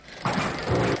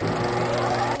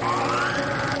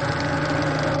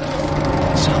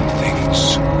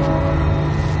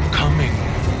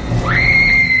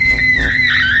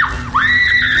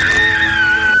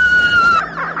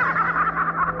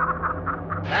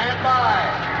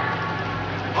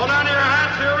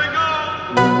Here we go.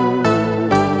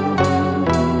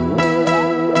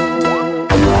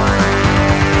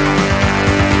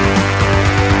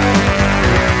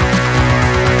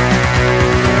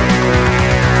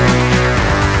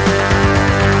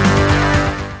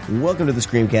 Welcome to the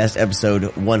Screamcast,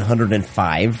 episode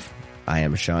 105. I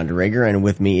am Sean DeRager, and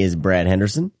with me is Brad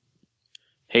Henderson.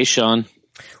 Hey, Sean.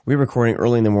 We're recording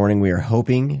early in the morning. We are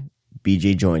hoping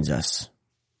BJ joins us.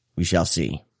 We shall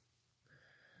see.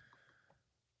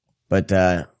 But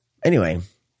anyway,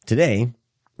 today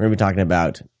we're going to be talking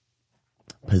about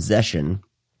Possession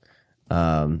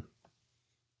by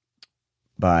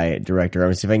director, I'm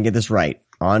going to see if I can get this right,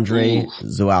 Andrzej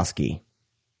Zulawski.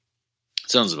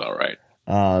 Sounds about right.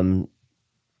 I'm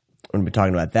going to be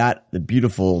talking about that. The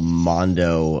beautiful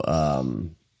Mondo,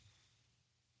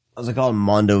 what's it called?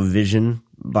 Mondo Vision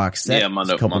box set. Yeah,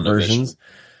 Mondo, a couple Mondo versions. Vision.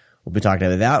 We'll be talking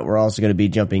about that. We're also going to be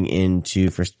jumping into,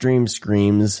 for Stream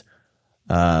Screams,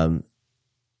 The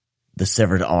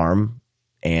Severed Arm,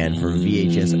 and for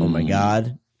VHS, oh my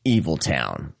god, Evil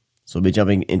Town. So we'll be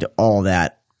jumping into all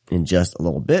that in just a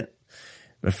little bit.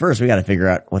 But first, we got to figure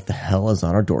out what the hell is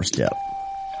on our doorstep.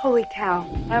 Holy cow,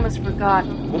 I almost forgot.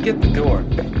 We'll get the door.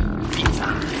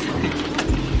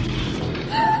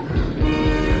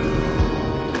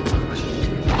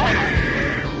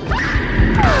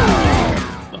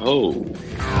 Oh.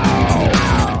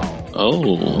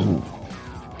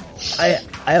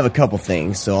 I have a couple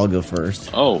things, so I'll go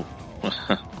first. Oh.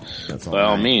 That's all By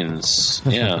all right. means.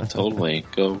 Yeah, totally.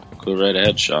 Go right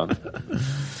ahead, Sean.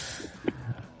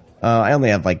 I only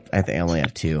have I think I only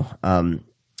have two.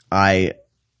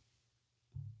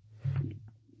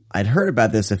 I'd heard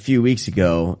about this a few weeks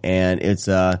ago, and it's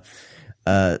the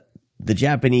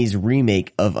Japanese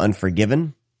remake of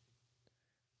Unforgiven,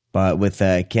 but with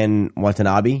Ken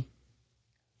Watanabe. I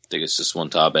think it's just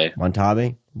Watabe.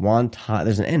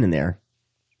 There's an N in there,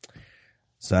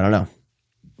 so I don't know.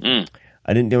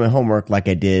 I didn't do my homework like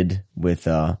I did with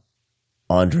Andrzej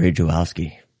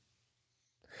Zulawski.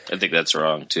 I think that's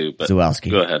wrong, too, but Zulawski.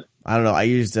 Go ahead. I don't know.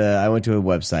 I went to a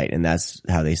website, and that's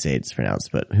how they say it's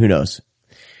pronounced, but who knows?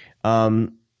 But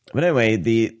anyway,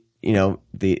 the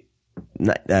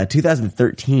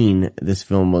 2013, this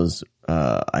film was,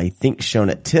 I think shown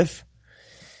at TIFF,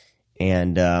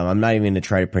 and, I'm not even going to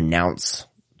try to pronounce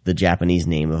the Japanese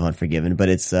name of Unforgiven, but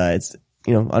it's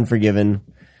Unforgiven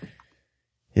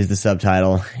is the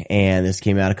subtitle, and this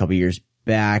came out a couple years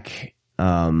back,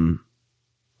 on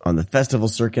the festival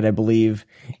circuit, I believe,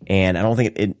 and I don't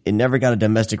think it never got a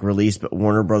domestic release, but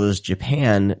Warner Brothers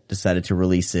Japan decided to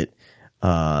release it.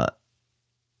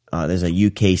 There's a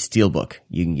UK steelbook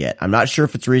you can get. I'm not sure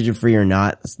if it's region free or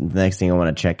not. That's the next thing I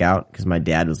want to check out because my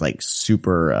dad was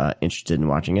super interested in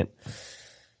watching it.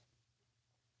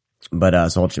 But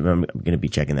so I'm going to be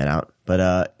checking that out.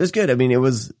 But it was good. I mean, it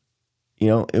was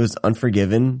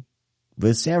Unforgiven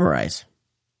with samurais.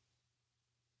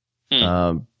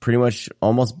 Pretty much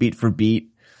almost beat for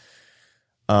beat.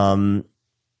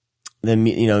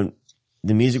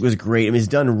 The music was great. I mean, it's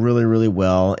done really, really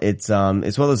well. It's one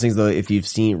of those things though, if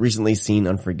you've recently seen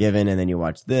Unforgiven and then you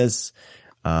watch this,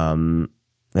 the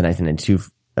 1992,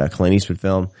 Clint Eastwood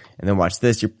film, and then watch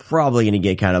this, you're probably going to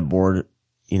get kind of bored,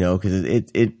 cause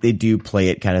they do play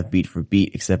it kind of beat for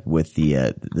beat, except with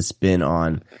the spin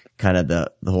on kind of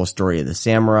the whole story of the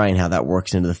samurai and how that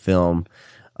works into the film.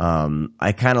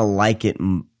 I kind of like it,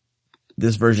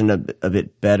 this version a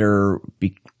bit better,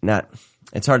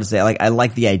 it's hard to say. I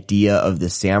like the idea of the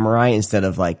samurai instead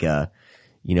of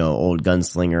old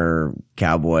gunslinger,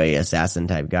 cowboy, assassin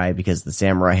type guy, because the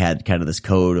samurai had kind of this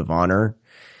code of honor.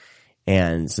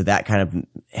 And so that kind of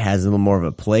has a little more of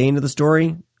a play into the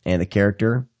story and the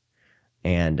character.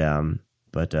 And,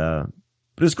 but it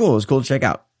was cool. It was cool to check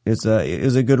out. It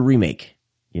was a good remake,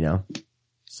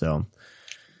 so.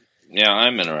 Yeah,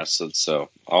 I'm interested, so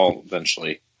I'll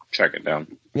eventually track it down.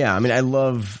 Yeah. I mean, I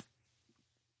love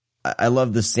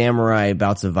the samurai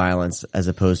bouts of violence as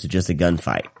opposed to just a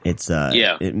gunfight.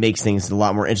 It makes things a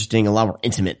lot more interesting, a lot more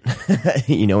intimate,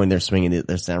 when they're swinging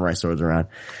their samurai swords around.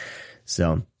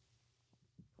 So,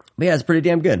 but yeah, it's pretty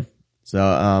damn good. So,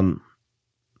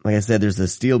 like I said, there's a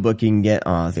steelbook you can get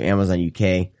through Amazon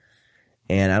UK,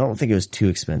 and I don't think it was too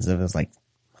expensive. It was I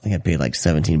think I paid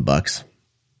 $17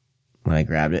 when I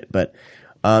grabbed it. But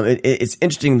it's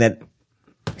interesting that,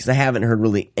 because I haven't heard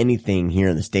really anything here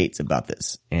in the States about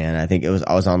this. And I think I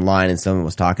was online and someone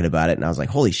was talking about it, and I was like,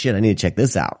 holy shit, I need to check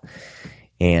this out.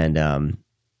 And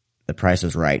the price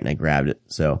was right, and I grabbed it.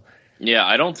 So yeah,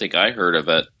 I don't think I heard of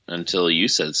it until you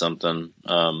said something.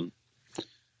 And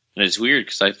it's weird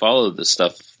because I followed this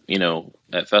stuff,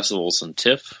 at festivals and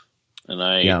TIFF, and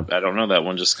I don't know, that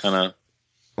one just kind of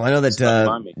Well, I know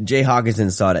that Jay Hawkinson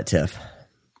saw it at TIFF.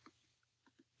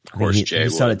 Of course, Jay he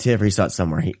saw it at TIFF, or he saw it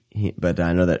somewhere. But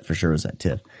I know that for sure it was at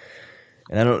TIFF.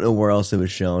 And I don't know where else it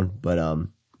was shown, but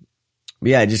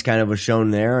yeah, it just kind of was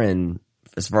shown there. And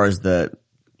as far as the,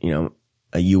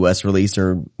 a U.S. release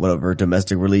or whatever,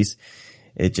 domestic release,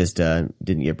 it just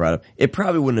didn't get brought up. It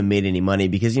probably wouldn't have made any money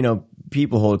because,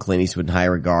 people hold Clint Eastwood in high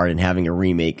regard, and having a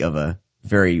remake of a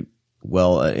very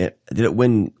did it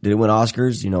win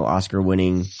Oscars? Oscar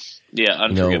winning. Yeah,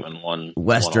 Unforgiven won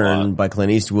Western by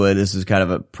Clint Eastwood. This is kind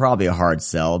of probably a hard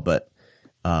sell, but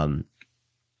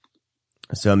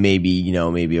so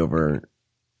maybe over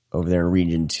there in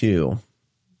region 2,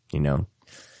 in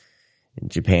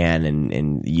Japan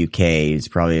and the UK is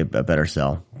probably a better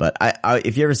sell. But I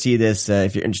if you ever see this,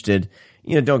 if you're interested,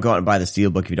 don't go out and buy the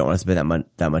Steelbook if you don't want to spend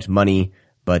that much money.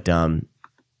 But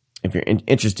if you're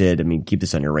interested, keep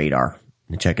this on your radar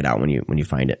and check it out when you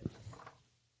find it.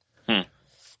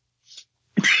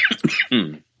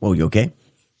 Whoa, you okay?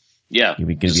 Yeah, you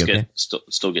gonna be okay?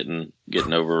 Still getting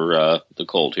over the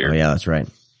cold here. Oh yeah, that's right.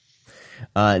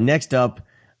 Next up,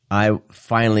 I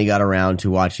finally got around to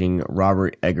watching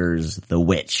Robert Eggers' The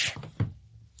Witch.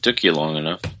 Took you long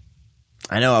enough.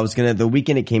 I know. The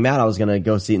weekend it came out, I was gonna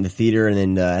go see it in the theater,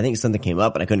 and then I think something came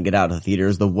up, and I couldn't get out of the theater. It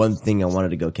was the one thing I wanted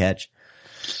to go catch,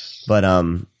 but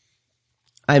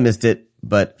I missed it.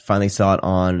 But finally saw it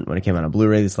when it came out on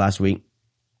Blu-ray this last week.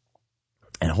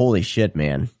 And holy shit,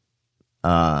 man.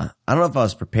 I don't know if I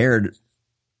was prepared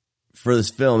for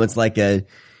this film. It's like an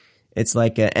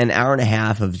hour and a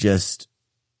half of just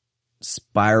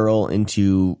spiral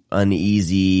into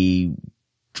uneasy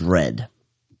dread,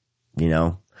 Yeah.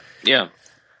 And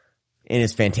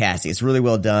it's fantastic. It's really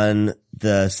well done.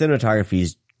 The cinematography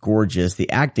is gorgeous.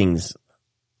 The acting's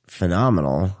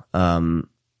phenomenal. And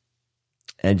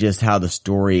just how the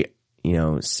story,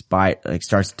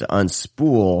 starts to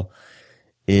unspool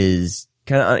is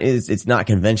it's not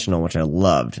conventional, which I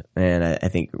loved. And I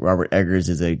think Robert Eggers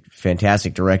is a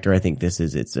fantastic director. I think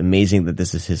it's amazing that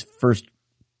this is his first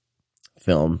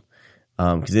film.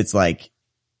 Cause it's like,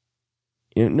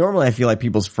 normally I feel like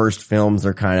people's first films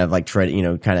are kind of like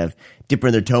kind of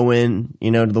dipping their toe in,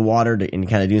 to the water and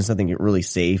kind of doing something really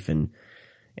safe and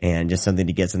just something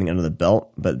to get something under the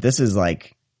belt. But this is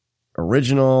like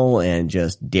original and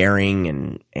just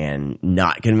daring and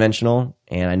not conventional.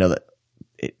 And I know that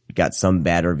it got some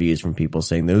bad reviews from people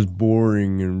saying that it was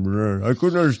boring and I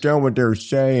couldn't understand what they were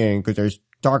saying because they're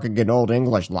talking in old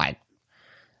English, like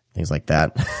things like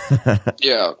that.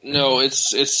 Yeah, no,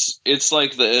 it's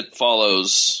like It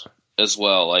Follows as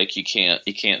well. Like you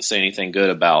can't say anything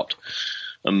good about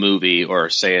a movie or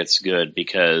say it's good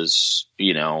because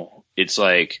it's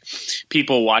like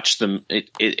people watch them.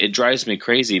 It drives me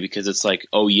crazy because it's like,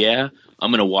 oh yeah,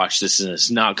 I'm gonna watch this and it's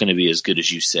not gonna be as good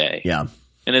as you say. Yeah.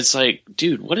 And it's like,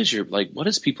 dude, what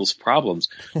is people's problems?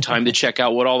 Time to check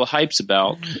out what all the hype's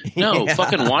about. No, yeah.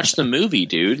 Fucking watch the movie,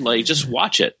 dude. Like, just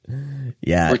watch it.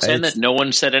 Yeah. Pretend that no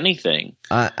one said anything.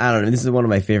 I don't know. This is one of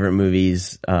my favorite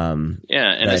movies. Yeah,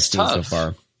 and it's tough so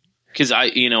far. Because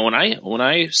when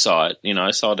I saw it,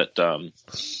 I saw it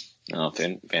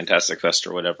at Fantastic Fest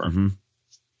or whatever,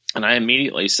 and I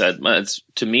immediately said,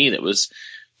 to me, that was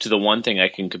to the one thing I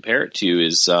can compare it to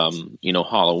is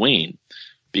Halloween.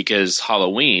 Because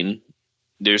Halloween,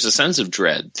 there's a sense of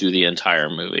dread through the entire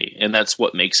movie, and that's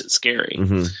what makes it scary.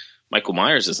 Michael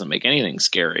Myers doesn't make anything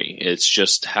scary. It's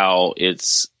just how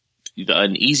it's the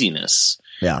uneasiness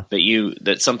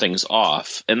that something's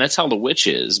off, and that's how The Witch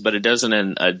is. But it does it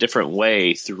in a different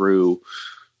way through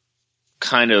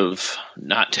kind of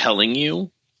not telling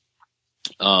you,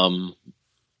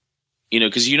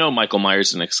 because Michael Myers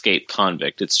is an escaped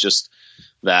convict. It's just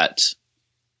that.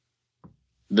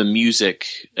 The music,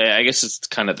 I guess it's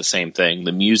kind of the same thing.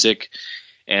 The music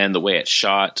and the way it's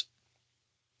shot.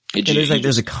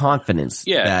 There's a confidence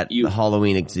that the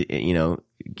Halloween,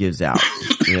 gives out.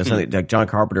 Something like John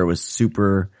Carpenter was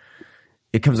super.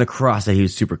 It comes across that he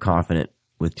was super confident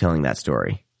with telling that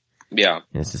story. Yeah,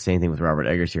 and it's the same thing with Robert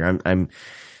Eggers here.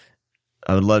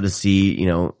 I would love to see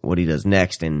what he does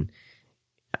next, and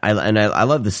I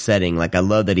love the setting. Like I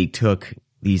love that he took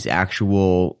these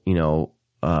actual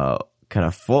kind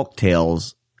of folk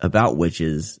tales about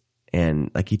witches,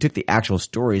 and like he took the actual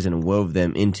stories and wove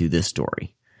them into this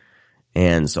story.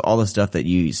 And so all the stuff that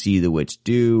you see the witch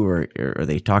do or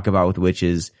they talk about with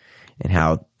witches and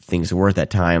how things were at that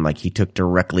time, like he took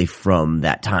directly from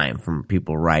that time, from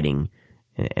people writing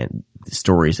and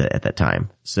stories at that time.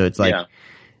 So it's like,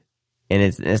 and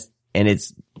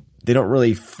it's they don't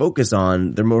really focus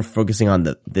on, they're more focusing on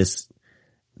this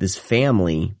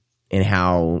family and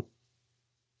how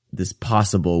this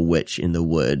possible witch in the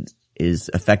wood is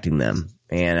affecting them.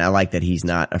 And I like that he's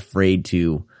not afraid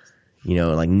to,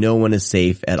 like no one is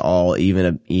safe at all.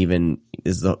 Even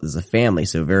this is a family,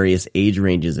 so various age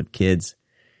ranges of kids,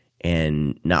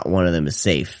 and not one of them is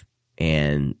safe.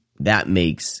 And that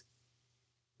makes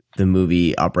the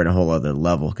movie operate on a whole other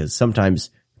level, because sometimes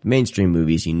mainstream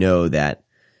movies, that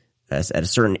at a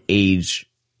certain age,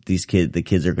 the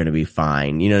kids are going to be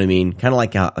fine. You know what I mean? Kind of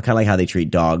like how they treat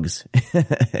dogs.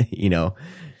 That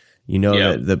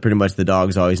pretty much the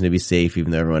dog's always going to be safe,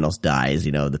 even though everyone else dies.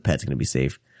 The pet's going to be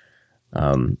safe.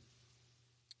 But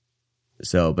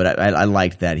I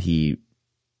liked that he,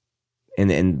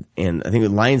 and I think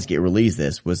Lionsgate released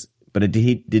this but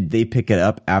did they pick it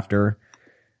up after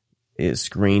it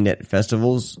screened at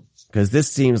festivals? Because this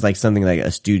seems like something like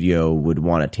a studio would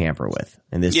want to tamper with,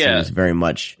 and this seems very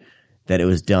much that it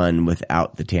was done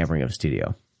without the tampering of a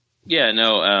studio. Yeah,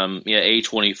 no,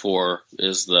 A24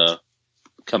 is the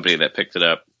company that picked it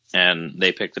up, and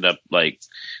they picked it up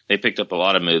they picked up a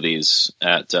lot of movies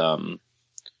at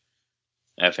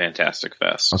Fantastic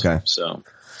Fest. Okay, so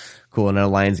cool. And now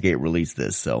Lionsgate released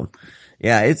this, so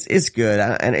yeah, it's good,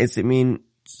 and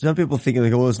some people think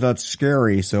like, oh, it's not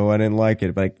scary, so I didn't like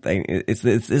it. But it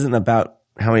isn't about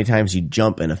how many times you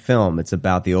jump in a film. It's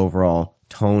about the overall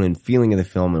tone and feeling of the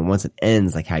film, and once it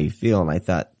ends, like how you feel. And I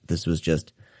thought this was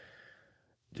just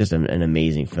an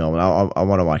amazing film, and I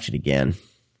want to watch it again.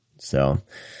 So,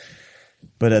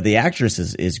 but the actress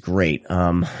is great.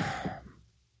 Gosh,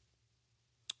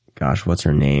 what's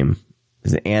her name?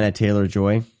 Is it Anya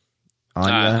Taylor-Joy?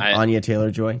 Anya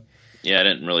Taylor-Joy? Yeah, I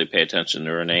didn't really pay attention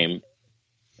to her name.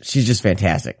 She's just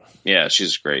fantastic. Yeah,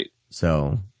 she's great.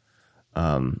 So,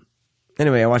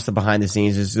 anyway, I watched the behind the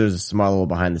scenes. There's a small little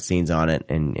behind the scenes on it,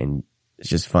 and it's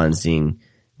just fun seeing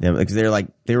them, because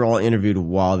they were all interviewed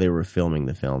while they were filming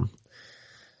the film.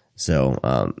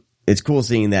 So, it's cool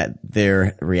seeing that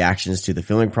their reactions to the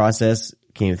filming process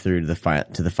came through to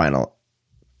the final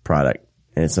product,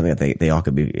 and it's something that they all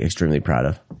could be extremely proud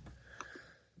of.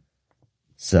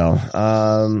 So,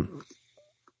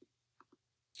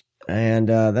 and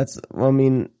that's,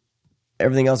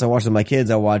 everything else I watched with my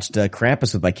kids. I watched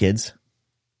Krampus with my kids.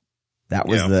 That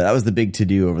was the big to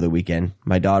do over the weekend.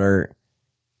 My daughter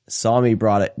saw me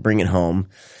bring it home,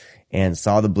 and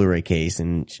saw the Blu-ray case,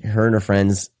 and her and her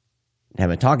friends have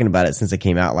been talking about it since it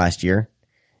came out last year.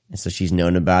 And so she's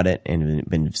known about it and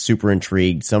been super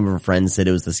intrigued. Some of her friends said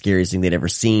it was the scariest thing they'd ever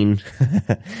seen.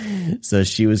 So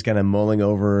she was kind of mulling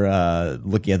over,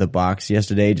 looking at the box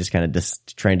yesterday, just kind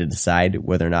of trying to decide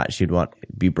whether or not she'd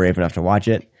be brave enough to watch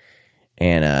it.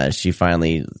 And, she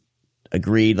finally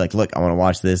agreed, like, look, I want to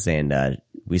watch this. And,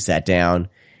 we sat down,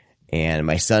 and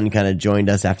my son kind of joined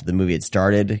us after the movie had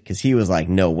started, because he was like,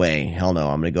 no way, hell no,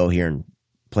 I'm going to go here and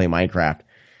play Minecraft.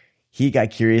 He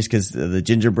got curious because the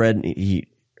gingerbread, he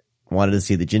wanted to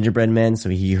see the gingerbread men. So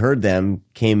he heard them,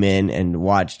 came in and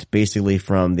watched basically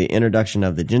from the introduction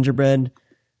of the gingerbread,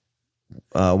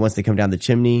 once they come down the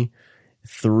chimney,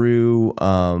 through,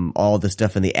 all the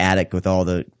stuff in the attic with all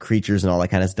the creatures and all that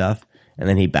kind of stuff. And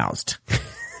then he bounced.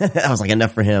 I was like,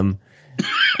 enough for him.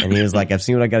 And he was like, I've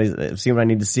seen what I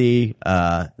need to see.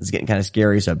 It's getting kind of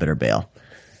scary, so I better bail.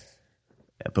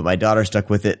 But my daughter stuck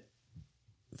with it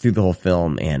through the whole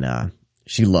film, and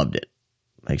she loved it.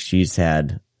 Like, she's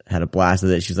had a blast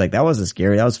with it. She's like, that wasn't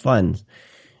scary, that was fun.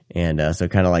 And so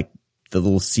kind of like the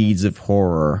little seeds of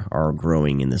horror are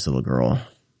growing in this little girl.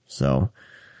 So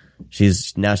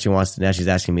she's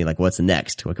asking me, like, what's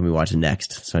next? What can we watch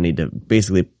next? So I need to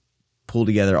basically pull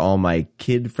together all my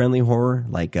kid friendly horror,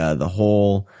 like the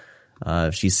whole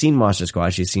she's seen Monster Squad,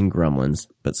 she's seen Gremlins,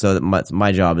 but so that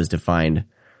my job is to find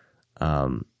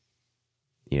Did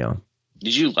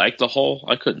you like The Hole?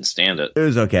 I couldn't stand it. It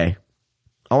was okay.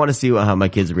 I want to see how my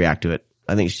kids react to it.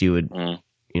 I think she would,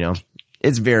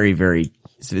 it's very, very,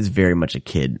 it's very much a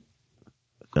kid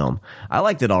film. I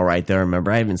liked it all right though.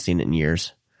 Remember, I haven't seen it in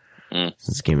years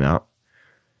since it came out.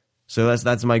 So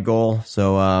that's my goal.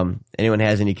 So, anyone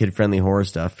has any kid friendly horror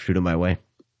stuff, shoot it my way.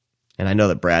 And I know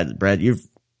that Brad, you've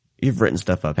written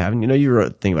stuff up, haven't you? You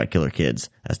wrote a thing about Killer Kids.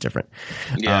 That's different.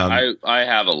 Yeah, I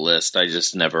have a list. I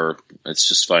just never, it's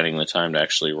just finding the time to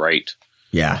actually write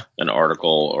an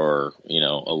article or,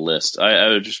 a list. I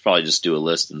would probably just do a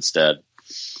list instead.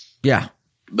 Yeah.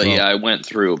 But I went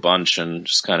through a bunch and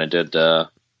just kind of did,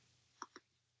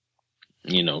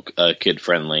 kid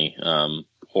friendly,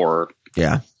 horror.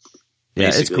 Yeah.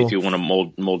 Basically, it's cool. If you want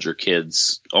to mold your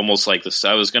kids, almost like this,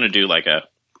 I was going to do like a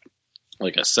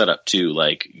setup too.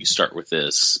 Like, you start with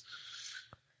this,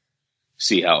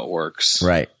 see how it works.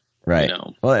 Right.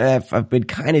 Well, I've been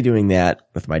kind of doing that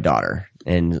with my daughter.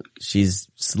 and she's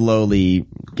slowly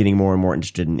getting more and more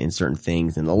interested in certain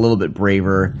things and a little bit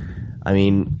braver. I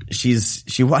mean,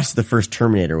 she watched the first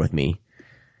Terminator with me,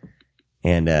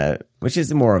 and which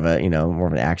is more of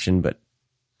an action, but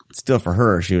still for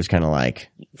her, she was kind of like,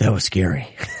 that was scary.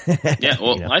 Yeah,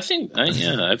 well, I think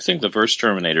the first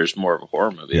Terminator is more of a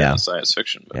horror movie than a science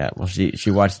fiction movie. Yeah, well,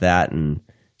 she watched that, and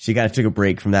she kind of took a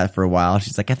break from that for a while.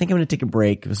 She's like, I think I'm going to take a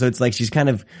break. So it's like she's kind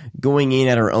of going in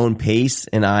at her own pace,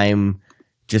 and I'm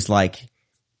just like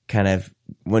kind of,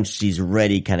 when she's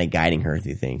ready, kind of guiding her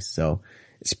through things. So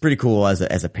it's pretty cool as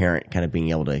a parent, kind of being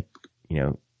able to,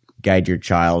 guide your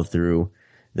child through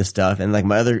this stuff. And like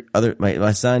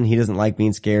my son, he doesn't like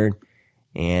being scared,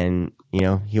 and he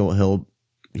won't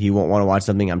want to watch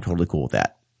something. I'm totally cool with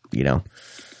that.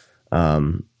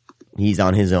 He's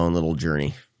on his own little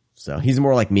journey. So he's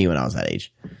more like me when I was that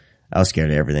age. I was scared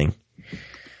of everything.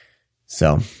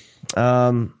 So,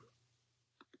 I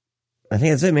think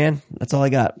that's it, man. That's all I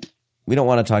got. We don't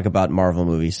want to talk about Marvel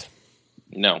movies.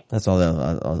 No, that's all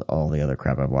the other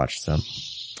crap I've watched. So,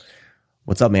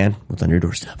 what's up, man? What's on your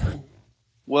doorstep?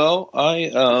 Well,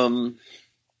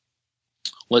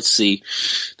 let's see,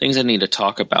 things I need to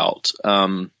talk about.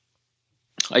 I'm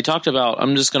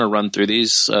just going to run through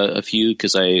these a few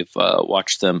because I've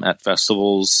watched them at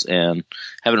festivals and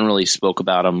haven't really spoke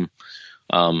about them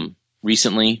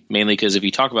recently, mainly because if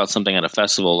you talk about something at a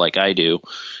festival like I do,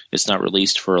 it's not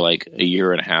released for like a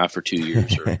year and a half or 2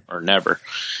 years or never.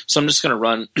 So I'm just going to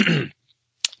run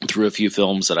through a few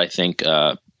films that I think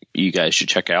you guys should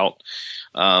check out.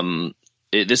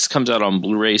 This comes out on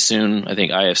Blu-ray soon. I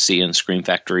think IFC and Scream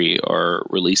Factory are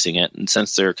releasing it. And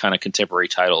since they're kind of contemporary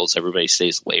titles, everybody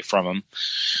stays away from them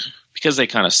because they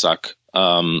kind of suck.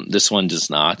 This one does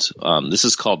not. This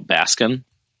is called Baskin.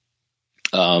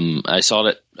 I saw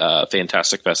it at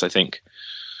Fantastic Fest, I think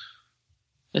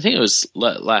it was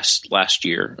last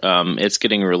year. It's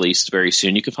getting released very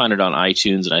soon. You can find it on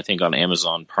iTunes and I think on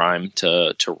Amazon Prime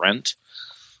to rent.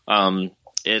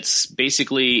 It's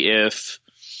basically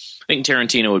I think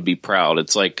Tarantino would be proud.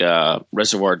 It's like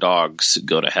Reservoir Dogs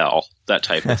Go to Hell, that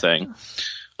type of thing.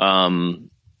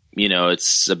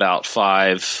 It's about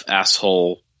 5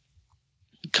 asshole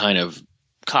kind of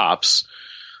cops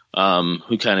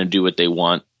who kind of do what they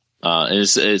want.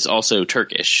 It's also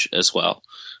Turkish as well.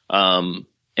 And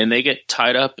they get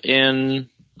tied up in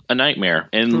a nightmare.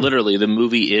 And literally the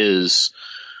movie is,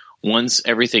 once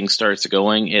everything starts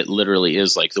going, it literally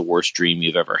is like the worst dream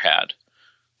you've ever had.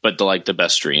 But the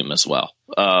best dream as well.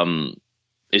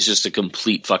 It's just a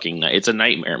complete fucking night. It's a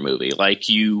nightmare movie. Like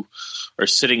you are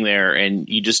sitting there and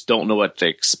you just don't know what to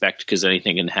expect because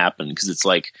anything can happen because it's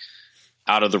like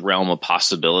out of the realm of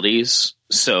possibilities.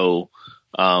 So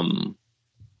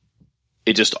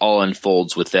it just all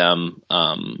unfolds with them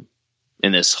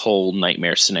in this whole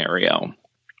nightmare scenario.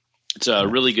 It's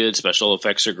really good. Special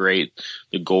effects are great.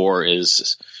 The gore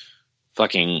is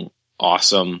fucking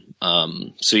awesome.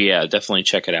 So yeah, definitely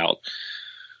check it out.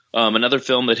 Another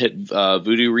film that hit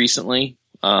Vudu recently,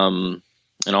 and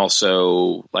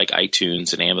also like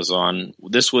iTunes and Amazon.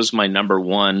 This was my number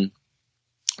one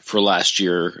for last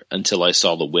year until I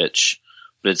saw The Witch.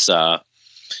 But it's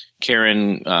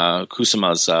Karen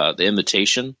Kusama's The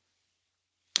Invitation.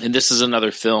 And this is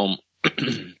another film.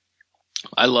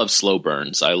 I love slow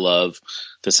burns. I love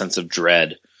the sense of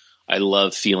dread. I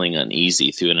love feeling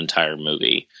uneasy through an entire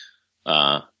movie.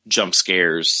 Jump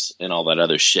scares and all that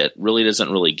other shit really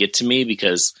doesn't really get to me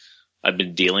because I've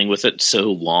been dealing with it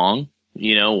so long,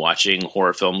 watching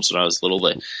horror films when I was little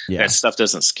that stuff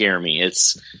doesn't scare me.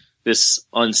 It's this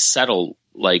unsettled,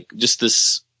 like just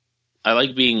this, I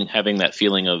like having that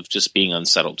feeling of just being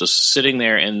unsettled, just sitting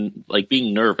there and like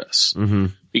being nervous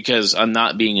because I'm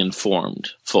not being informed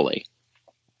fully.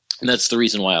 And that's the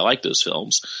reason why I like those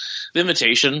films. The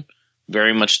Invitation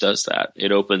very much does that.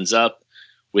 It opens up.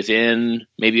 Within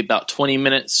maybe about 20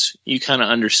 minutes, you kind of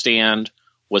understand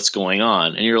what's going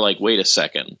on. And you're like, wait a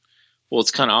second. Well,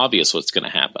 it's kind of obvious what's going to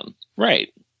happen.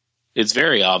 Right. It's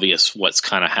very obvious what's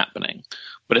kind of happening.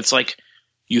 But it's like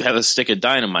you have a stick of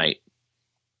dynamite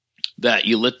that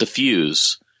you lit the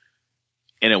fuse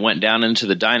and it went down into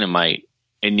the dynamite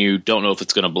and you don't know if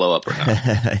it's going to blow up or not.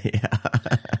 Yeah.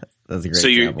 That's a great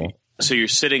example. So you're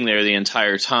sitting there the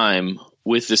entire time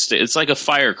with this. It's like a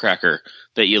firecracker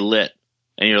that you lit.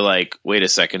 And you're like, wait a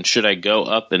second, should I go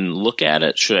up and look at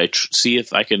it? Should I see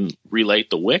if I can relight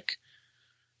the wick?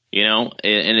 And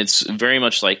it's very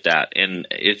much like that. And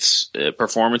its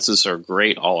performances are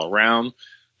great all around.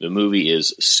 The movie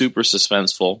is super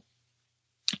suspenseful.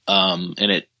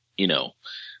 And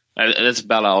that's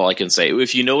about all I can say.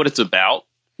 If you know what it's about,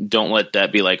 don't let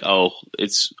that be like, oh,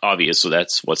 it's obvious. So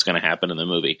that's what's going to happen in the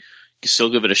movie.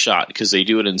 still give it a shot because they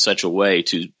do it in such a way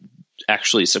to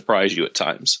actually surprise you at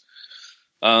times.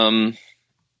 The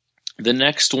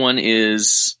next one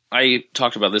is, I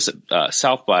talked about this at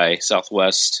South by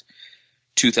Southwest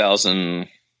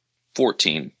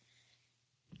 2014.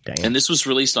 Dang. And this was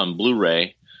released on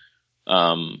Blu-ray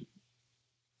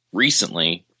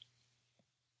recently.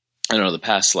 I don't know, the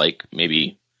past, like,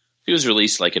 maybe it was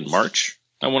released like in March,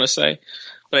 I want to say.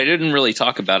 But I didn't really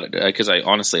talk about it because I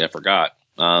forgot.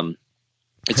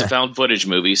 It's a found footage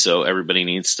movie, so everybody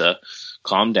needs to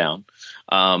calm down.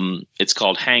 It's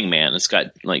called Hangman. It's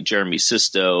got like Jeremy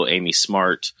Sisto, Amy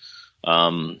Smart,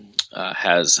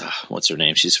 has what's her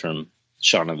name? She's from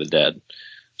Shaun of the Dead.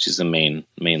 She's the main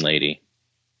lady.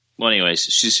 Well, anyways,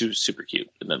 she's super cute.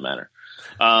 It doesn't matter.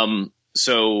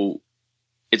 So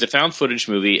it's a found footage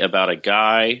movie about a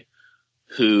guy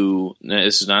who,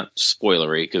 this is not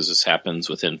spoilery because this happens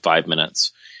within 5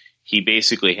 minutes. He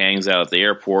basically hangs out at the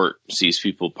airport, sees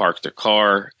people park their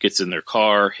car, gets in their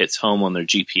car, hits home on their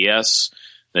GPS,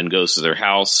 then goes to their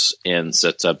house and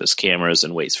sets up his cameras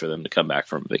and waits for them to come back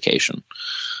from vacation.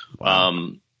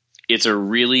 Wow. It's a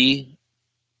really,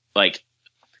 like,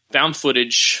 found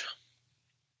footage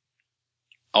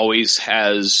always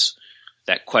has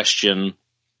that question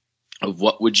of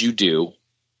what would you do?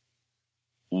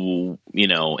 You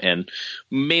know, and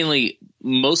mainly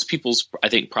most people's, I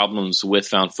think, problems with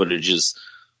found footage is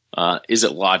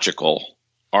it logical?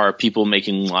 Are people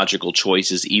making logical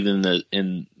choices even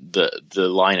in the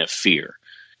line of fear?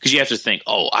 Because you have to think,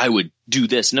 oh, I would do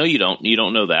this. No, you don't. You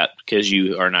don't know that because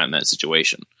you are not in that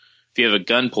situation. If you have a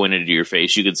gun pointed at your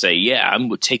face, you could say, yeah, I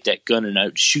would take that gun and I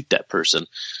would shoot that person.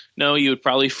 No, you would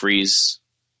probably freeze.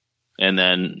 And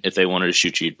then if they wanted to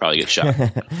shoot you, you'd probably get shot.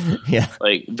 Yeah.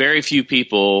 Like, very few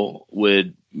people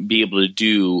would be able to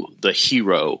do the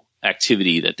hero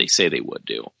activity that they say they would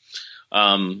do.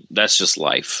 That's just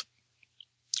life.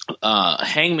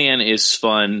 Hangman is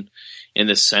fun in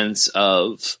the sense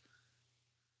of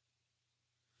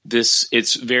this.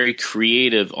 It's very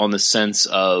creative on the sense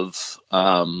of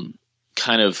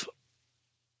kind of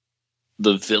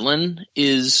the villain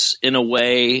is in a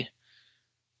way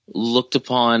looked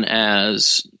upon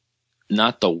as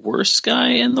not the worst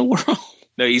guy in the world.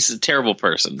 No, he's a terrible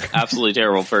person, absolutely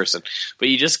terrible person. But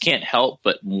you just can't help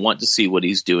but want to see what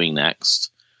he's doing next,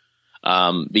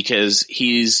 because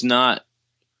he's not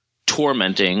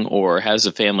tormenting or has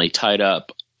a family tied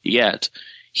up yet.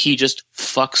 He just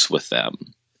fucks with them.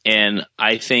 And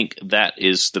I think that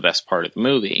is the best part of the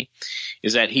movie,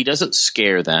 is that he doesn't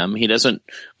scare them. He doesn't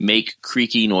make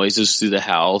creaky noises through the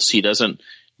house. He doesn't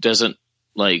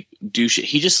like do shit.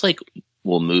 He just like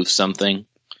will move something,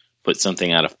 put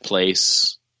something out of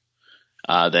place.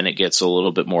 Then it gets a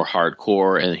little bit more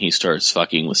hardcore and he starts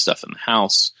fucking with stuff in the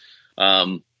house.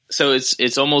 So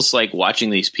it's almost like watching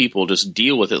these people just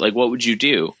deal with it. Like, what would you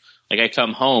do? Like, I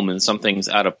come home and something's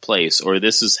out of place or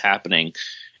this is happening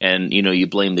and, you know, you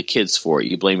blame the kids for it.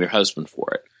 You blame your husband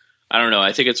for it. I don't know.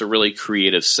 I think it's a really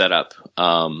creative setup.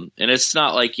 And it's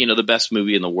not like, you know, the best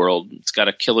movie in the world. It's got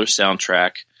a killer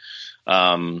soundtrack.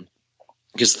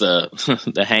 Because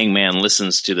the Hangman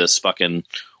listens to this fucking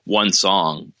one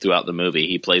song throughout the movie.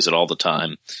 He plays it all the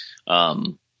time.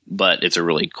 But it's a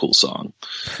really cool song.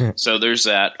 So there's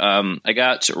that. I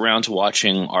got around to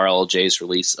watching RLJ's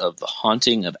release of The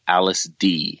Haunting of Alice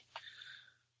D.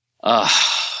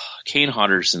 Kane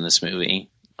Hodder's in this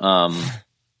movie.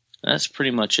 That's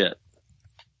pretty much it.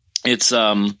 It's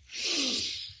a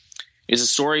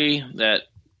story that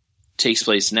takes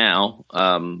place now,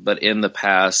 but in the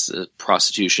past, a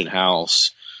prostitution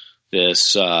house,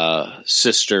 these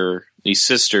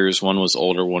sisters, one was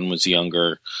older, one was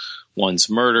younger, one's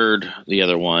murdered, the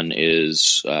other one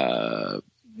is, kind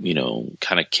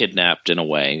of kidnapped in a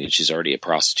way. She's already a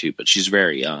prostitute, but she's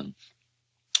very young.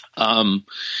 And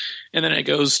then it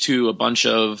goes to a bunch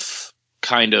of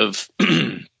kind of,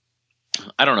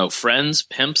 I don't know, friends,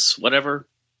 pimps, whatever.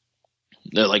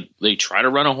 They try to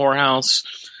run a whorehouse.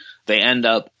 They end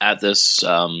up at this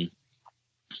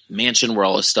mansion where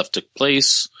all this stuff took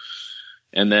place,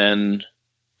 and then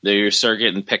they start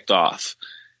getting picked off.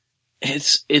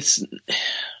 It's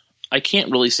I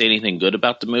can't really say anything good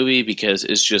about the movie because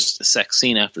it's just sex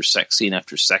scene after sex scene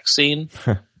after sex scene,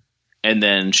 and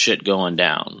then shit going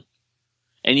down.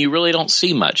 And you really don't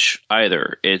see much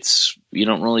either. You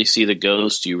don't really see the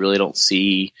ghost. You really don't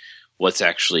see what's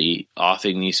actually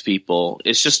offing these people.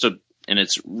 It's just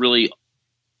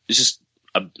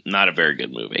not a very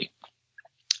good movie.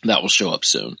 That will show up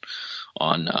soon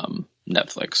on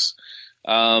Netflix.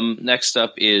 Next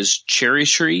up is Cherry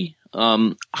Tree.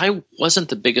 I wasn't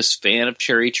the biggest fan of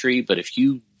Cherry Tree, but if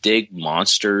you dig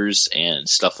monsters and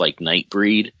stuff like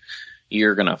Nightbreed,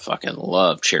 you're going to fucking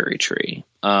love Cherry Tree.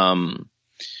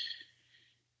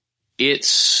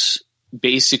 It's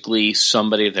basically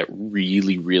somebody that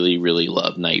really, really, really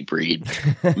loved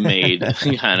Nightbreed made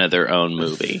kind of their own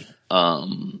movie.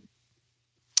 And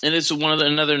it's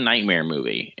another nightmare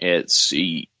movie. It's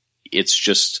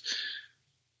just,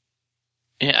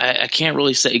 I can't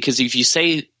really say, because if you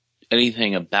say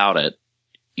anything about it,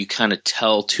 you kind of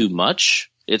tell too much.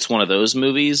 It's one of those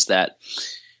movies that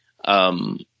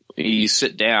you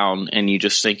sit down and you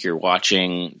just think you're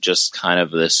watching just kind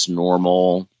of this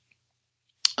normal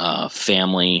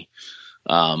family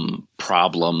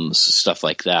problems, stuff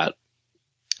like that.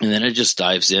 And then it just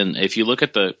dives in. If you look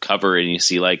at the cover and you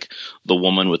see like the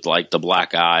woman with like the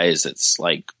black eyes, it's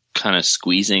like kind of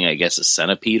squeezing, I guess, a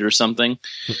centipede or something.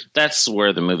 That's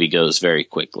where the movie goes very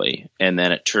quickly. And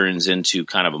then it turns into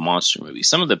kind of a monster movie.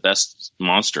 Some of the best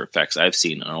monster effects I've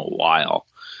seen in a while.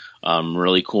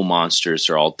 Really cool monsters.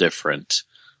 They're all different.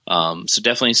 So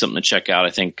definitely something to check out.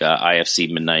 I think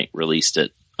IFC Midnight released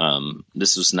it.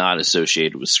 This was not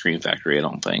associated with Scream Factory, I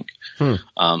don't think.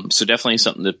 So definitely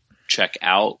something to check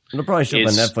out. It'll probably show up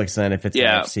on Netflix then if it's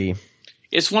IFC.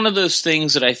 It's one of those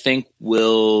things that I think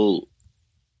will,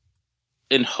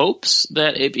 in hopes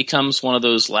that it becomes one of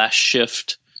those Last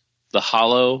Shift, The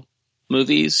Hollow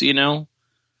movies, you know,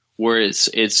 where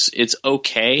it's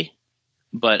okay,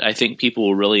 but I think people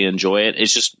will really enjoy it.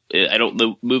 It's just,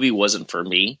 the movie wasn't for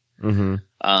me.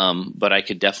 But I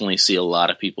could definitely see a lot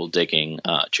of people digging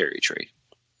Cherry Tree.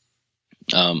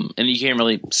 And you can't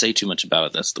really say too much about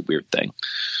it. That's the weird thing.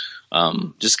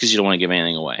 Just because you don't want to give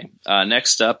anything away.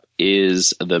 Next up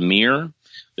is The Mirror.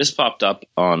 This popped up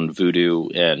on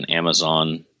Vudu and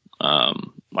Amazon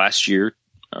last year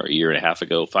or a year and a half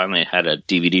ago. Finally, it had a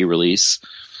DVD release.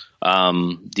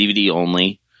 DVD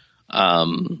only.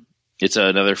 It's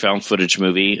another found footage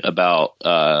movie about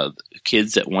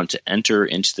kids that want to enter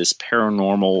into this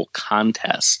paranormal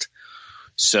contest.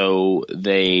 So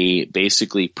they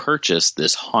basically purchase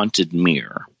this haunted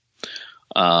mirror.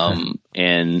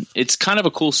 And it's kind of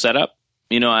a cool setup.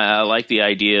 You know, I like the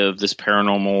idea of this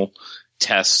paranormal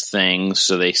test thing.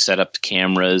 So they set up the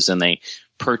cameras and they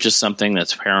purchase something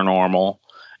that's paranormal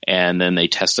and then they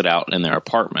test it out in their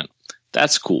apartment.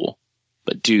 That's cool.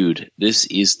 But dude, this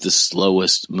is the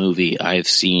slowest movie I've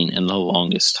seen in the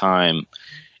longest time.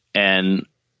 And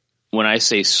when I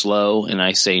say slow and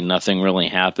I say nothing really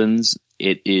happens,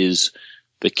 it is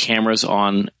the camera's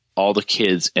on all the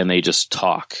kids and they just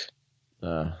talk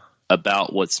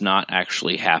about what's not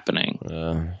actually happening.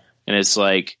 And it's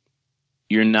like,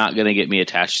 you're not going to get me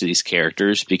attached to these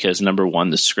characters because, number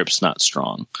one, the script's not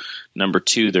strong. Number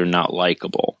two, they're not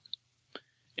likable.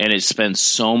 And it spends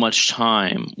so much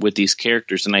time with these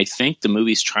characters. And I think the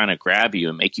movie's trying to grab you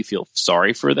and make you feel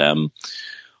sorry for them.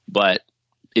 But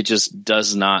it just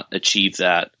does not achieve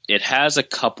that. It has a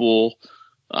couple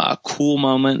cool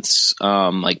moments,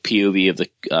 like POV of the,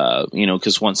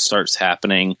 because once it starts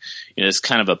happening, it's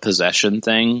kind of a possession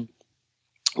thing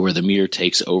where the mirror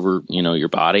takes over, your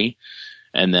body.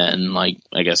 And then, like,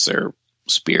 I guess their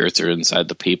spirits are inside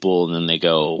the people. And then they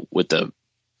go with the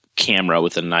camera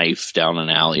with a knife down an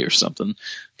alley or something.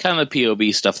 Kind of the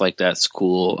POV stuff like that's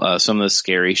cool. Some of the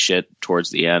scary shit towards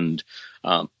the end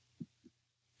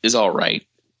is all right,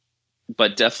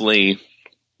 but definitely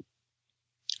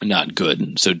not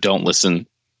good. So don't listen.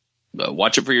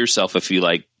 Watch it for yourself if you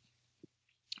like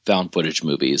found footage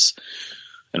movies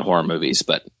and horror movies,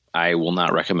 but I will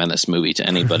not recommend this movie to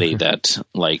anybody that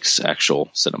likes actual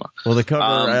cinema. Well, the cover,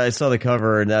 I saw the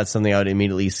cover, and that's something I would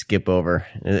immediately skip over.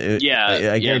 I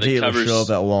guarantee it will show up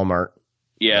at Walmart.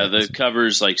 Yeah, the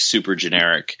cover's like super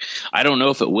generic. I don't know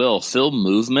if it will. Film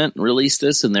Movement released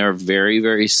this, and they're very,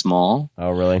 very small. Oh,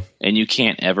 really? And you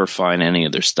can't ever find any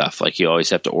of their stuff. Like, you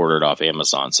always have to order it off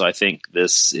Amazon. So I think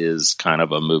this is kind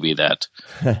of a movie that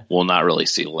will not really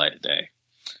see the light of day.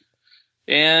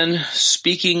 And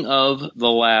speaking of The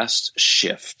Last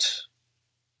Shift,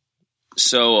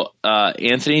 so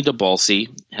Anthony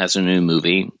DeBalsi has a new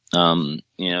movie.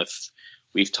 If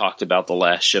we've talked about The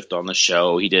Last Shift on the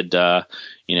show, he did, Casadega.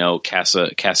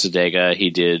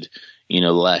 He did,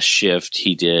 The Last Shift.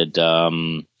 He did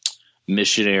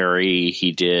Missionary.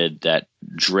 He did that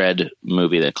Dread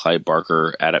movie, that Clive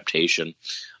Barker adaptation.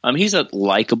 He's a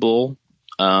likable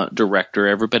director.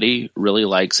 Everybody really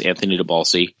likes Anthony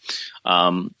DeBalsi.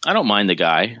 I don't mind the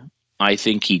guy. I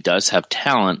think he does have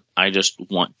talent. I just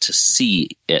want to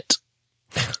see it.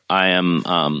 And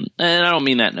I don't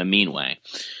mean that in a mean way.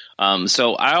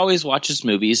 So I always watch his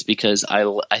movies because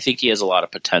I think he has a lot of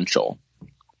potential.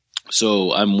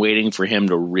 So I'm waiting for him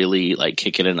to really like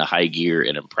kick it into high gear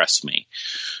and impress me.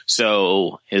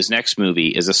 So his next movie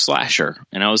is a slasher.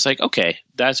 And I was like, okay,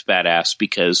 that's badass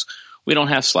because we don't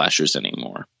have slashers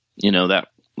anymore. You know, that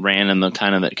ran in the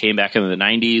kind of that came back in the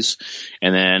 90s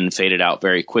and then faded out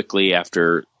very quickly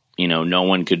after, you know, no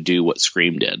one could do what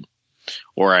Scream did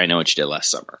or I Know What You Did Last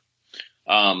Summer.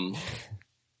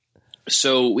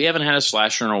 So we haven't had a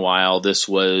slasher in a while. This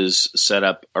was set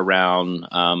up around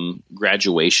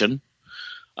graduation,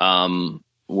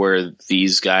 where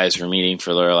these guys are meeting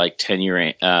for their like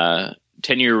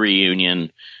 10-year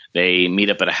reunion. They meet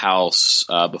up at a house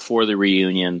before the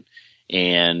reunion,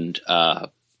 and a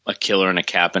killer in a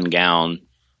cap and gown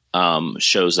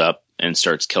shows up and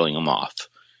starts killing them off,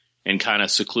 and kind of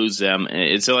secludes them.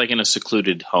 It's like in a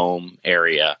secluded home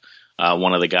area.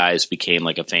 One of the guys became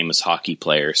like a famous hockey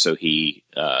player, so he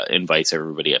invites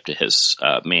everybody up to his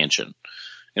mansion,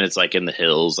 and it's like in the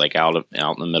hills, like out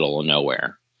in the middle of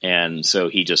nowhere. And so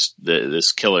he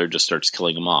this killer just starts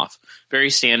killing them off. Very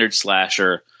standard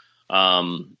slasher,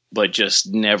 but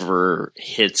just never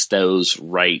hits those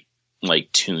right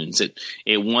like tunes.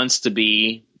 It wants to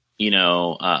be, you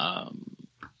know,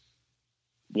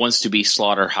 wants to be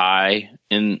slaughter high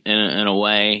in a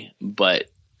way, but.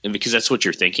 And because that's what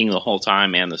you're thinking the whole time,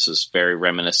 man, this is very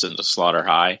reminiscent of Slaughter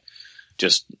High.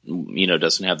 Just, you know,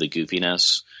 doesn't have the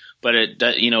goofiness. But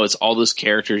it's all those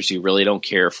characters you really don't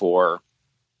care for.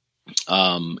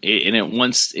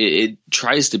 It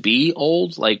tries to be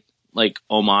old, like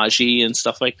homage-y and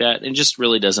stuff like that, and just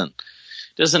really doesn't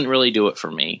really do it for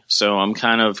me. So I'm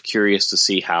kind of curious to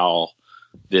see how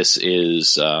this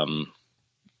is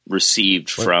received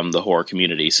from the horror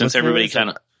community, since everybody kind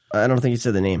of. I don't think you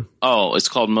said the name. Oh, it's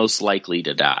called Most Likely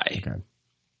to Die. Okay.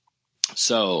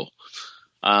 So,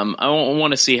 I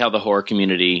want to see how the horror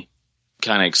community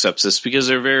kind of accepts this because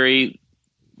they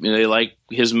like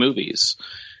his movies,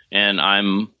 and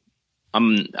I'm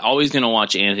always going to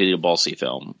watch Anthony DiBalsi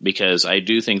film because I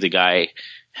do think the guy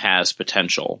has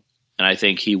potential, and I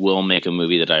think he will make a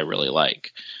movie that I really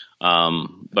like.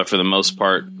 But for the most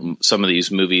part, some of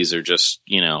these movies are just,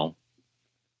 you know,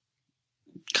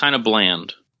 kind of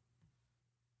bland.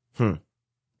 All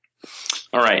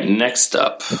right, next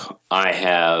up, I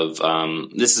have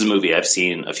this is a movie I've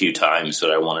seen a few times, but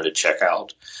I wanted to check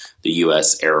out. The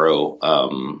U.S. Arrow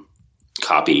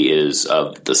copy is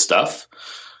of The Stuff,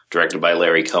 directed by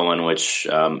Larry Cohen, which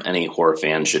any horror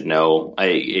fan should know.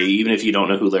 Even if you don't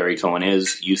know who Larry Cohen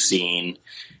is, you've seen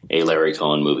a Larry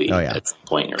Cohen movie at some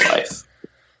point in your life.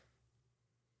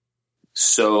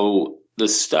 So The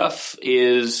Stuff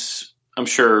is, I'm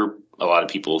sure a lot of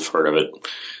people have heard of it.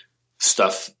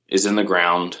 Stuff is in the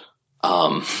ground,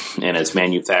 and it's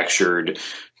manufactured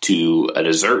to a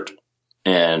dessert,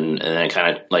 and then it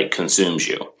kind of like consumes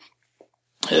you.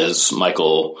 As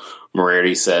Michael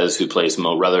Moriarty says, who plays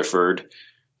Mo Rutherford,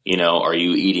 you know, are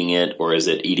you eating it or is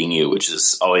it eating you? Which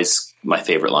is always my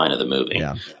favorite line of the movie.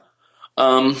 Yeah.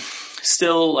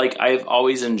 Still, like, I've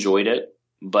always enjoyed it,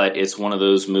 but it's one of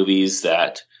those movies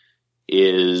that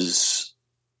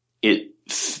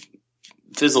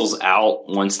fizzles out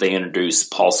once they introduce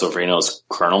Paul Sorvino's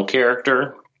Colonel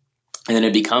character, and then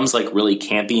it becomes like really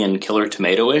campy and Killer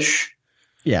Tomato-ish.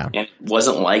 Yeah. And it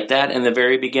wasn't like that in the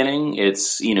very beginning.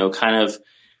 It's, you know, kind of,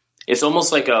 it's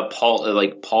almost like Paul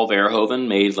Verhoeven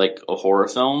made like a horror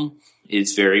film.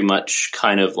 It's very much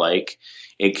kind of like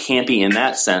it campy in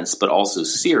that sense, but also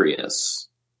serious.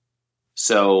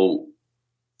 So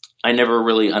I never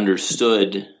really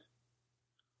understood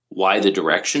why the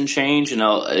direction changed,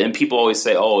 and people always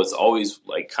say, "Oh, it's always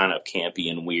like kind of campy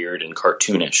and weird and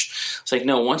cartoonish." It's like,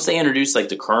 no. Once they introduce like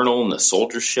the Colonel and the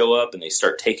soldiers show up and they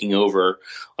start taking over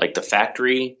like the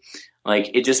factory,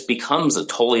 like it just becomes a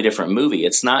totally different movie.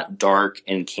 It's not dark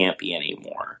and campy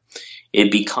anymore.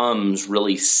 It becomes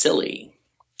really silly,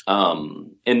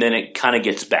 and then it kind of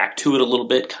gets back to it a little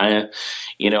bit, kind of,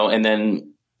 you know. And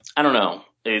then I don't know.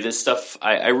 This stuff,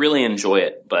 I really enjoy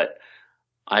it, but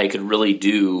I could really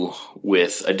do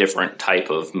with a different type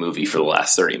of movie for the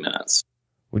last 30 minutes.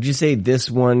 Would you say this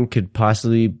one could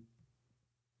possibly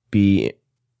be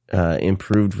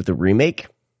improved with a remake?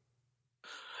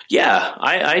 Yeah,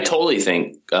 I totally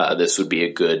think this would be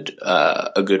a good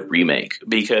remake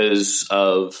because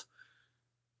of,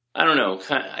 I don't know,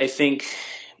 I think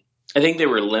they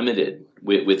were limited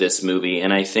with this movie,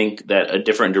 and I think that a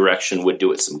different direction would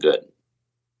do it some good.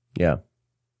 Yeah.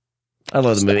 I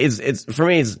love the movie. It's for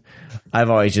me. I've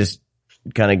always just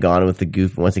kind of gone with the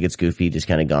goof. Once it gets goofy, just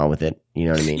kind of gone with it. You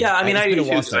know what I mean? Yeah, I mean, I do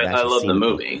too. I love the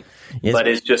movie, but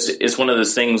it's one of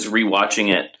those things.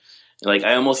 Rewatching it, like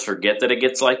I almost forget that it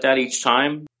gets like that each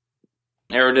time.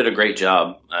 Arrow did a great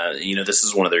job. This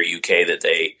is one of their UK that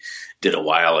they did a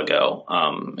while ago,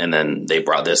 and then they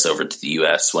brought this over to the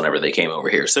US whenever they came over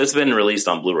here. So it's been released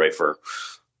on Blu-ray for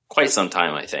quite some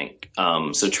time, I think.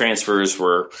 So transfers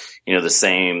were, the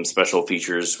same. Special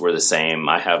features were the same.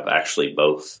 I have actually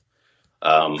both.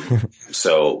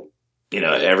 So,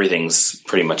 everything's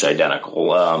pretty much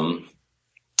identical.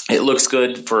 It looks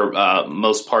good for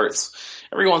most parts.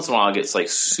 Every once in a while it gets like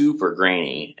super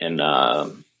grainy, and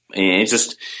it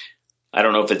just, I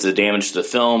don't know if it's a damage to the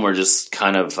film or just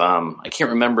kind of, I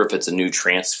can't remember if it's a new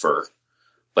transfer,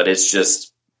 but it's just,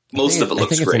 most of it looks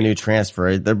great. I think it's a new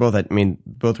transfer. They're both,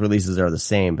 both releases are the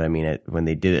same, but when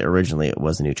they did it originally, it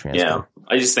was a new transfer. Yeah.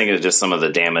 I just think it's just some of the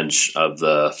damage of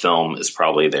the film is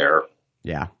probably there.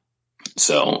 Yeah.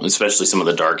 So, especially some of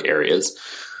the dark areas.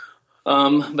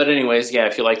 But anyways, yeah,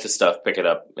 if you like the stuff, pick it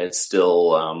up. It's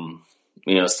still,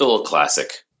 still a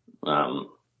classic. And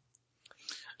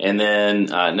then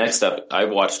next up, I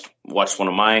watched one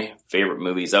of my favorite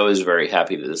movies. I was very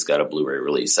happy that this got a Blu-ray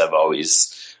release. I've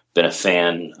always been a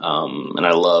fan, and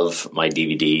I love my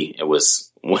DVD.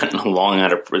 It's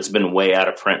been way out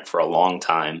of print for a long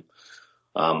time.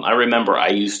 I remember I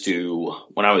used to,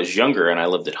 when I was younger and I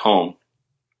lived at home,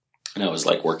 and I was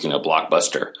like working at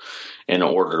Blockbuster, in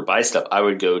order to buy stuff, I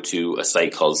would go to a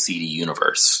site called CD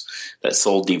Universe that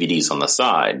sold DVDs on the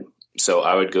side. So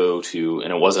I would go to,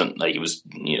 and it wasn't like, it was,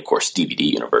 of course,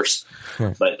 DVD Universe,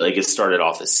 but like it started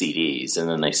off as CDs, and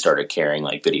then they started carrying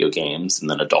like video games and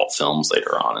then adult films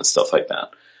later on and stuff like that.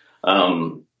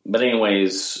 But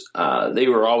anyways, they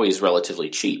were always relatively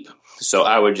cheap. So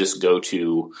I would just go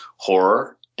to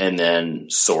horror and then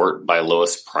sort by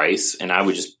lowest price. And I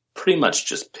would just pretty much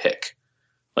just pick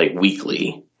like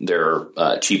weekly their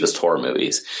cheapest horror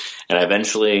movies. And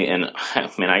eventually,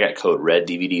 I got Code Red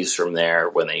DVDs from there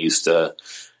when they used to,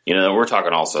 we're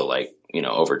talking also like,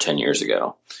 over 10 years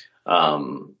ago.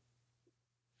 And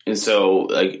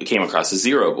so I came across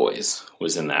Zero Boys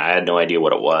was in that. I had no idea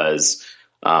what it was.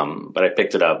 But I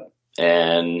picked it up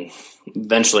and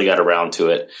eventually got around to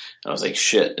it. I was like,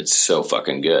 shit, it's so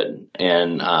fucking good.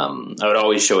 And I would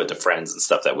always show it to friends and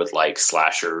stuff that would like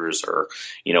slashers or,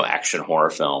 action horror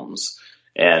films.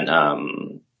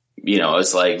 And,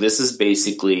 it's like, this is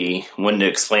basically, when to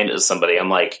explain it to somebody, I'm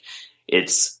like,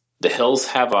 it's The Hills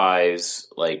Have Eyes,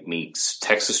 like meets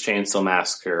Texas Chainsaw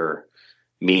Massacre,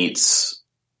 meets,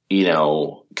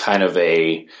 kind of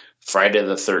a Friday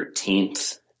the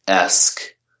 13th-esque,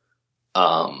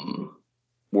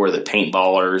 where the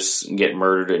paintballers get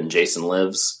murdered and Jason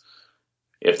lives.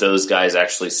 If those guys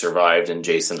actually survived and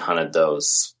Jason hunted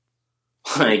those,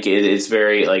 like it's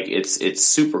very like it's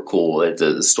super cool.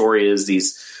 The story is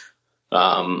these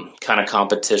kind of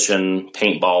competition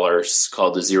paintballers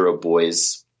called the Zero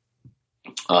Boys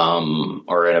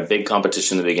are in a big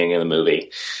competition at the beginning of the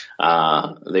movie.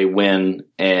 They win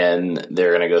and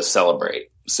they're going to go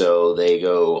celebrate. So they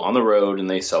go on the road and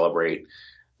they celebrate.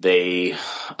 They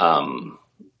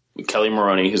Kelly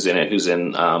Maroney, who's in it, who's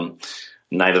in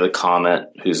Night of the Comet,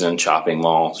 who's in Chopping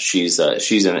Mall. She's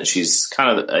in it. She's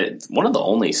kind of one of the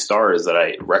only stars that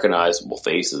I recognizable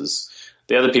faces.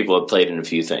 The other people have played in a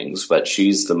few things, but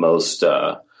she's the most,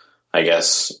 I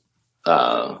guess,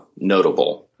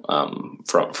 notable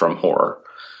from horror.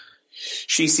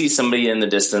 She sees somebody in the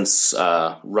distance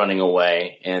running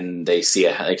away, and they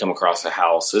come across a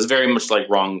house. It's very much like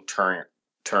Wrong Turn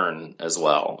as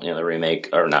well. The remake,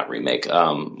 or not remake,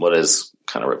 what is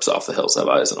kind of rips off The Hills Have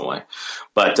Eyes in a way,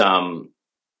 but kind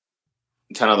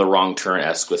of the Wrong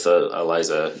Turn-esque with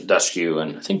Eliza Dushku,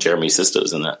 and I think Jeremy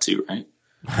Sisto's in that too, right?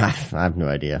 I have no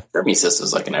idea. Jeremy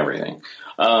Sisto's like in everything.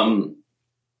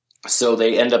 So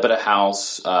they end up at a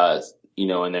house,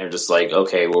 and they're just like,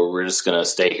 okay, well, we're just gonna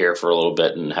stay here for a little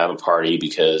bit and have a party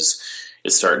because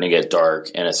it's starting to get dark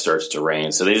and it starts to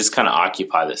rain. So they just kind of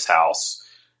occupy this house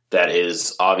that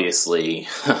is obviously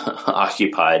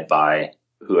occupied by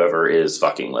whoever is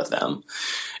fucking with them.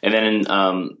 And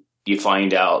then you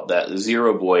find out that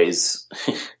Zero Boys,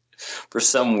 for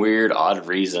some weird, odd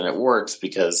reason, it works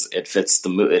because it fits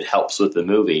it helps with the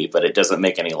movie, but it doesn't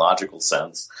make any logical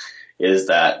sense, is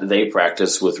that they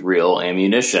practice with real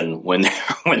ammunition when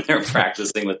they're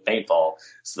practicing with paintball.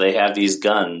 So they have these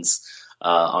guns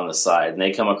on the side, and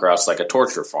they come across like a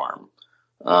torture farm.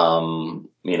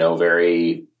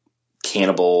 Very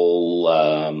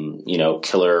cannibal,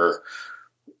 killer,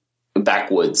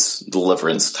 backwoods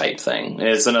Deliverance type thing. And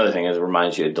it's another thing. It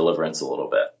reminds you of Deliverance a little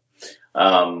bit.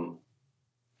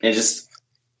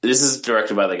 This is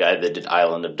directed by the guy that did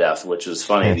Island of Death, which was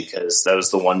funny because that was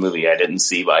the one movie I didn't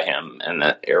see by him and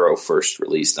that Arrow first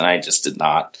released, and I just did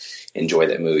not enjoy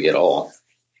that movie at all.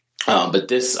 But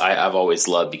this I've always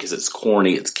loved because it's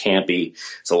corny, it's campy,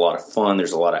 it's a lot of fun,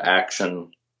 there's a lot of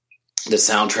action. The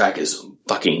soundtrack is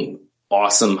fucking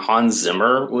awesome. Hans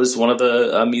Zimmer was one of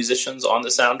the musicians on the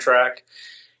soundtrack,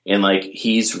 and like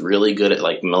he's really good at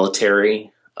like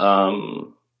military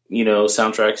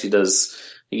soundtracks.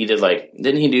 He did like,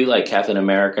 didn't he do like Captain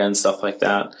America and stuff like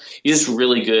that? He's just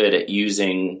really good at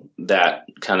using that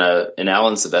kind of, and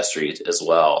Alan Silvestri as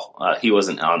well. He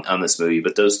wasn't on this movie,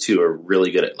 but those two are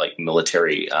really good at like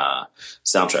military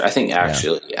soundtrack. I think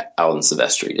actually Alan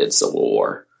Silvestri did Civil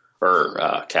War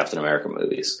or Captain America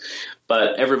movies,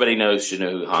 but everybody should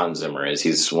know who Hans Zimmer is.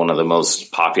 He's one of the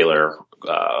most popular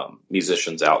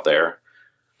musicians out there.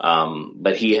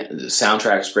 But the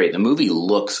soundtrack's great. The movie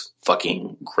looks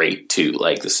fucking great too.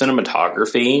 Like the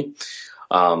cinematography,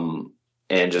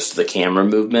 and just the camera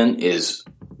movement is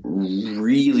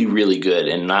really, really good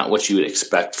and not what you would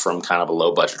expect from kind of a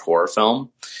low budget horror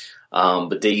film.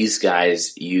 But these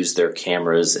guys use their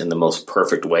cameras in the most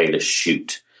perfect way to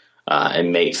shoot,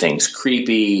 and make things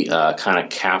creepy, kind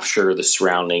of capture the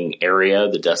surrounding area,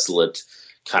 the desolate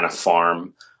kind of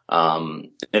farm.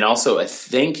 And also I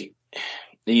think,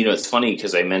 it's funny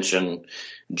because I mentioned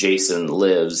Jason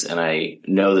Lives, and I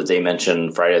know that they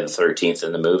mentioned Friday the 13th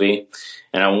in the movie.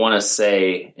 And I want to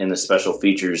say in the special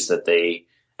features that they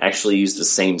actually used the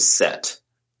same set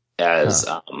as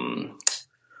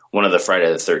one of the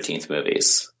Friday the 13th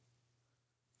movies.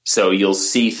 So you'll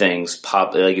see things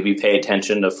pop. Like if you pay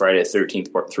attention to Friday the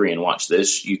 13th Part 3 and watch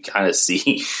this, you kind of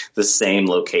see the same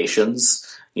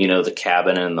locations, the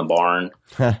cabin and the barn.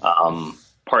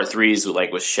 Part 3 is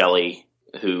like with Shelley,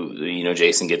 who,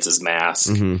 Jason gets his mask,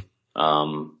 and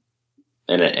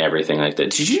everything like that.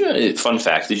 Did you know, fun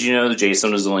fact, did you know that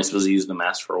Jason was only supposed to use the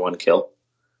mask for one kill?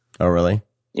 Oh, really?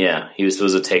 Yeah, he was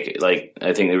supposed to take it,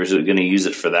 I think they were going to use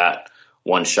it for that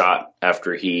one shot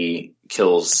after he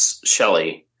kills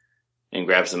Shelley and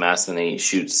grabs the mask, and he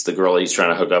shoots the girl he's trying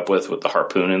to hook up with the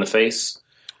harpoon in the face.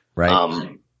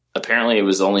 Right. Apparently it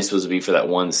was only supposed to be for that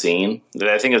one scene.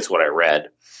 I think that's what I read.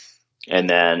 And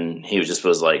then he was just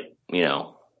supposed to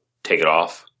take it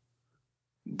off.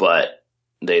 But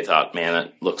they thought, man,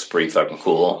 that looks pretty fucking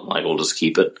cool. Like, we'll just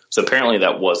keep it. So apparently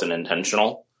that wasn't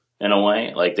intentional in a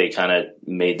way. Like, they kind of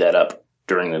made that up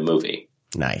during the movie.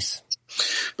 Nice.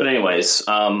 But anyways,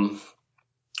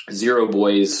 Zero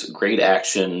Boys, great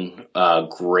action,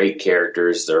 great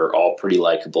characters. They're all pretty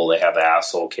likable. They have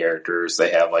asshole characters.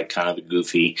 They have kind of the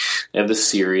goofy, they have the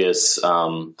serious,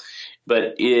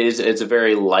 but it's a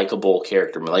very likable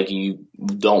character. Like, you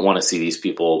don't want to see these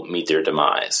people meet their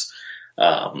demise.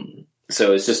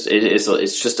 So it's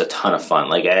just a ton of fun.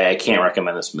 Like, I can't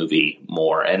recommend this movie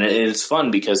more. And it's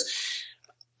fun because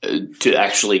to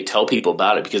actually tell people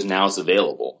about it, because now it's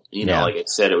available. Like I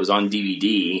said, it was on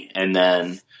DVD, and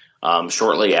then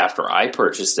shortly after I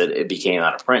purchased it, it became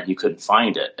out of print. You couldn't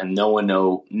find it, and no one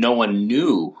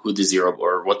knew who the Zero,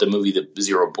 or what the movie The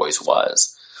Zero Boys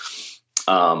was.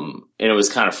 And it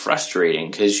was kind of frustrating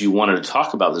because you wanted to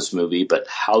talk about this movie, but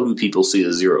how do people see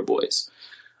the Zero Boys?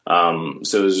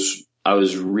 So that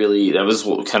was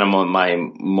kind of my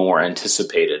more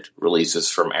anticipated releases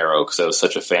from Arrow, because I was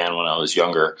such a fan when I was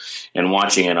younger, and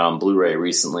watching it on Blu-ray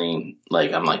recently,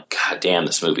 I'm like, God damn,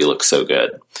 this movie looks so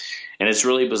good. And it's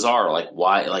really bizarre.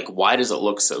 Why does it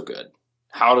look so good?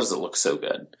 How does it look so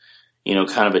good?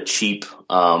 Kind of a cheap,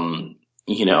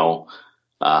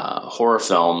 horror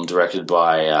film directed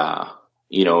by,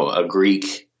 a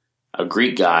Greek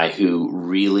guy who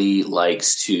really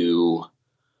likes to,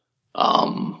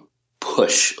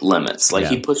 push limits.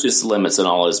 He pushes limits in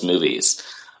all his movies.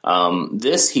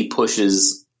 He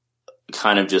pushes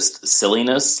kind of just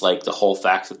silliness, like the whole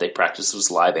fact that they practice with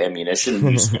live ammunition.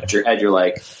 You scratch your head, you're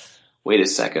like, wait a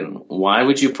second, why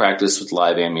would you practice with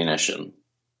live ammunition?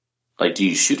 Do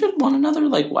you shoot at one another?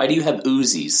 Why do you have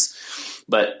Uzis?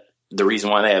 But the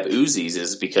reason why they have Uzis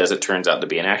is because it turns out to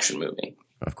be an action movie.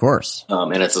 Of course.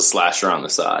 And it's a slasher on the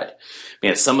side.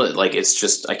 Man, some of it, it's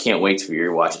just, I can't wait for you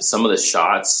to watch it. Some of the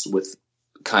shots with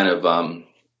kind of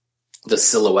the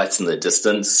silhouettes in the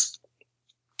distance,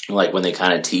 when they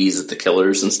kind of tease at the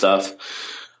killers and stuff,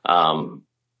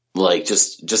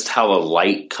 just how the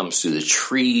light comes through the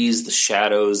trees, the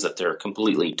shadows, that they're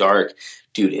completely dark.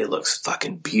 Dude, it looks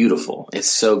fucking beautiful.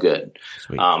 It's so good.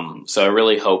 Sweet. So I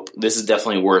really hope this is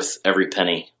definitely worth every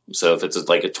penny. So if it's a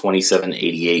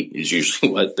 $27.88 is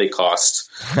usually what they cost.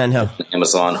 I know.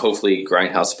 Amazon. Hopefully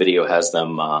Grindhouse Video has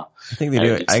them. I think they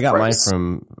do. I got mine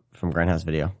from Grindhouse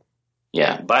Video.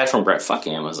 Yeah, buy it from fuck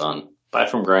Amazon. Buy it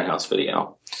from Grindhouse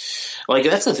Video.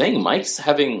 That's the thing. Mike's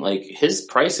having his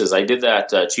prices. I did that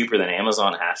cheaper than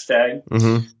Amazon hashtag.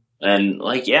 Mm-hmm. And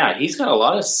like, yeah, he's got a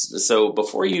lot of. So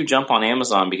before you jump on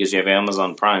Amazon because you have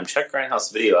Amazon Prime, check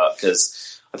Grindhouse Video out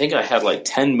because I think I had like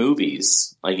 10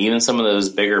 movies, like even some of those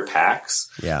bigger packs.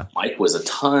 Yeah, Mike was a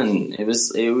ton. It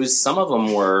was some of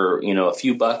them were a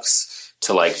few bucks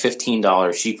to like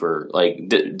 $15 cheaper, like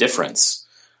difference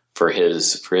for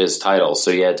his title.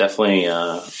 So yeah, definitely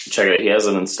check it out. He has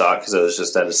it in stock because it was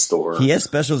just at his store. He has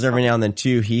specials every now and then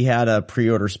too. He had a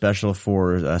pre-order special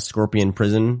for Scorpion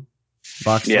Prison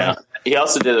box. Yeah, he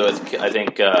also did it with I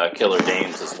think Killer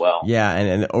Dames as well. Yeah,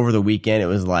 and over the weekend it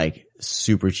was like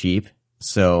super cheap.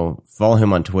 So follow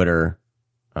him on Twitter,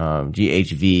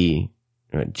 GH Video,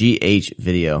 I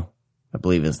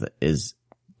believe is the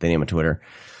name of Twitter.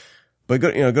 But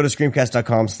go to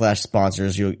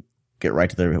screamcast.com/sponsors. You'll get right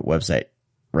to their website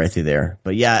right through there.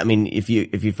 But yeah, I mean, if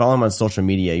you follow him on social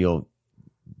media,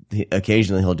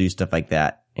 occasionally he'll do stuff like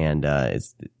that. And,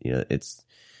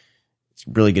 it's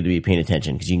really good to be paying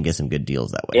attention because you can get some good deals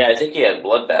that way. Yeah, I think he had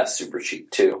Bloodbath super cheap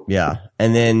too. Yeah.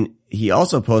 And then he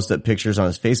also posted pictures on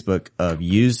his Facebook of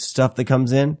used stuff that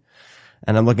comes in.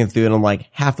 And I'm looking through and I'm like,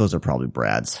 half those are probably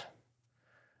Brad's.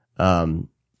 You're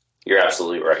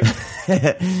absolutely right.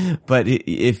 But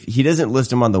if he doesn't list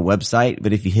them on the website,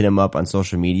 but if you hit him up on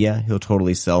social media, he'll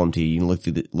totally sell them to you. You can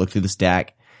look through the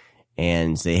stack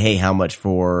and say, hey, how much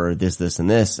for this, this, and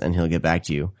this? And he'll get back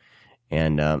to you.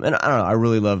 And I don't know, I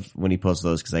really love when he posts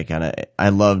those because I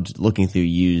loved looking through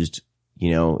used,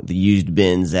 the used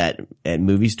bins at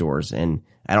movie stores, and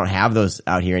I don't have those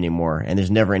out here anymore. And there's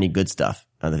never any good stuff.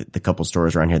 The couple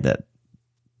stores around here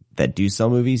that do sell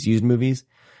movies, used movies.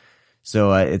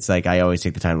 So it's like I always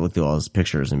take the time to look through all those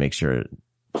pictures and make sure,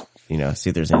 see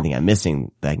if there's anything I'm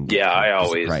missing that I can get. Yeah,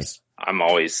 I'm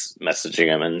always messaging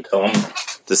him and tell him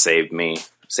to save me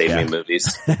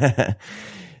movies.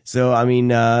 So I mean,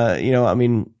 yeah,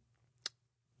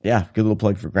 good little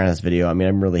plug for Grindhouse Video. I mean,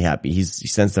 I'm really happy. He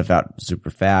sends stuff out super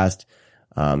fast.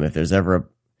 If there's ever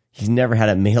he's never had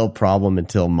a mail problem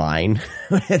until mine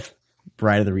with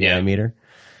Bride of the Reanimator,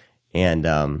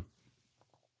 and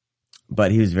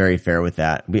but he was very fair with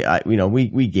that.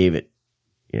 We gave it,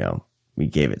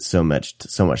 so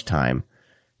much time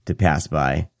to pass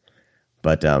by.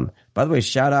 But, by the way,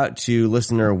 shout out to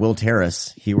listener Will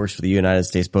Terrace. He works for the United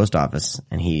States Post Office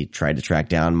and he tried to track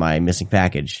down my missing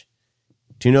package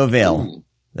to no avail. Ooh.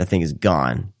 That thing is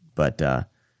gone. But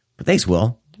thanks,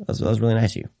 Will. That was really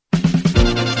nice of you.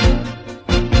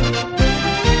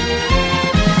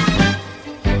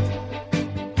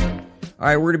 All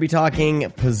right, we're going to be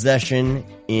talking Possession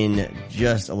in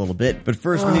just a little bit. But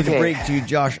first, we need to break to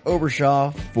Josh Obershaw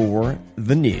for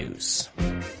the news.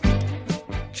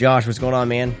 Josh, what's going on,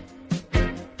 man?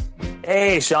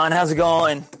 Hey, Sean, how's it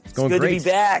going? It's going good great. To be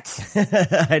back.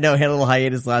 I know, I had a little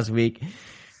hiatus last week.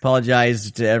 Apologize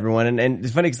to everyone. And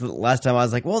it's funny because the last time I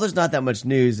was like, well, there's not that much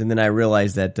news. And then I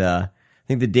realized that I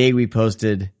think the day we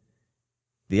posted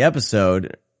the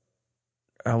episode...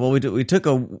 we took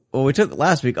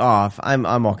last week off. I'm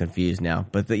all confused now.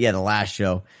 But the last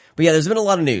show. But yeah, there's been a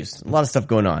lot of news, a lot of stuff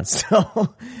going on.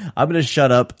 So I'm going to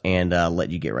shut up and let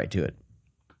you get right to it.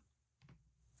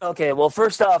 Okay. Well,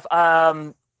 first off,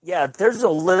 there's a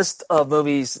list of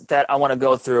movies that I want to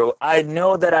go through. I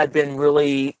know that I've been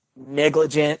really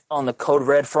negligent on the Code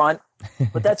Red front,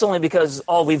 but that's only because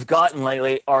all we've gotten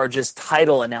lately are just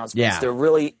title announcements. Yeah. There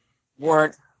really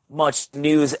weren't much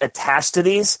news attached to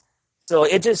these. So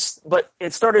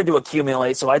it started to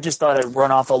accumulate. So I just thought I'd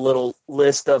run off a little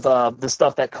list of the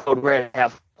stuff that Code Red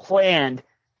have planned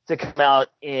to come out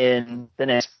in the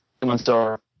next months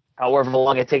or however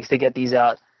long it takes to get these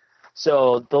out.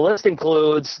 So the list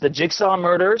includes The Jigsaw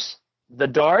Murders, The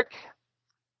Dark,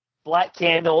 Black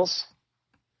Candles,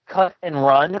 Cut and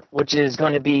Run, which is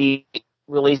going to be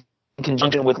released in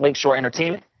conjunction with Lakeshore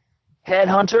Entertainment,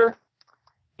 Headhunter,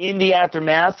 In the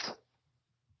Aftermath,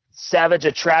 Savage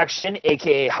Attraction,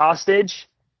 a.k.a. Hostage,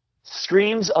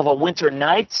 Screams of a Winter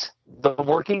Night, The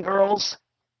Working Girls,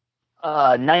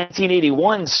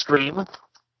 1981 Scream,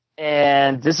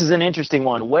 and this is an interesting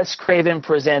one, Wes Craven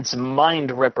Presents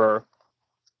Mind Ripper,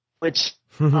 which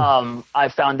I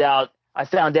found out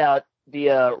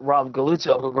via Rob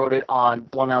Galuzzo, who wrote it on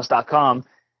Blumhouse.com.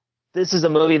 This is a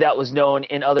movie that was known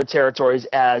in other territories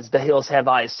as The Hills Have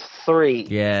Eyes 3.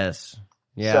 Yes.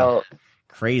 Yeah. So,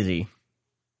 crazy.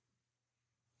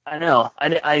 I know. I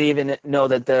didn't even know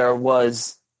that there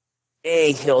was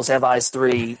a Hills Have Eyes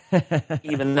 3,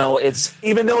 even though it's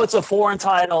a foreign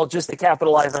title, just to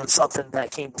capitalize on something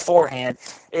that came beforehand.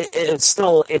 It's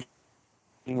still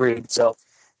read. So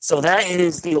So that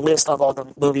is the list of all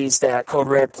the movies that Code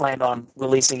Red planned on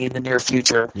releasing in the near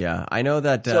future. Yeah, I know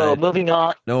that. So moving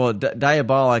on. No,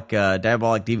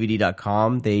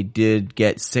 diabolicDVD.com, they did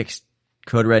get 6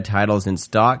 Code Red titles in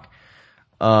stock.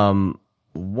 One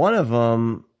of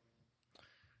them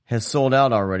has sold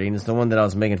out already, and it's the one that I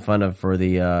was making fun of for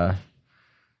the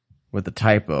with the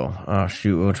typo. Oh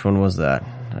shoot, which one was that?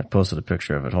 I posted a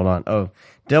picture of it. Hold on. Oh,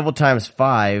 Devil Times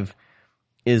 5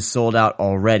 is sold out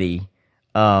already.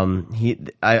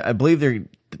 I believe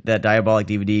that Diabolic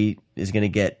DVD is going to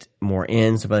get more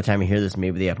in. So by the time you hear this,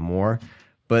 maybe they have more.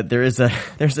 But there's a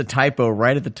typo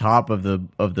right at the top of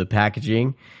the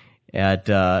packaging.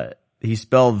 He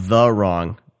spelled the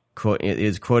wrong.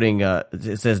 Is quoting.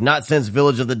 It says, "Not since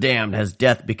Village of the Damned has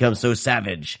death become so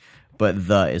savage," but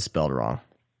the is spelled wrong.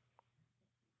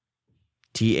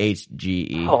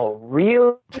 THGE. Oh,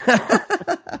 really?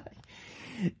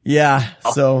 Yeah.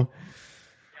 So.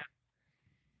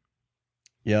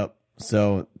 Yep.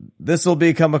 So this will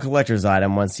become a collector's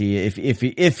item once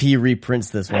if he reprints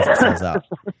this once it sells out.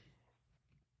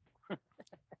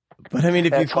 But I mean,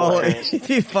 if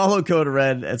you follow Code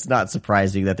Red, it's not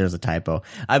surprising that there's a typo.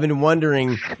 I've been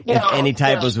wondering if any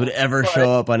typos would ever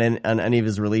show up on any of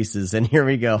his releases, and here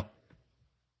we go.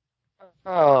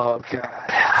 Oh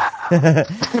god.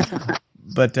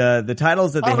 But the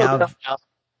titles that they have,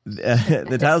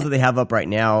 the titles that they have up right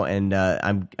now, and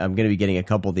I'm going to be getting a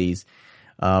couple of these.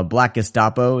 Black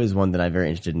Gestapo is one that I'm very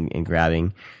interested in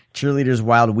grabbing. Cheerleaders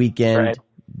Wild Weekend, right.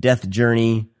 Death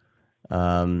Journey,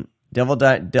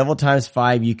 Devil Times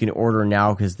 5 you can order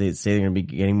now because they say they're going to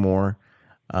be getting more.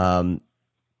 And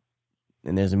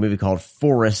there's a movie called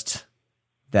Forest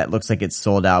that looks like it's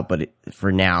sold out, but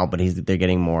they're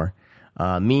getting more.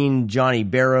 Mean Johnny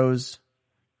Barrows,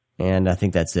 and I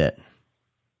think that's it.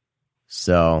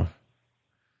 So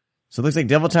it looks like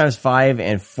Devil Times 5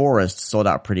 and Forest sold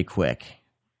out pretty quick.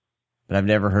 But I've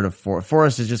never heard of Forest.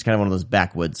 Forest is just kind of one of those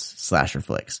backwoods slasher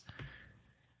flicks.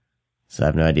 So I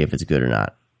have no idea if it's good or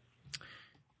not.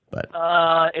 But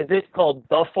is it called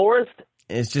The Forest?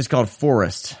 It's just called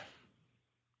Forest.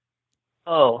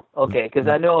 Oh, okay. Because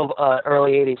I know of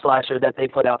early 80s slasher that they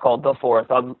put out called The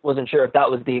Forest. I wasn't sure if that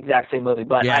was the exact same movie.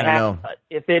 But yeah, I don't know.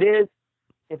 If it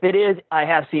is, I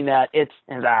have seen that. It's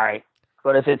all right.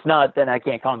 But if it's not, then I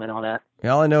can't comment on that.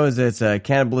 All I know is it's a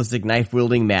cannibalistic,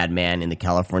 knife-wielding madman in the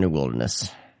California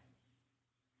wilderness.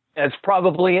 That's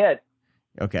probably it.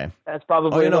 Okay. That's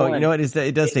probably you know what?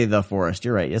 It does say The Forest.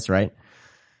 You're right. That's right.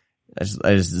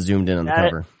 I just zoomed in on the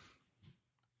cover.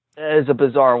 That is a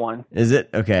bizarre one. Is it?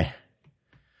 Okay.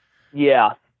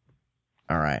 Yeah.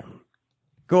 All right.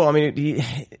 Cool. I mean, the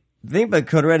thing about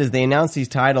Code Red is they announce these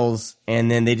titles, and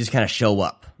then they just kind of show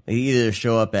up. They either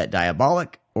show up at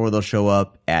Diabolic, or they'll show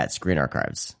up at Screen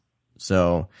Archives.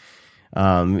 So,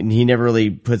 he never really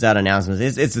puts out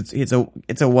announcements.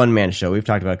 It's a one-man show. We've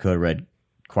talked about Code Red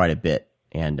quite a bit.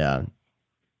 And,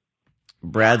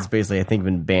 Brad's basically, I think,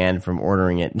 been banned from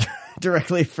ordering it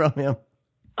directly from him.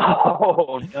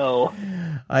 Oh, no.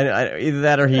 Either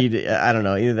that or I don't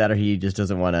know. Either that or he just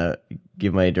doesn't want to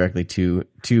give money directly to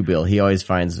Bill. He always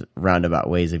finds roundabout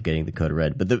ways of getting the Code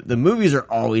Red. But the movies are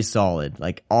always solid,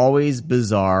 like always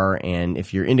bizarre. And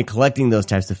if you're into collecting those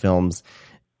types of films,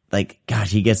 like,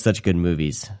 gosh, he gets such good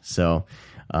movies. So,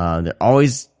 they're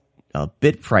always a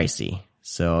bit pricey.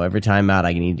 So every time out,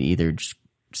 I need to either just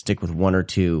stick with one or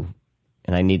two,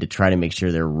 and I need to try to make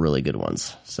sure they're really good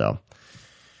ones. So,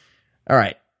 all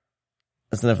right.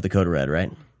 That's enough of the Code Red, right?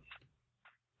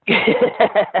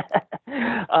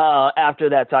 After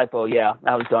that typo, yeah,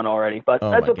 that was done already. But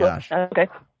that's okay. Gosh. That's okay.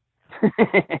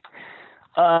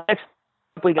 Next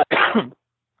we got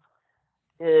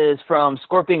is from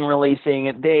Scorpion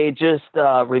Releasing. They just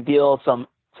revealed some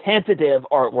tentative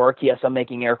artwork. Yes, I'm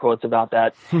making air quotes about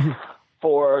that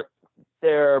for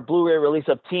their Blu-ray release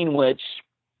of Teen Witch.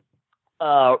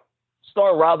 Star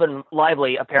Robin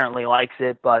Lively apparently likes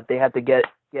it, but they had to get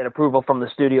approval from the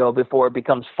studio before it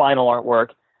becomes final artwork.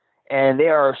 And they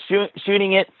are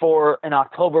shooting it for an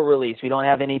October release. We don't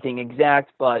have anything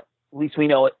exact, but at least we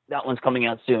know that one's coming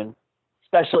out soon,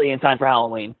 especially in time for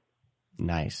Halloween.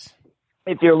 Nice.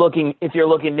 If you're looking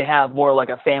to have more like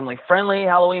a family-friendly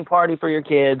Halloween party for your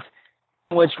kids,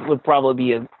 which would probably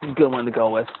be a good one to go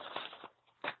with.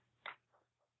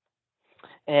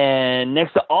 And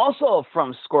next, also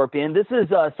from Scorpion, this is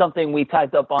something we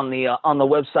typed up on the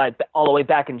website all the way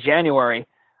back in January.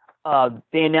 They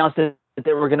announced that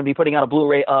they were going to be putting out a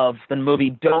Blu-ray of the movie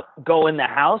Don't Go in the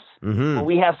House. Mm-hmm. Well,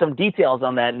 we have some details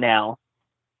on that now.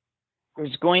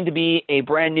 There's going to be a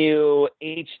brand new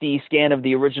HD scan of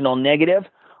the original negative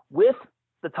with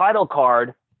the title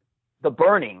card, The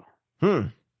Burning.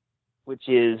 which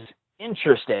is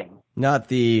interesting. Not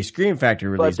the Scream Factory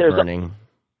release Burning.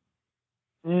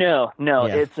 No. Yeah.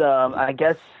 It's I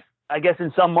guess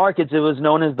in some markets it was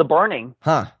known as The Burning.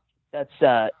 Huh. That's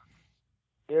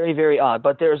very, very odd.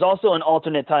 But there's also an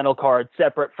alternate title card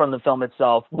separate from the film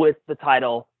itself with the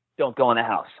title "Don't Go in the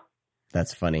House."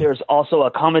 That's funny. There's also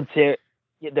a commentary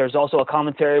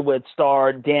with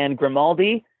star Dan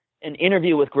Grimaldi, an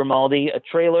interview with Grimaldi, a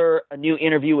trailer, a new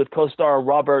interview with co-star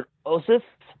Robert Ossoff,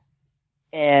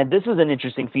 and this is an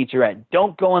interesting featurette.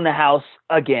 Don't Go in the House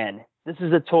Again. This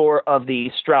is a tour of the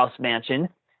Strauss Mansion,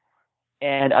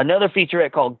 and another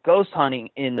featurette called Ghost Hunting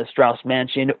in the Strauss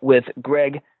Mansion with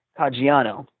Greg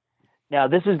Caggiano. Now,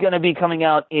 this is going to be coming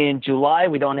out in July.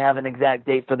 We don't have an exact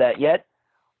date for that yet,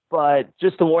 but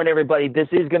just to warn everybody, this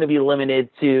is going to be limited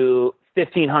to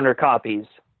 1,500 copies.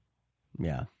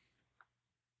 Yeah.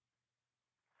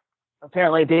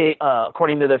 Apparently, they,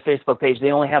 according to their Facebook page,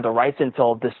 they only have the rights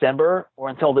until December or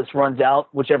until this runs out,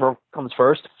 whichever comes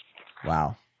first.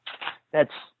 Wow.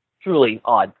 That's truly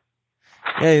odd.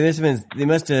 Yeah, they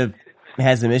must have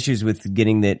had some issues with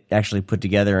getting that actually put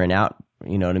together and out.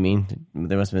 You know what I mean?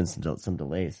 There must have been some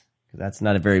delays, because that's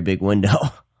not a very big window.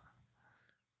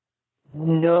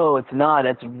 No, it's not.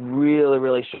 It's really,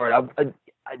 really short.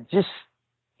 I just,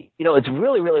 it's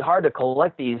really, really hard to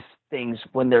collect these things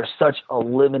when there's such a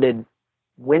limited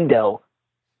window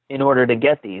in order to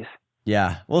get these.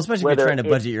 Yeah. Well, especially if you're trying to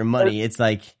budget your money, it's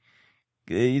like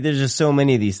there's just so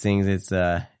many of these things.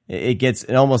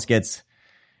 It almost gets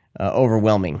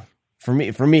overwhelming. For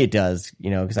me it does,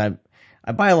 because I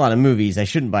buy a lot of movies. I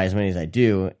shouldn't buy as many as I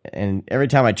do, and every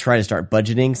time I try to start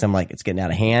budgeting, so I'm like, it's getting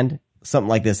out of hand. Something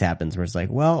like this happens where it's like,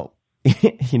 well,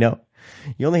 you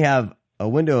only have a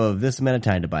window of this amount of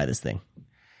time to buy this thing.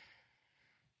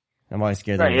 I'm always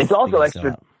scared. Right. It's also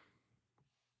extra.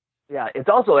 Yeah, it's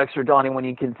also extra daunting when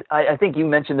you can. I think you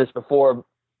mentioned this before,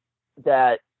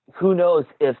 that who knows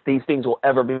if these things will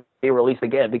ever be released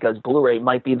again, because Blu-ray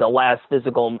might be the last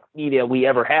physical media we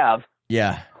ever have.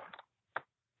 Yeah.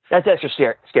 That's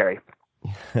extra scary.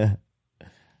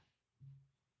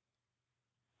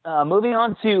 Moving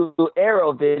on to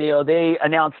Arrow Video, they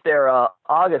announced their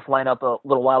August lineup a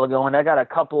little while ago, and I got a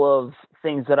couple of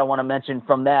things that I want to mention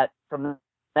from that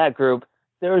group.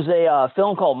 There's a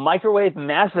film called Microwave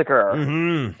Massacre,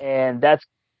 and that's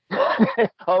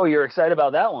oh, you're excited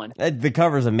about that one? The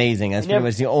cover's amazing. That's pretty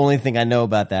much the only thing I know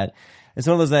about that. It's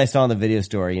one of those that I saw in the video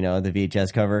store, the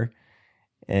VHS cover,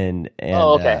 and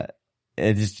oh, okay.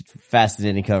 It's just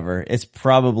fascinating cover. It's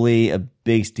probably a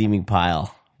big steaming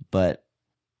pile, but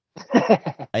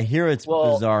I hear it's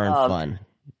bizarre and fun.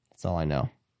 That's all I know.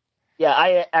 Yeah,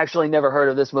 I actually never heard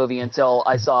of this movie until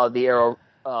I saw the Arrow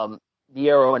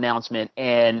announcement,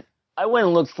 and I went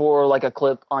and looked for like a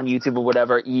clip on YouTube or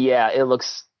whatever. Yeah, it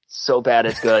looks so bad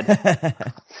it's good.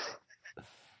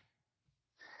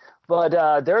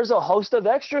 But there's a host of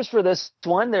extras for this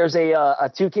one. There's a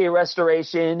 2K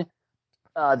restoration,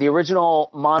 the original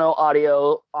mono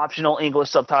audio, optional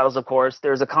English subtitles, of course.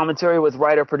 There's a commentary with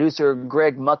writer-producer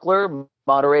Greg Muckler,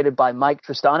 moderated by Mike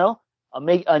Tristano,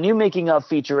 a new making-of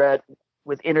featurette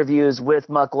with interviews with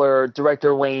Muckler,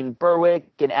 director Wayne Berwick,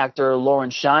 and actor Lauren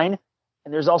Shine.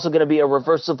 And there's also going to be a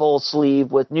reversible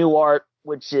sleeve with new art,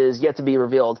 which is yet to be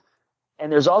revealed.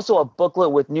 And there's also a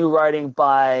booklet with new writing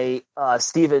by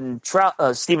Stephen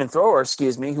Thrower,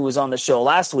 who was on the show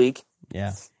last week.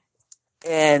 Yeah.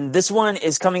 And this one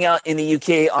is coming out in the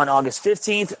UK on August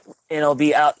 15th, and it'll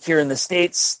be out here in the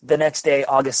States the next day,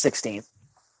 August 16th.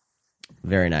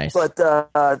 Very nice. But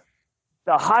the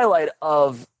highlight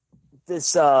of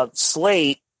this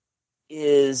slate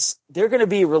is they're going to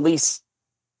be releasing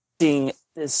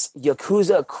this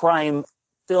Yakuza crime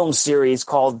film series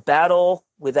called Battle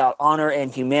Without Honor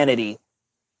and Humanity.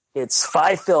 It's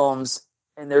 5 films,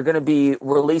 and they're going to be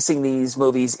releasing these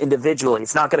movies individually.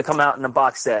 It's not going to come out in a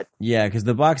box set. Yeah, because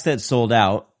the box set sold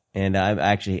out, and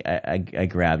I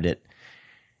grabbed it.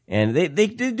 And they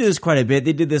did do this quite a bit.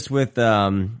 They did this with,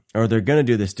 or they're going to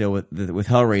do this still with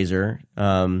Hellraiser.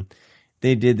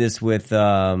 They did this with,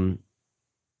 they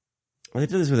did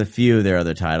this with a few of their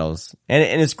other titles.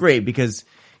 And it's great because,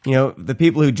 the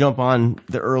people who jump on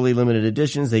the early limited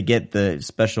editions, they get the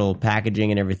special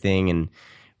packaging and everything.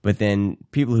 But then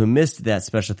people who missed that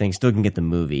special thing still can get the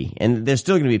movie. And they're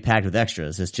still going to be packed with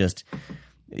extras.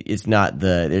 It's not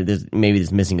maybe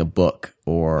there's missing a book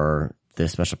or the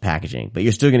special packaging, but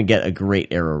you're still going to get a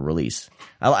great Arrow release.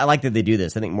 I like that they do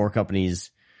this. I think more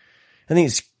companies,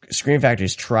 Screen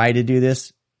Factories try to do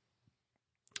this,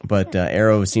 but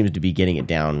Arrow seems to be getting it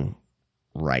down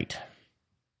right.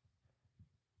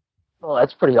 Oh,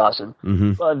 that's pretty awesome.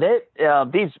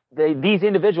 These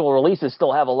individual releases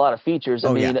still have a lot of features.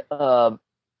 I mean,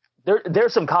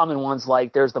 there's some common ones,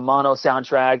 like there's the mono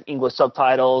soundtrack, English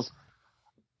subtitles.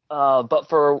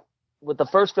 But with the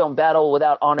first film, Battle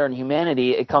Without Honor and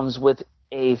Humanity, it comes with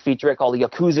a featurette called The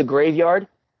Yakuza Graveyard.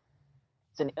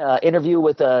 It's an interview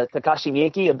with Takashi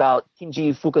Miike about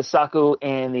Kinji Fukasaku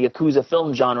and the Yakuza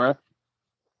film genre.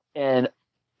 And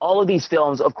all of these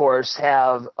films, of course,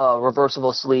 have a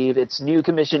reversible sleeve. It's new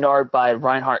commissioned art by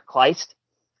Reinhard Kleist.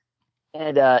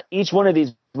 And each one of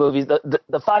these movies,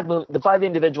 the five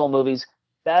individual movies,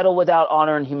 Battle Without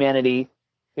Honor and Humanity,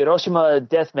 Hiroshima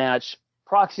Deathmatch,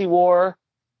 Proxy War,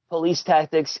 Police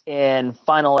Tactics, and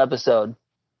Final Episode,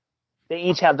 they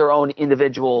each have their own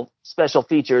individual special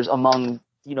features among,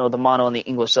 the mono and the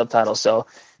English subtitles. So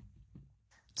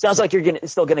sounds like you're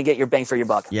still going to get your bang for your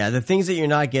buck. Yeah, the things that you're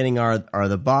not getting are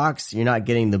the box, you're not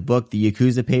getting the book, the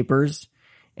Yakuza Papers,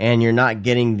 and you're not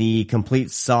getting the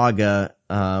complete saga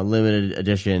limited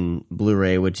edition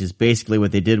Blu-ray, which is basically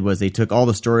what they did was they took all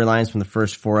the storylines from the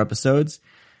first 4 episodes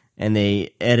and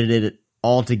they edited it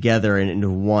all together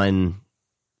into one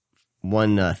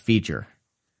feature.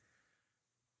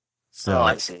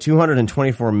 So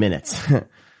 224 minutes.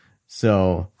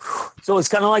 So it's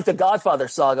kind of like the Godfather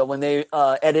saga when they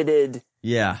edited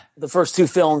the first 2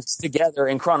 films together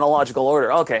in chronological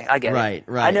order. Okay, I get it.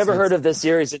 Right. I never heard of this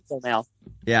series until now.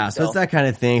 Yeah, so it's that kind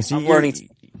of thing. So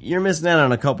you're missing out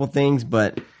on a couple things,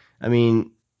 but I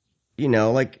mean,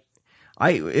 like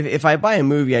if I buy a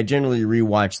movie, I generally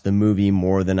rewatch the movie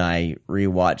more than I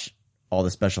rewatch all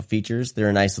the special features. They're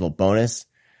a nice little bonus.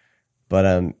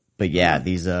 But yeah,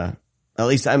 these at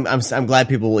least I'm glad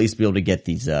people will at least be able to get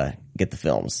these get the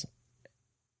films.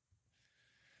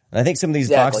 And I think some of these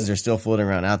boxes are still floating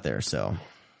around out there, so.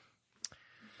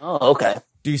 Oh, okay.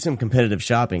 Do some competitive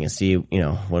shopping and see,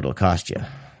 what it'll cost you.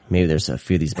 Maybe there's a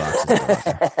few of these boxes.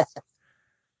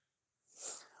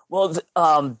 Well,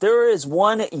 there is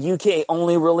one UK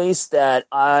only release that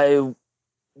I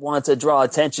want to draw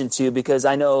attention to because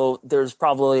I know there's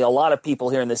probably a lot of people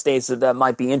here in the States that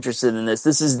might be interested in this.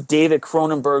 This is David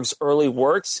Cronenberg's early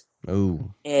works.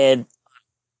 Ooh. And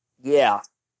yeah,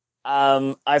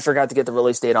 I forgot to get the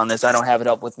release date on this. I don't have it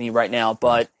up with me right now,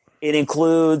 but it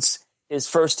includes his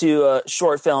first 2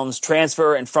 short films,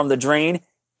 Transfer and From the Drain,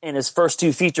 and his first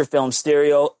 2 feature films,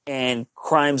 Stereo and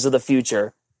Crimes of the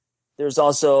Future. There's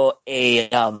also a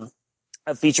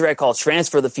featurette called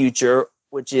Transfer the Future,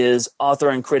 which is author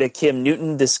and critic Kim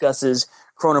Newton discusses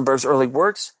Cronenberg's early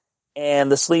works,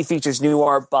 and the sleeve features new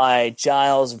art by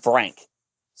Giles Vrank.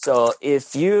 So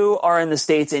if you are in the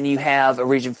States and you have a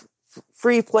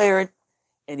region-free player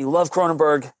and you love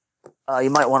Cronenberg, you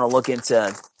might want to look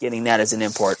into getting that as an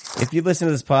import. If you listen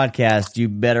to this podcast, you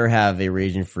better have a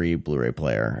region-free Blu-ray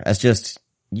player. That's just,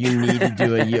 you need to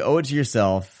do it. You owe it to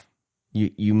yourself.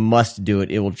 You must do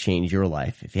it. It will change your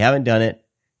life. If you haven't done it,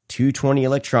 220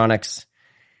 Electronics.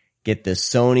 Get the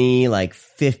Sony, like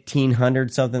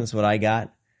 1500 something. That's what I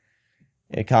got.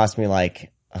 It cost me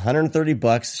like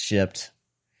 $130 shipped.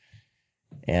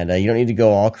 And you don't need to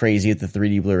go all crazy with the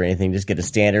 3D Blu-ray or anything. Just get a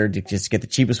standard. Just get the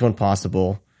cheapest one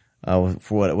possible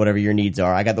for whatever your needs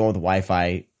are. I got the one with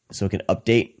Wi-Fi so it can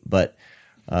update, but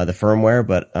the firmware.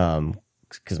 But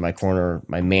because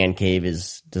my man cave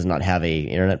does not have a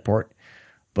internet port.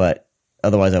 But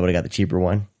otherwise, I would have got the cheaper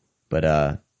one. But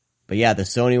yeah, the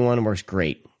Sony one works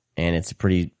great. And it's a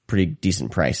pretty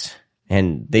decent price.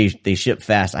 And they ship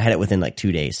fast. I had it within like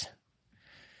 2 days.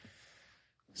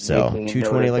 So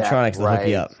 220 Electronics, they'll hook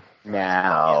you up.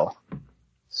 Now.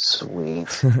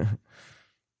 Sweet.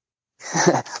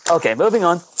 Okay, moving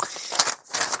on.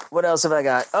 What else have I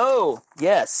got? Oh,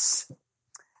 yes.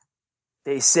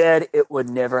 They said it would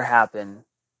never happen,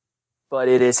 but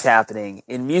it is happening.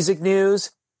 In music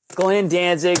news, Glenn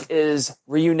Danzig is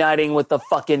reuniting with the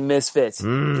fucking Misfits.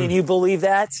 Can you believe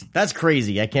that? That's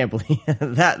crazy. I can't believe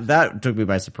that took me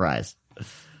by surprise.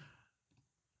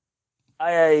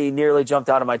 I nearly jumped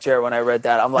out of my chair when I read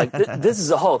that. I'm like, this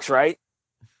is a hoax, right?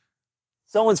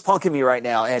 Someone's punking me right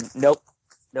now. And nope.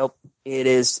 It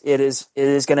is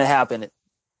going to happen.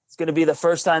 It's going to be the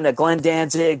first time that Glenn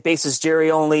Danzig, bassist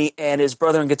Jerry Only, and his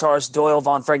brother and guitarist Doyle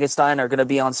von Frankenstein are going to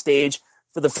be on stage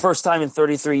for the first time in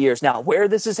 33 years. Now, where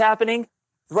this is happening,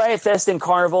 Riot Fest and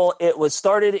Carnival, it was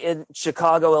started in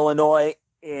Chicago, Illinois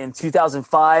in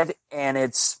 2005, and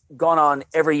it's gone on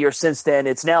every year since then.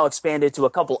 It's now expanded to a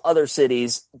couple other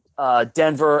cities,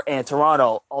 Denver and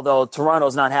Toronto, although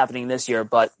Toronto's not happening this year,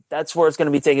 but that's where it's going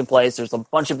to be taking place. There's a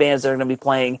bunch of bands that are going to be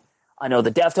playing. I know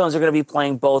the Deftones are going to be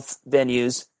playing both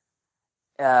venues.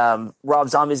 Rob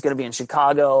Zombie is going to be in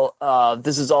Chicago.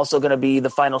 This is also going to be the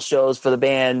final shows for the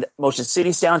band Motion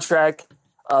City soundtrack.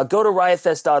 Go to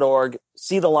riotfest.org,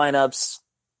 see the lineups,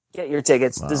 get your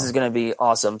tickets. Wow. This is going to be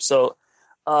awesome. So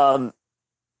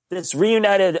this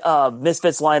reunited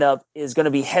Misfits lineup is going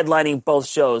to be headlining both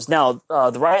shows. Now,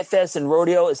 the Riot Fest and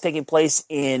Rodeo is taking place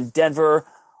in Denver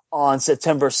on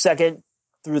September 2nd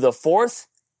through the 4th.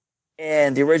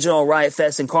 And the original Riot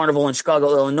Fest and Carnival in Chicago,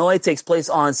 Illinois takes place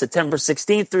on September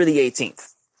 16th through the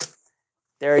 18th.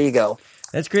 There you go.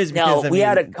 That's crazy because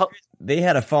they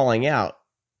had a falling out,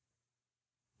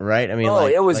 right? I mean,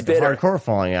 it was bitter. A hardcore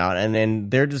falling out, and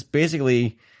then they're just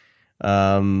basically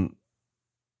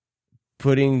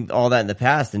putting all that in the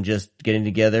past and just getting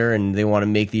together, and they want to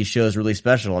make these shows really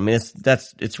special. I mean,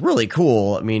 it's really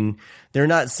cool. I mean, they're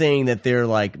not saying that they're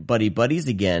like buddies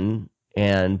again,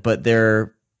 but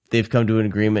they've come to an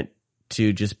agreement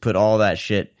to just put all that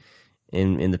shit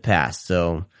in the past.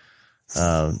 So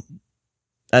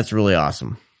that's really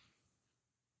awesome.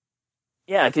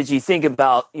 Yeah, because you think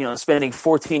about, spending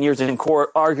 14 years in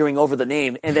court arguing over the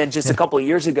name, and then just a couple of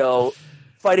years ago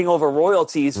fighting over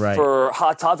royalties for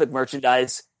Hot Topic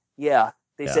merchandise. Yeah,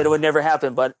 they said it would never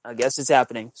happen, but I guess it's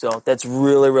happening. So that's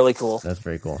really, really cool. That's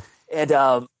very cool. And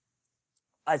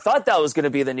I thought that was going to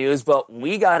be the news, but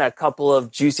we got a couple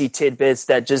of juicy tidbits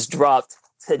that just dropped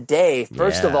today.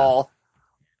 First of all,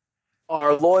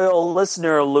 our loyal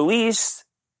listener, Luis,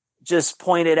 just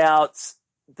pointed out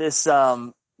this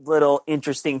little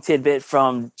interesting tidbit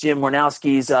from Jim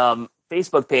Warnowski's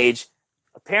Facebook page.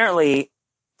 Apparently,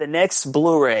 the next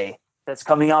Blu-ray that's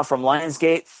coming out from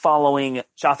Lionsgate following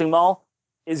Shopping Mall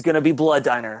is going to be Blood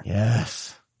Diner.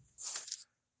 Yes.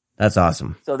 That's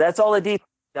awesome. So that's all the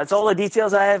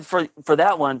details I have for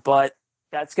that one, but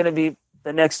that's going to be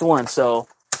the next one. So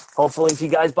hopefully if you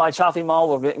guys buy Shopping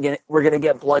Mall, we're going to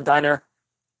get Blood Diner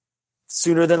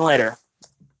sooner than later.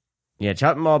 Yeah,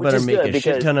 Shopping Mall better make a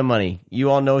shit ton of money. You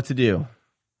all know what to do.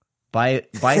 Buy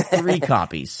 3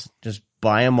 copies. Just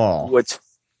buy them all.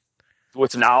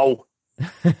 What's now?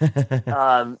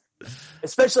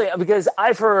 Especially because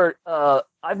I've heard,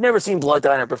 I've never seen Blood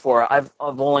Diner before. I've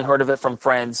only heard of it from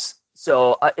friends.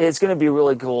 So it's going to be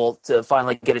really cool to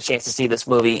finally get a chance to see this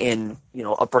movie in,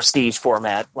 a prestige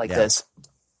format like this.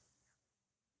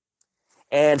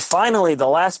 And finally, the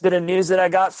last bit of news that I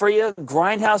got for you,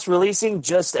 Grindhouse Releasing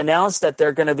just announced that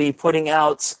they're going to be putting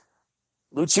out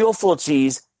Lucio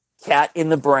Fulci's Cat in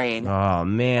the Brain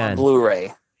on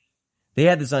Blu-ray. They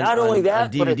had this on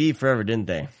DVD forever, didn't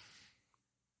they?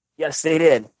 Yes, they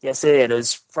did. It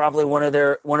was probably one of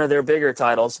their bigger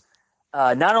titles.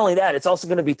 Not only that, it's also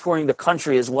going to be touring the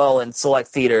country as well in select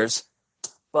theaters.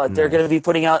 But they're going to be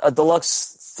putting out a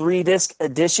deluxe 3-disc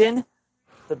edition.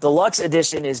 The deluxe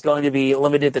edition is going to be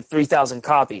limited to 3,000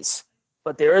 copies.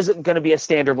 But there isn't going to be a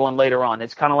standard one later on.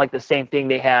 It's kind of like the same thing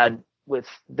they had with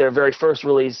their very first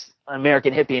release,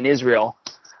 American Hippie in Israel.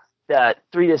 That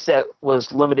 3-disc set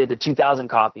was limited to 2,000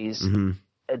 copies.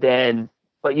 Mm-hmm.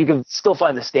 But you can still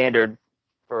find the standard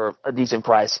for a decent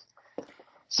price.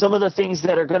 Some of the things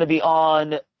that are going to be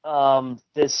on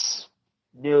this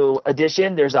new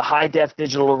edition, there's a high-def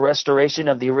digital restoration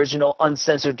of the original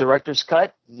uncensored director's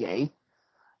cut. Yay.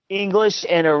 English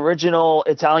and original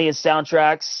Italian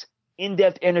soundtracks,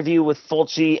 in-depth interview with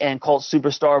Fulci and cult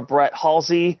superstar Brett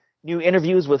Halsey, new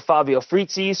interviews with Fabio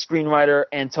Frizzi, screenwriter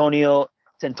Antonio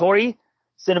Tentori,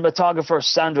 cinematographer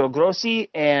Sandro Grossi,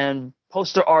 and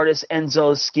poster artist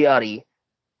Enzo Schiatti.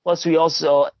 Plus, we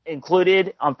also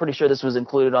included, I'm pretty sure this was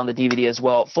included on the DVD as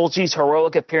well, Fulci's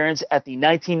heroic appearance at the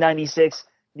 1996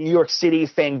 New York City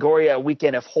Fangoria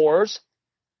Weekend of Horrors,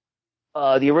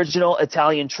 the original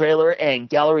Italian trailer and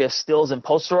gallery of stills and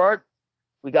poster art.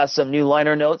 We got some new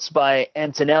liner notes by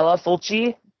Antonella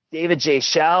Fulci, David J.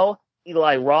 Shao,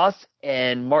 Eli Roth,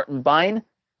 and Martin Bine.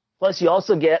 Plus, you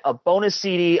also get a bonus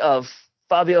CD of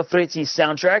Fabio Frizzi's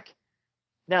soundtrack.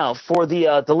 Now, for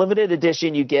the limited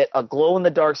edition, you get a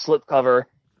glow-in-the-dark slipcover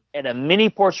and a mini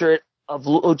portrait of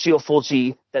Lucio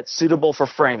Fulci that's suitable for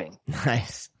framing.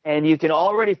 Nice. And you can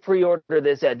already pre-order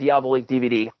this at Diabolique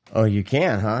DVD. Oh, you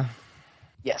can, huh?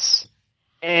 Yes.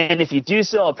 And if you do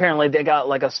so, apparently they got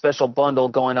like a special bundle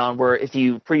going on where if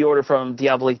you pre-order from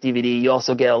Diabolique DVD, you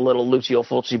also get a little Lucio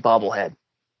Fulci bobblehead.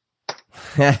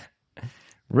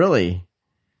 Really?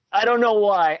 I don't know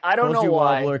why. Fulci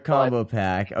Wobbler combo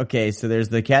pack. Okay, so there's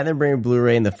the Cat in the Brain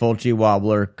Blu-ray and the Fulci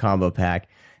Wobbler combo pack.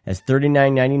 That's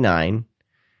 $39.99.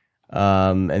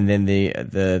 And then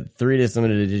the 3-disc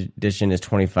limited edition is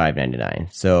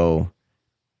 $25.99. So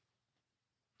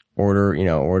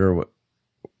order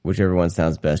whichever one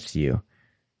sounds best to you.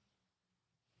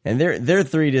 And their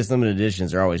 3-disc limited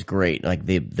editions are always great, like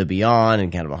the Beyond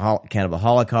and Cannibal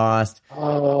Holocaust.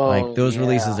 Oh, like those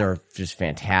releases are just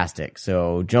fantastic.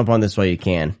 So jump on this while you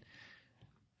can,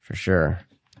 for sure.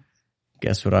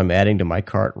 Guess what I'm adding to my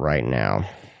cart right now?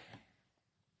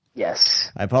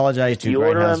 Yes. I apologize to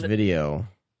Grindhouse Video.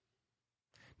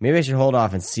 Maybe I should hold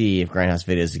off and see if Grindhouse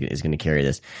Video is going to carry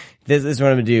this. This is what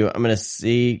I'm going to do. I'm going to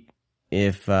see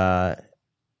if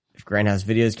Grindhouse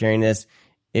Video is carrying this.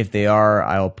 If they are,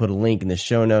 I will put a link in the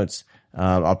show notes.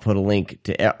 I'll put a link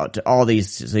to all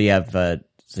these, so you have a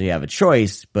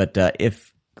choice. But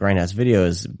if Grindhouse Video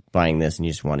is buying this and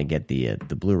you just want to get the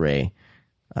Blu-ray,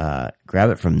 grab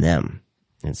it from them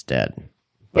instead.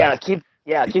 But, keep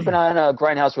an eye on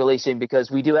Grindhouse releasing, because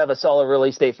we do have a solid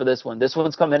release date for this one. This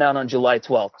one's coming out on July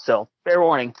 12th, so fair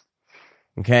warning.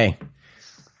 Okay.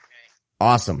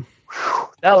 Awesome.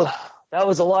 That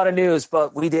was a lot of news,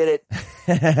 but we did it.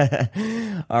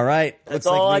 All right. That's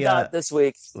all I got this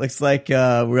week. Looks like we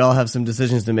all have some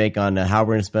decisions to make on how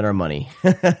we're going to spend our money.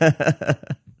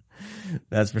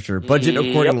 That's for sure. Budget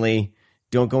accordingly.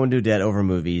 Don't go into debt over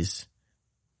movies.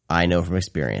 I know from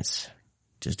experience.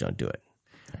 Just don't do it.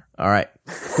 All right.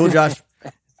 Cool, Josh.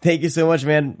 Thank you so much,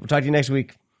 man. We'll talk to you next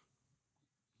week.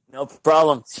 No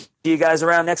problem. See you guys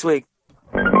around next week.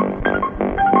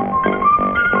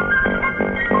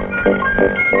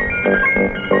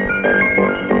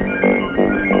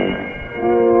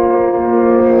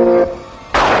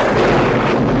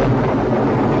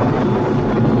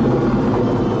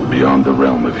 Beyond the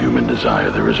realm of human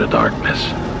desire, there is a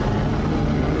darkness.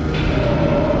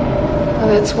 Well,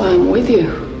 that's why I'm with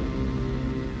you.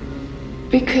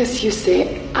 Because you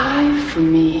say I for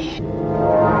me.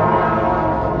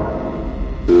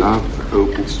 Love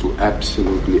opens to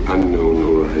absolutely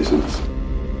unknown horizons.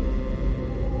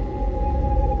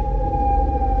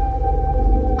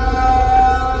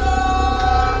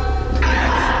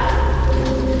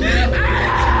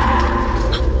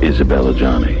 Isabella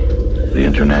Johnny, the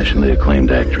internationally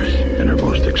acclaimed actress in her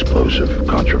most explosive,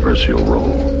 controversial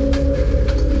role.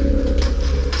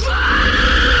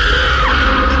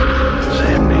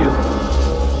 Sam Neill,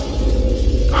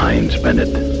 Heinz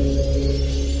Bennett,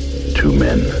 2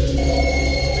 men,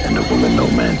 and a woman no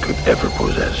man could ever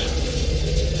possess.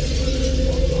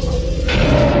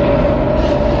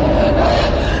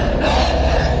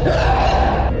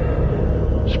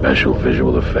 Special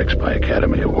visual effects by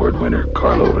Academy Award winner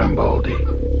Carlo Rambaldi.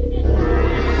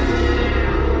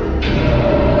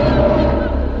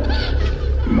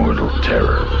 Mortal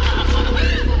terror.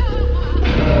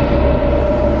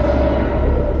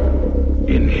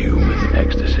 Inhuman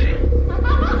ecstasy.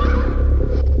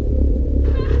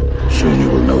 Soon you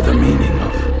will know the meaning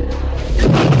of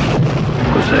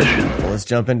possession. Well, let's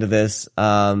jump into this.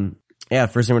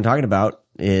 First thing we're talking about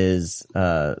is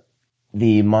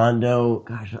the Mondo.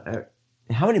 Gosh,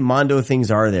 how many Mondo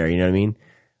things are there? You know what I mean?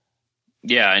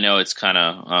 Yeah, I know, it's kind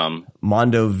of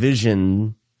Mondo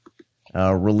Vision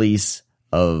release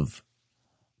of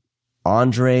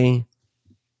Andrzej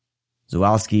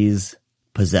Zulawski's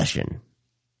Possession.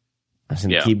 I'm just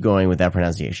going to keep going with that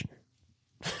pronunciation.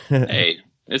 Hey,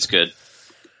 it's good.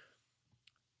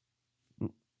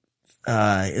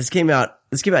 This came out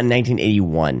in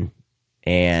 1981,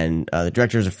 and the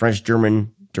director is a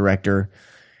French-German director,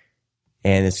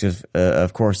 and it's just,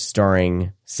 of course,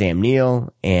 starring Sam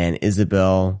Neill and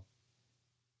Isabelle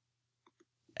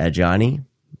Adjani.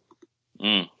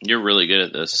 You're really good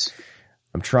at this.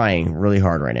 I'm trying really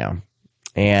hard right now.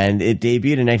 And it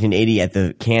debuted in 1980 at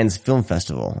the Cannes Film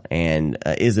Festival, and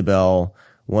Isabelle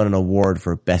won an award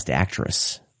for Best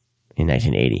Actress in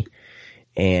 1980.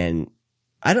 And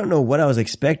I don't know what I was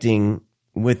expecting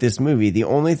with this movie. The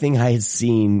only thing I had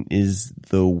seen is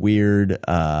the weird,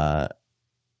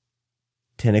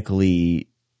 tentacly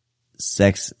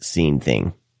sex scene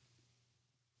thing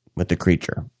with the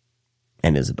creature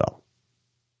and Isabelle.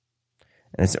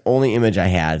 And it's the only image I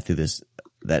had through this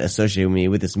that associated me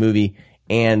with this movie,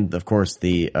 and of course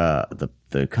the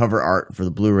cover art for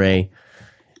the Blu-ray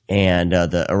and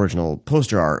the original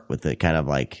poster art with the kind of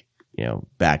like, you know,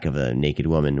 back of a naked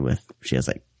woman with, she has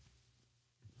like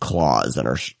claws on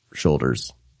her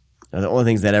shoulders. They're the only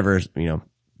things that ever, you know,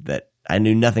 that I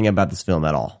knew nothing about this film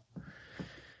at all.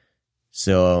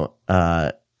 So,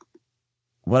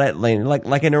 what I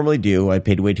like I normally do, I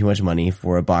paid way too much money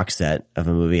for a box set of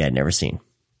a movie I'd never seen,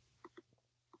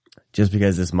 just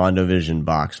because this Mondo Vision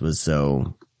box was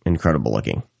so incredible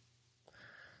looking.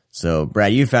 So,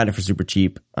 Brad, you found it for super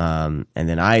cheap, and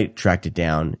then I tracked it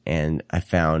down, and I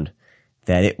found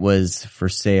that it was for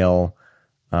sale,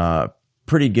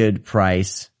 pretty good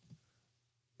price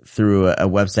through a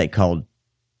website called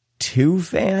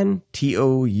Toufan,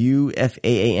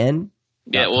 TOUFAAN.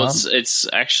 Yeah, well, it's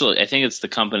actually, I think it's the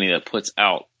company that puts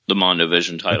out the Mondo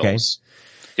Vision titles.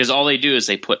 Because all they do is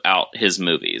they put out his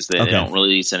movies. They don't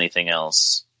release anything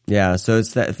else. Yeah, so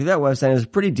it's that through that website. It's a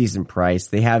pretty decent price.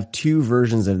 They have two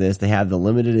versions of this. They have the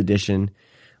limited edition,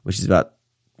 which is about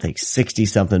like 60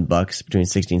 something bucks, between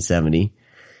 60 and 70.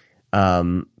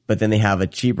 But then they have a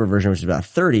cheaper version, which is about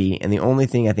 30. And the only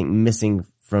thing I think missing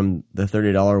from the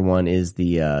 $30 one is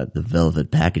the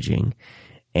velvet packaging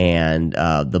and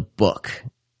the book.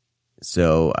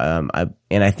 So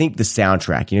I think the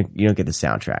soundtrack. You don't get the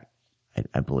soundtrack,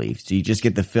 I believe. So you just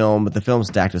get the film, but the film's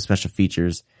stacked with special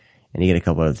features. And you get a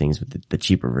couple other things with the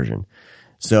cheaper version.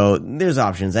 So there's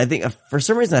options. I think for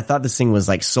some reason I thought this thing was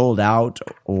like sold out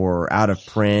or out of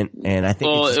print, and I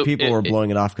think it's just people were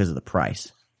blowing it off because of the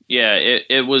price. Yeah,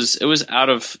 it was out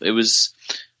of it was.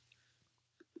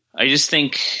 I just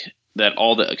think that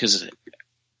because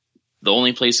the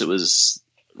only place it was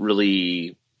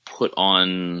really put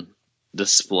on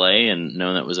display and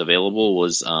known that was available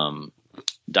was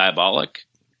Diabolic.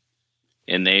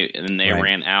 And they right.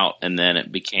 ran out, and then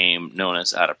it became known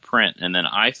as out of print. And then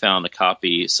I found a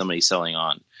copy somebody selling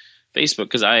on Facebook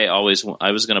because I was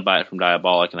going to buy it from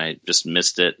Diabolic, and I just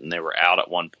missed it, and they were out at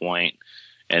one point.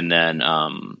 And then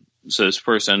so this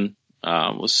person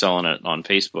was selling it on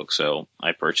Facebook, so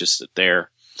I purchased it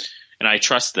there. And I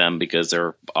trust them because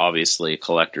they're obviously a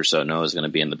collector, so I know it's going to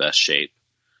be in the best shape.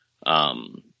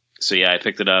 So yeah, I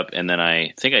picked it up, and then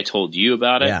I think I told you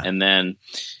about it, yeah. And then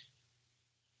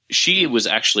she was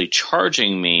actually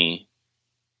charging me,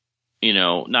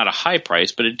 not a high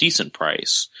price, but a decent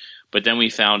price. But then we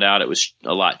found out it was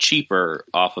a lot cheaper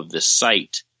off of this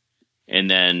site. And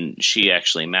then she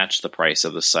actually matched the price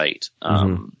of the site,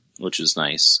 which was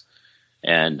nice.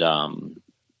 And, and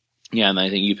I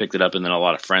think you picked it up, and then a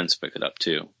lot of friends picked it up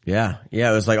too. Yeah.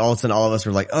 Yeah. It was like all of a sudden all of us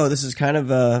were like, oh, this is kind of,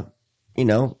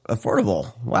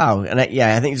 affordable. Wow. And I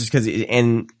think it's just because,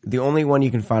 and the only one you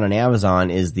can find on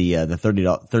Amazon is the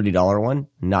 $30 one,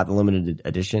 not the limited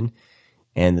edition.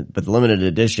 But the limited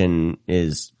edition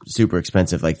is super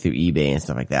expensive, like through eBay and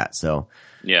stuff like that. So,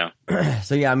 yeah.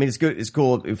 So yeah, I mean, it's good. It's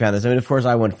cool we found this. I mean, of course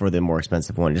I went for the more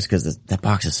expensive one just because that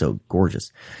box is so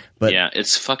gorgeous. But yeah,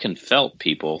 it's fucking felt,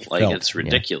 people. Like felt, it's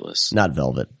ridiculous. Yeah. Not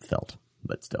velvet, felt,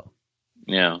 but still.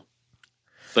 Yeah.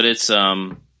 But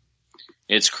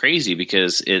it's crazy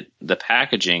because the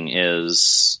packaging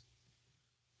is,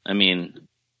 I mean,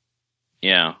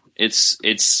 yeah,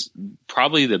 it's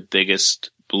probably the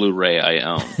biggest Blu-ray I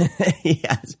own.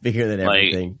 Yeah, it's bigger than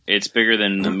everything. Like, it's bigger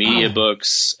than the media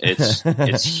books. It's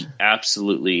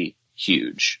absolutely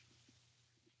huge.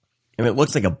 I mean, it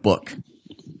looks like a book.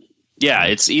 Yeah,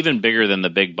 it's even bigger than the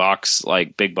big box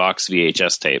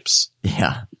VHS tapes.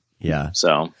 Yeah, yeah.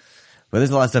 So, but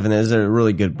there's a lot of stuff in there. There's a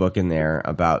really good book in there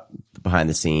about behind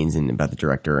the scenes and about the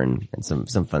director and some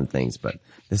fun things. But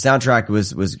the soundtrack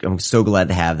was I'm so glad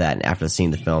to have that after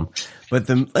seeing the film. But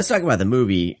let's talk about the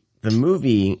movie. The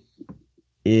movie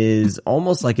is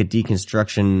almost like a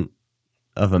deconstruction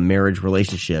of a marriage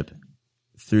relationship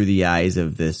through the eyes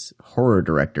of this horror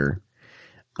director.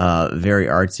 Very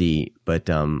artsy, but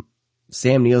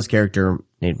Sam Neill's character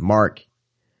named Mark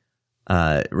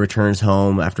returns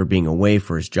home after being away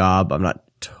for his job. I'm not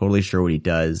totally sure what he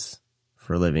does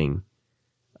for a living.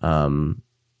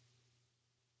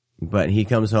 But he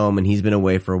comes home and he's been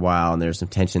away for a while, and there's some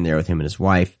tension there with him and his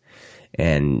wife,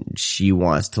 and she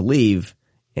wants to leave,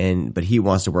 but he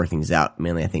wants to work things out,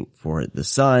 mainly I think for the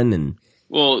son. And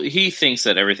well, he thinks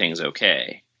that everything's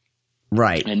okay.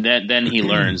 Right. And then he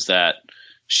learns that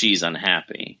she's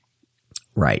unhappy.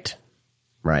 Right.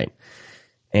 Right.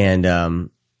 And,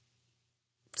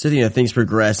 so, things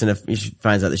progress, and if she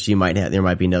finds out that there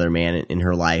might be another man in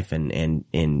her life, and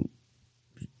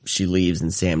she leaves,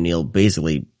 and Sam Neill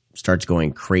basically starts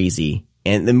going crazy.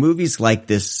 And the movie's like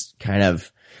this kind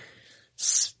of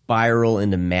spiral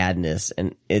into madness.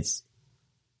 And it's,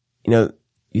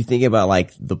 you think about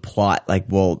like the plot, like,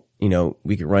 well,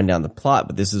 we could run down the plot,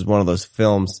 but this is one of those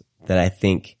films that I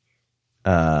think,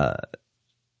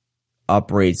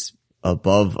 operates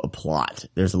above a plot.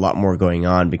 There's a lot more going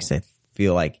on because I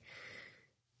feel like,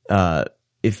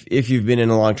 if you've been in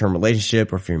a long-term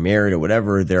relationship or if you're married or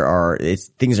whatever,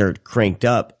 things are cranked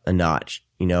up a notch,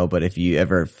 but if you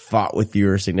ever fought with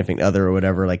your significant other or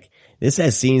whatever, like this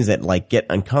has scenes that like get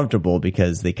uncomfortable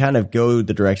because they kind of go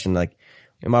the direction, like,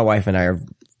 and my wife and I are,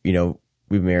 we've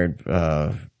been married,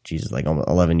 like almost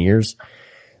 11 years.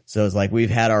 So it's like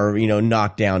we've had our,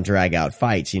 knockdown, drag out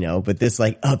fights, but this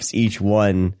like ups each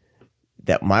one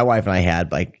that my wife and I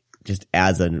had, like just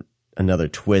adds another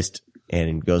twist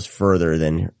and goes further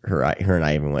than her and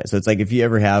I even went. So it's like, if you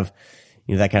ever have,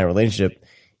 you know, that kind of relationship,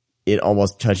 it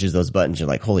almost touches those buttons. You're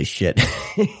like, holy shit.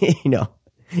 You know,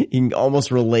 you can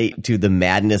almost relate to the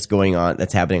madness going on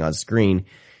that's happening on screen,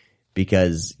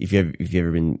 because if you've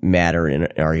ever been mad or in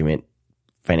an argument,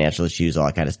 financial issues, all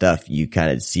that kind of stuff, you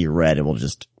kind of see red and will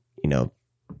just, you know,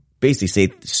 basically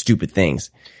say stupid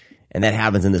things. And that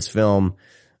happens in this film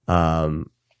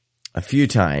a few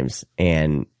times,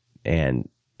 and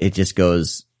it just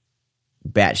goes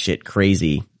batshit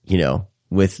crazy, you know,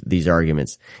 with these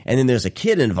arguments. And then there's a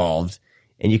kid involved,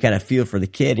 and you kind of feel for the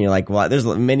kid, and you're like, well, there's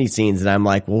many scenes that I'm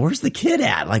like, well, where's the kid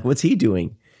at? Like, what's he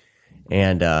doing?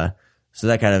 And so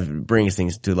that kind of brings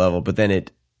things to a level, but then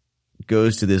it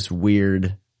goes to this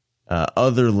weird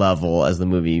other level as the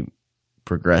movie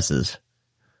progresses.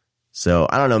 So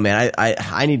I don't know, man.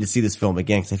 I need to see this film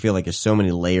again, because I feel like there's so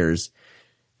many layers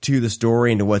to the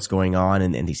story and to what's going on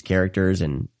and these characters,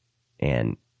 and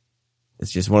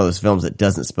it's just one of those films that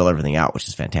doesn't spell everything out, which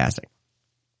is fantastic.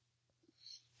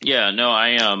 Yeah, no,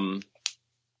 I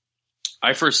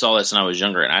first saw this when I was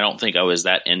younger, and I don't think I was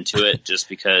that into it just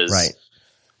because right.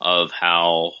 of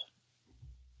how,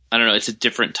 I don't know, it's a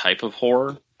different type of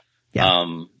horror.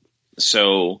 Yeah.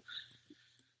 So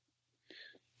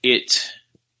it's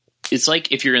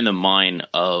like if you're in the mind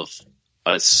of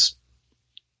a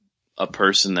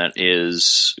person that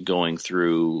is going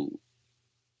through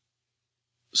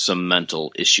some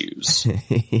mental issues.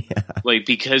 Yeah. Like,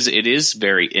 because it is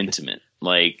very intimate.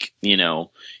 Like, you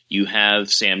know, you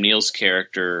have Sam Neill's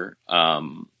character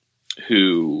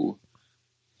who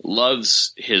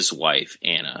loves his wife,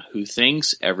 Anna, who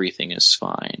thinks everything is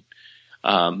fine.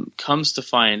 Comes to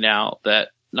find out that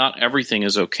not everything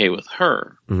is okay with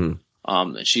her.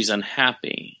 Mm-hmm. That she's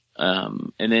unhappy.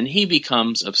 And then he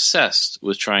becomes obsessed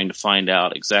with trying to find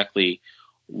out exactly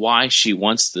why she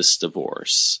wants this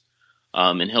divorce.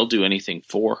 And he'll do anything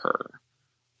for her.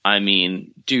 I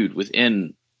mean, dude,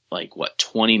 within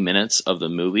 20 minutes of the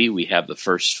movie, we have the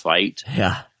first fight.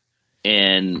 Yeah.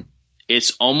 And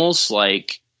it's almost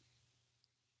like,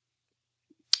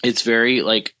 it's very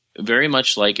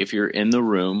much like if you're in the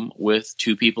room with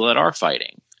two people that are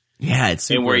fighting. Yeah, it's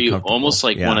super and where you almost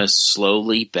want to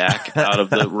slowly back out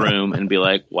of the room and be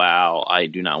like, wow, I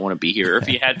do not want to be here. Or if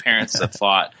you had parents that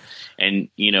fought and,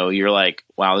 you know, you're like,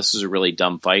 wow, this is a really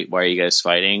dumb fight. Why are you guys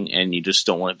fighting? And you just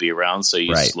don't want to be around. So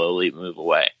you slowly move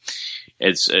away.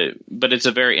 But it's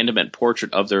a very intimate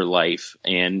portrait of their life.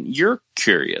 And you're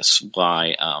curious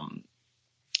why,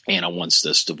 Anna wants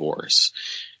this divorce.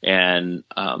 And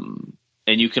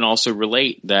you can also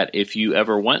relate that if you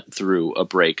ever went through a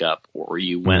breakup or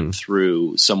you went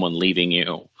through someone leaving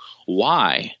you,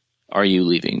 why are you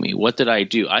leaving me? What did I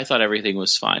do? I thought everything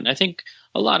was fine. I think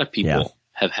a lot of people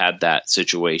have had that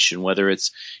situation, whether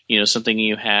it's, you know, something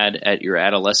you had at your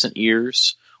adolescent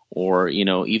years or, you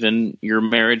know, even your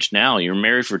marriage now. You're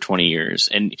married for 20 years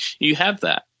and you have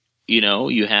that. You know,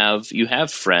 you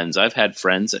have friends. I've had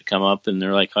friends that come up and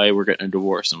they're like, "Hey, we're getting a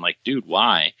divorce." I'm like, "Dude,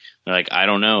 why?" They're like, "I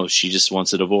don't know. She just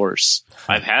wants a divorce."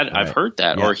 I've heard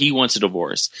that, or he wants a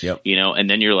divorce. Yep. You know, and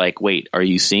then you're like, "Wait, are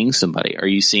you seeing somebody? Are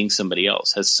you seeing somebody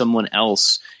else? Has someone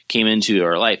else came into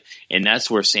our life?" And that's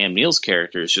where Sam Neill's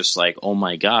character is just like, "Oh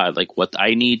my God, like what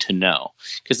I need to know,"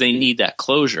 because they need that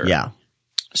closure. Yeah.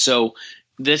 So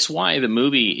that's why the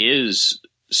movie is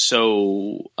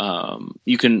so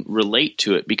you can relate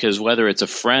to it, because whether it's a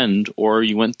friend or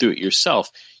you went through it yourself,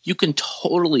 you can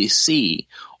totally see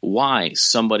why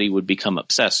somebody would become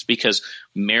obsessed. Because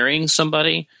marrying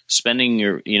somebody, spending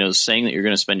your, you know, saying that you're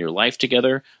going to spend your life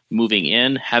together, moving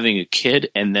in, having a kid,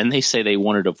 and then they say they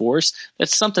want a divorce,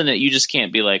 that's something that you just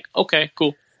can't be like, okay,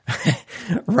 cool.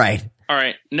 Right. All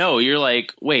right. No, you're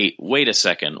like, wait a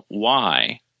second.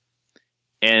 Why?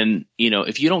 And, you know,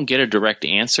 if you don't get a direct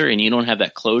answer and you don't have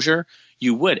that closure,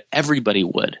 everybody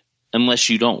would, unless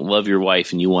you don't love your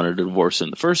wife and you wanted a divorce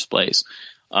in the first place.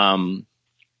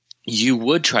 You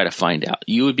would try to find out.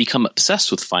 You would become obsessed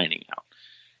with finding out.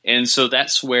 And so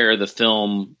that's where the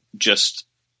film just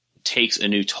takes a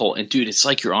new toll. And dude, it's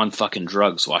like you're on fucking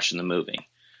drugs watching the movie.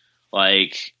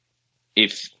 Like,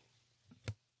 it's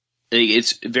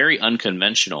very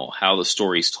unconventional how the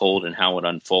story's told and how it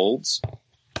unfolds.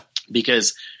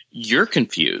 Because you're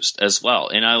confused as well.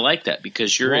 And I like that,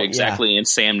 because you're exactly in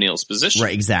Sam Neill's position.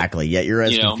 Right, exactly. Yeah, you're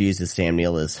as confused as Sam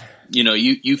Neill is. You know,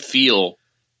 you feel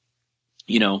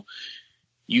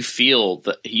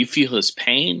his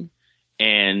pain,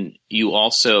 and you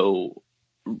also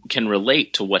can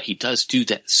relate to what he does. Dude,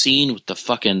 that scene with the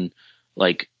fucking,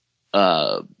 like,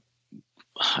 I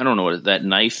don't know what, that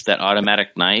knife, that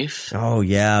automatic knife. Oh,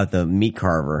 yeah, the meat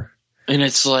carver. And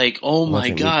it's like, oh my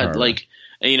God, like,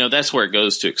 And, that's where it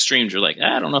goes to extremes. You're like,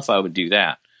 I don't know if I would do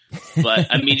that. But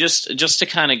I mean, just to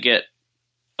kind of get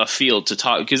a feel to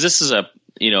talk, because this is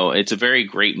it's a very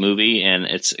great movie and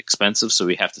it's expensive, so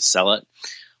we have to sell it.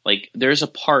 Like, there's a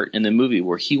part in the movie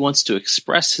where he wants to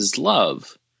express his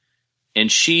love,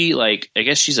 and she, like, I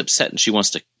guess she's upset and she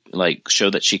wants to, like, show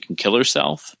that she can kill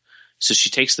herself. So she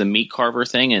takes the meat carver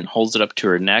thing and holds it up to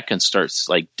her neck and starts,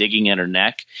 like, digging at her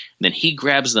neck. And then he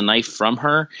grabs the knife from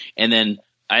her, and then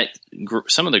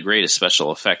some of the greatest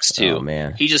special effects too. Oh,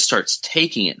 man. He just starts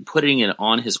taking it and putting it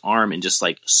on his arm and just,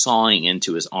 like, sawing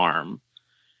into his arm.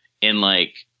 And,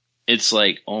 like, it's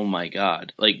like, oh my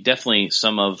God, like, definitely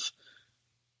some of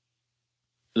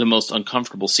the most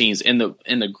uncomfortable scenes. And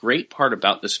the great part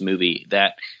about this movie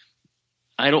that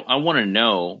I want to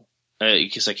know,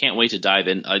 because I can't wait to dive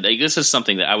in. This is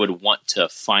something that I would want to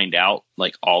find out,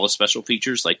 like, all the special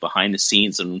features, like, behind the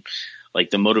scenes and, like,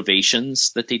 the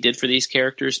motivations that they did for these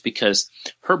characters, because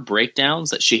her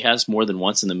breakdowns that she has more than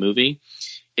once in the movie,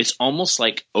 it's almost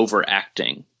like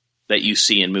overacting that you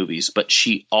see in movies, but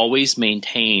she always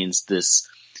maintains this,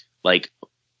 like,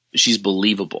 she's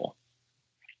believable.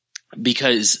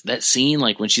 Because that scene,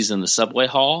 like, when she's in the subway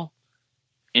hall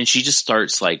and she just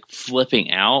starts, like,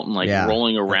 flipping out and, like,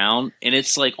 rolling around, and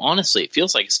it's like, honestly, it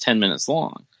feels like it's 10 minutes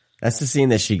long. That's the scene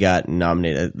that she got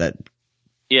nominated, that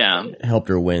helped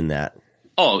her win that.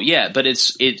 Oh yeah, but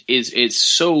it's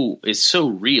so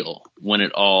real when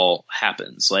it all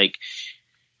happens. Like,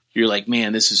 you're like,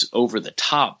 man, this is over the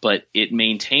top, but it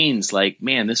maintains, like,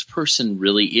 man, this person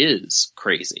really is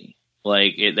crazy.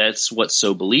 Like, that's what's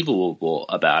so believable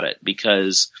about it,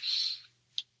 because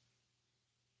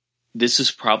this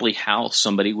is probably how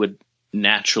somebody would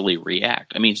naturally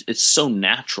react. I mean, it's so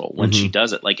natural when she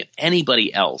does it. Like, if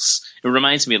anybody else, it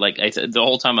reminds me, like, the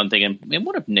whole time I'm thinking, man,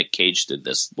 what if Nick Cage did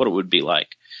this? What it would be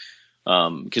like?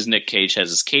 Because Nick Cage has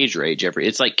his cage rage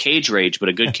it's like cage rage, but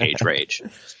a good cage rage.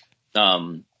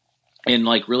 And,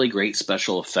 like, really great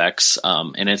special effects.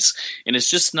 And it's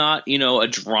just not, a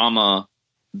drama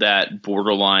that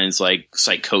borderlines, like,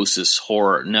 psychosis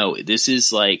horror. No, this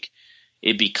is, like,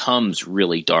 it becomes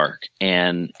really dark,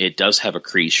 and it does have a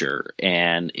creature,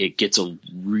 and it gets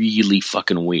really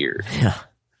fucking weird. Yeah.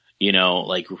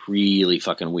 Like, really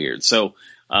fucking weird. So,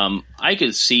 I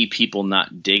could see people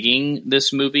not digging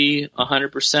this movie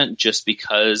 100% just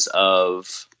because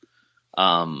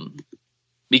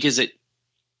it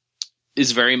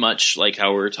is very much like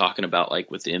how we were talking about, like,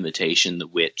 with The Invitation, The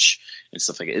Witch, and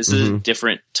stuff like that. This is a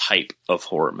different type of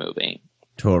horror movie.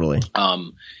 Totally.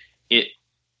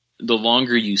 The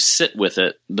longer you sit with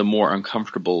it, the more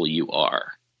uncomfortable you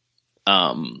are.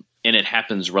 And it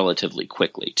happens relatively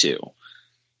quickly too.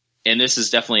 And this is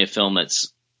definitely a film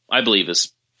that's, I believe,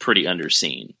 is pretty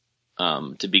underseen,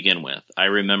 to begin with. I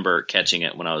remember catching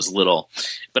it when I was little,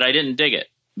 but I didn't dig it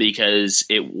because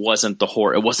it wasn't the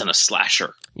horror. It wasn't a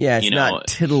slasher. Yeah. It's not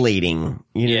titillating,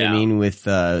 what I mean? With,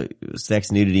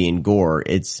 sex, nudity, and gore.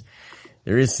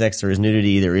 There is sex, there is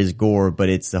nudity, there is gore, but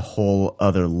it's a whole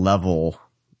other level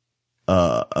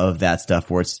of that stuff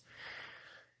where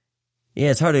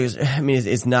it's hard to, I mean,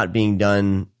 it's not being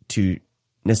done to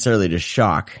necessarily to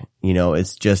shock,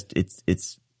 it's just,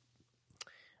 it's,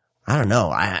 I don't know.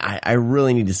 I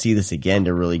really need to see this again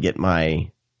to really get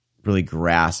really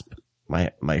grasp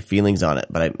my feelings on it.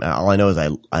 But all I know is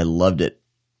I loved it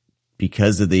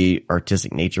because of the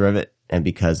artistic nature of it and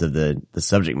because of the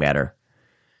subject matter,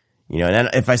 and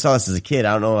if I saw this as a kid,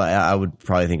 I don't know, I would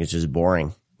probably think it's just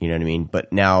boring. You know what I mean?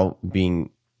 But now being,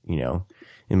 in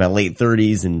my late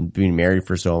 30s and being married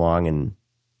for so long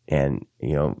and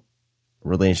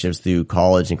relationships through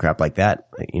college and crap like that,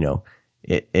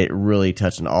 it really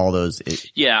touched on all those.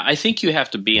 I think you have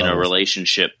to be in a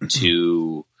relationship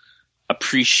to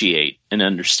appreciate and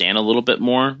understand a little bit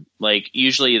more. Like,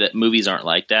 usually that movies aren't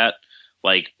like that.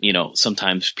 Like,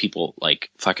 sometimes people, like,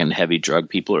 fucking heavy drug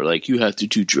people are like, you have to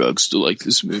do drugs to like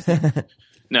this movie.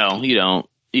 No, you don't.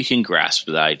 You can grasp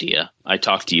the idea. I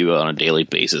talk to you on a daily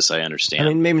basis. I understand. I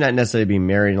mean, maybe not necessarily be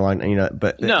married a long,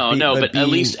 but but at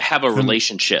least have a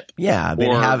relationship. Yeah,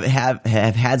 but have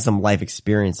had some life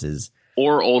experiences,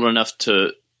 or old enough to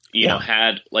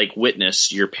had, like,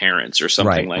 witness your parents or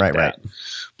something like that. Right.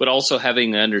 But also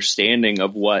having an understanding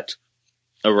of what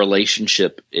a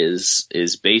relationship is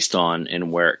based on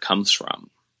and where it comes from.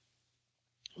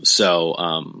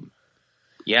 So,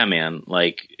 man,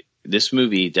 like, this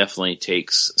movie definitely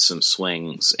takes some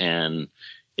swings and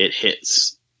it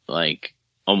hits, like,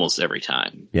 almost every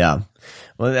time. Yeah.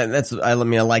 Well, I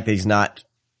like that he's not,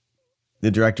 the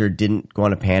director didn't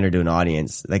want to pander to an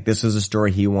audience. Like, this was a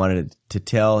story he wanted to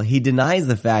tell. He denies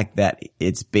the fact that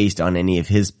it's based on any of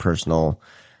his personal,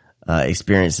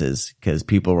 experiences, because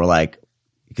people were like,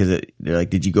 they're like,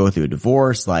 did you go through a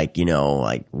divorce? Like, you know,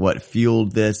 like what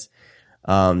fueled this?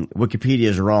 Wikipedia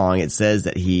is wrong. It says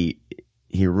that he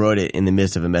wrote it in the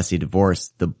midst of a messy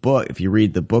divorce. The book, if you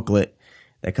read the booklet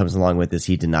that comes along with this,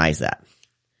 he denies that.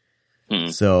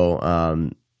 So,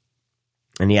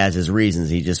 and he has his reasons.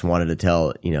 He just wanted to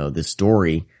tell, you know, this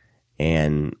story,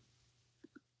 and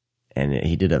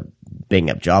he did a bang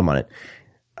up job on it.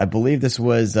 I believe this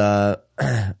was, part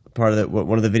of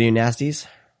one of the video nasties.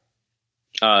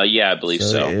 Yeah, I believe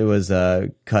so. It was,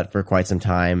 cut for quite some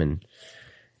time,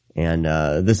 and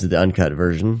this is the uncut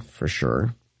version for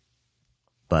sure.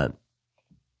 But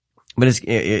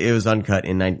it was uncut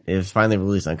it was finally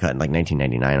released uncut in like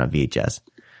 1999 on VHS.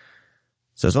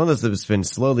 So it's one of those that's been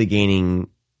slowly gaining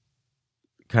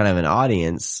kind of an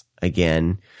audience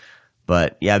again.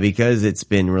 But yeah, because it's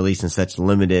been released in such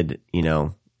limited, you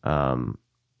know,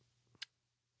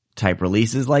 type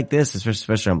releases like this,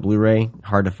 especially on Blu-ray,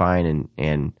 hard to find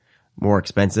and more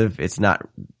expensive, it's not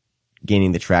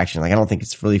gaining the traction. Like, I don't think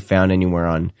it's really found anywhere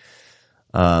on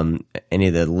any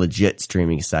of the legit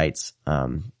streaming sites.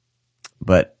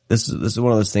 But this is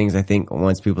one of those things, I think,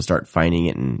 once people start finding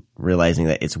it and realizing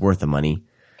that it's worth the money,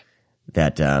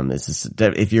 that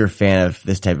if you're a fan of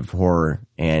this type of horror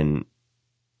and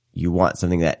you want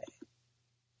something that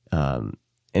and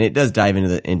it does dive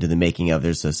into the making of,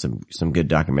 there's some good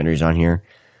documentaries on here,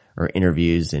 or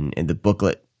interviews, and the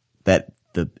booklet that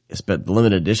the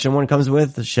limited edition one comes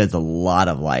with sheds a lot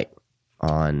of light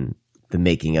on the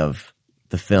making of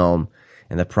the film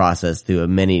and the process through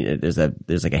there's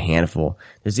like a handful.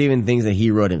 There's even things that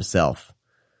he wrote himself,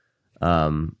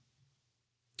 about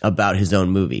his own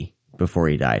movie before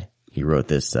he died. He wrote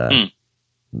this,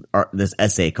 this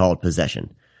essay called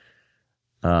Possession.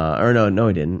 Or no,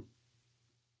 he didn't.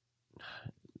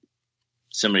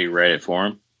 Somebody read it for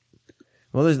him.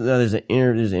 Well, there's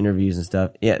interviews and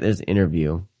stuff. Yeah, there's an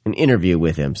interview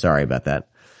with him. Sorry about that.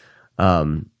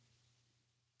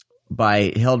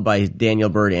 Held by Daniel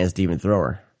Bird and Stephen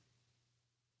Thrower.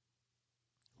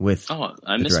 Must have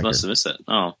missed that.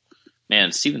 Oh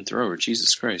man, Stephen Thrower,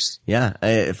 Jesus Christ. Yeah,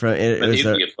 it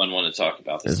would be a fun one to talk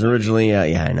about. It was originally,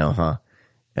 yeah, I know, huh?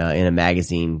 In a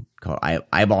magazine called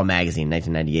Eyeball Magazine,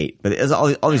 1998. But it was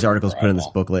all these articles put in this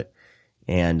booklet,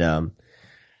 and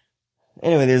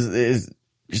anyway, there's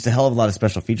just a hell of a lot of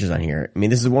special features on here. I mean,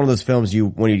 this is one of those films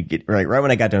when you get right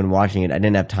when I got done watching it, I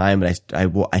didn't have time, but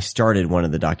I started one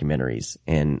of the documentaries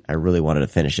and I really wanted to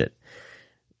finish it,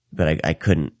 but I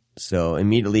couldn't. So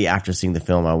immediately after seeing the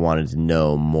film, I wanted to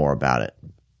know more about it,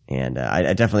 and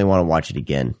I definitely want to watch it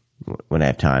again when I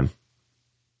have time.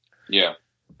 Yeah,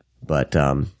 but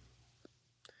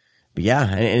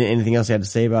yeah. Anything else you had to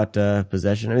say about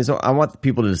Possession? I mean, so I want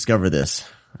people to discover this.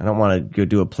 I don't want to go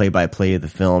do a play-by-play of the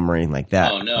film or anything like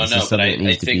that. Oh, no, but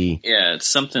I think, yeah, it's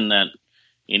something that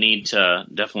you need to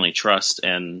definitely trust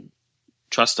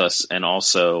us, and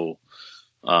also,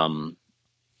 want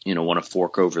to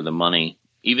fork over the money.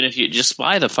 Even if you just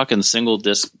buy the fucking single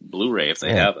disc Blu-ray if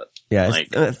they have it. Yeah,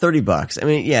 it's $30. I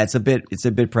mean, yeah, it's a bit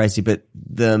pricey, but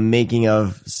the making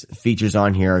of features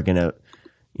on here are gonna,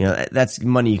 that's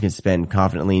money you can spend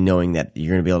confidently knowing that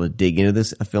you're gonna be able to dig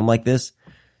into a film like this.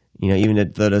 Even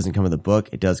though it doesn't come with a book,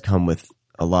 it does come with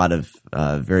a lot of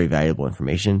very valuable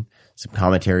information, some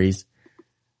commentaries,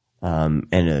 and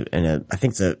I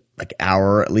think it's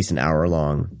at least an hour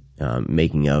long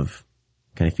making of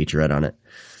kind of featurette on it.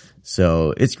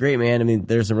 So it's great, man. I mean,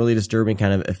 there's some really disturbing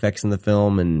kind of effects in the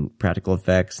film and practical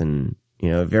effects, and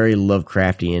very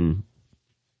Lovecraftian,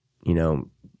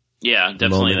 yeah,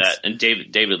 definitely moments. That, and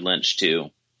David Lynch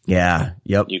too. Yeah,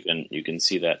 yep. You can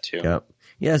see that too. Yep.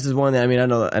 Yeah, this is one that, I mean, I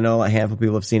know a handful of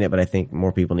people have seen it, but I think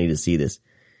more people need to see this.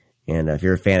 And if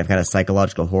you're a fan of kind of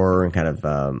psychological horror and kind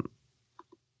of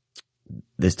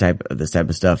this type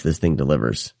of stuff, this thing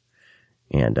delivers.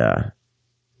 And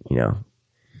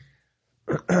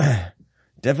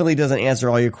definitely doesn't answer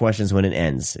all your questions when it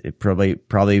ends. It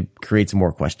probably creates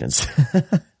more questions,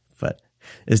 but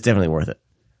it's definitely worth it.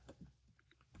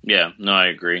 Yeah, no, I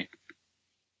agree.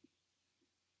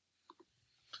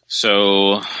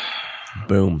 So,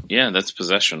 boom. Yeah, that's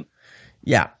Possession.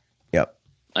 Yeah. Yep.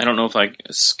 I don't know if I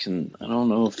don't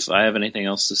know if I have anything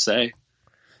else to say.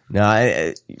 No,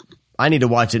 I need to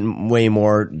watch it way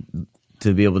more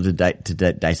to be able to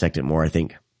dissect it more, I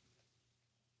think.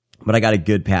 But I got a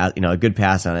good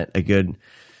pass on it. A good,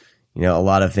 a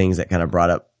lot of things that kind of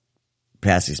brought up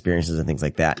past experiences and things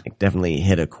like that. It definitely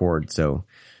hit a chord. So,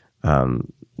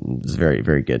 it's very,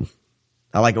 very good.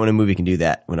 I like it when a movie can do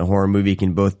that. When a horror movie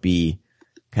can both be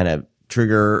kind of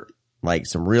trigger like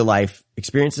some real life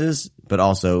experiences, but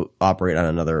also operate on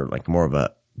another, like more of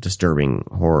a disturbing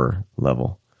horror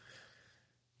level.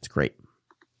 It's great.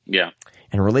 Yeah.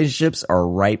 And relationships are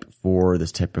ripe for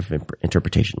this type of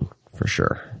interpretation, for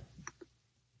sure.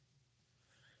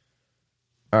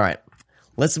 All right.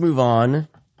 Let's move on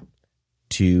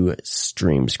to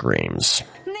Stream Screams.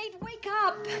 Nate, wake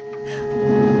up!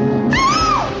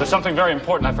 There's something very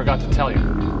important I forgot to tell you.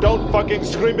 Don't fucking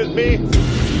scream at me!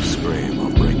 If you scream,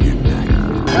 I'll break your neck.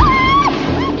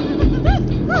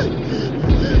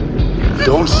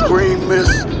 Don't scream,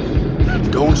 miss.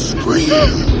 Don't scream.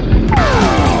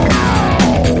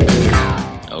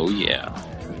 Oh, yeah.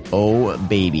 Oh,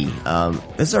 baby.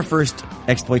 This is our first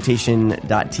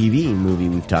exploitation.tv movie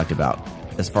we've talked about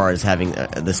as far as having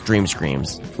the Stream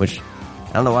Screams, which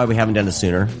I don't know why we haven't done it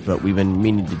sooner, but we've been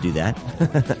meaning to do that.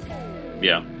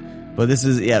 Yeah. But this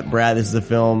is, Brad, this is a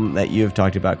film that you have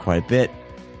talked about quite a bit,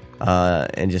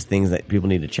 and just things that people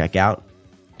need to check out.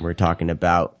 We're talking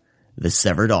about The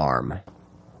Severed Arm.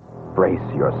 Brace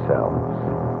yourselves.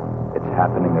 It's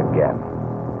happening again.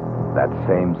 That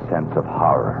same sense of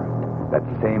horror. That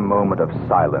same moment of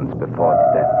silence before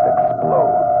death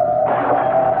explodes.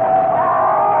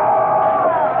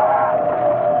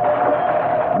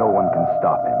 No one can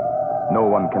stop him. No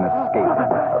one can escape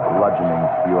him. A bludgeoning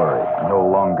fury, no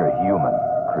longer human,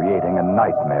 creating a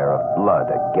nightmare of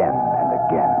blood again and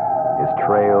again. His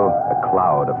trail, a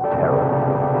cloud of terror.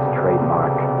 His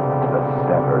trademark, The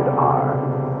Severed Arm.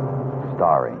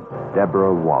 Starring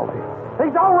Deborah Wally.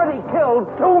 He's already killed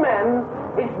 2 men.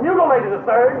 He's mutilated a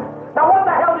 3rd. Now what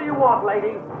the hell do you want,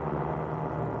 lady?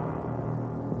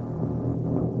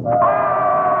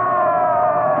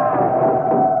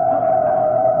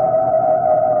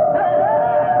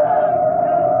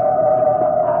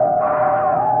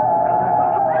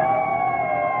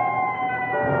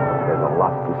 There's a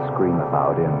lot to scream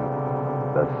about in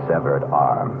The Severed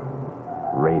Arm.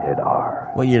 Rated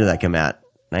R. What year did that come out?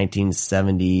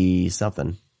 1970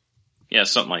 something. Yeah,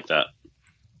 something like that.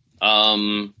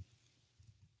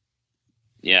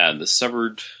 Yeah, The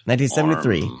Severed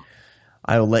 1973. Arm.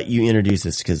 I will let you introduce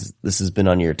this because this has been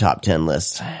on your top 10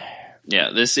 list. Yeah,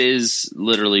 this is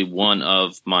literally one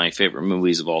of my favorite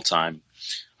movies of all time.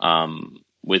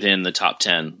 Within the top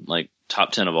 10, like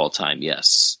top 10 of all time,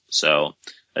 yes. So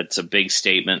that's a big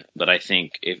statement, but I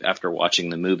think if after watching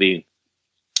the movie,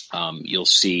 you'll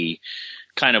see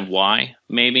kind of why,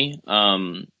 maybe.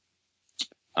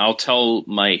 I'll tell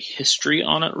my history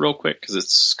on it real quick because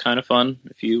it's kind of fun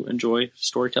if you enjoy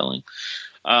storytelling.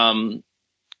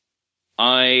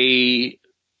 I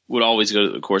would always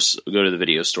go to the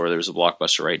video store. There was a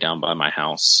Blockbuster right down by my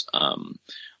house.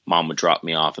 Mom would drop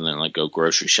me off and then like go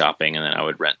grocery shopping, and then I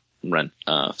would rent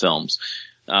films.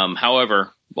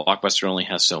 However, Blockbuster only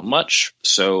has so much.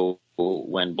 So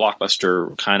when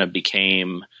Blockbuster kind of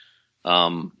became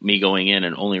me going in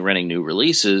and only renting new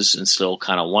releases and still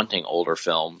kind of wanting older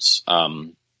films,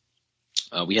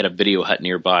 we had a video hut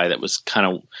nearby that was kind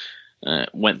of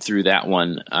went through that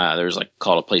one. There was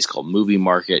a place called Movie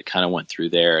Market, kind of went through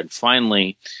there. And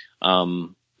finally,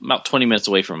 about 20 minutes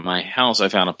away from my house, I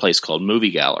found a place called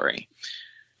Movie Gallery.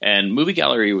 And Movie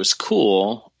Gallery was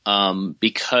cool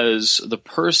because the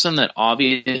person that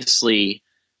obviously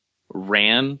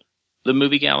ran the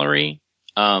Movie Gallery,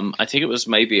 I think it was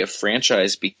maybe a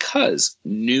franchise because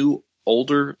newer,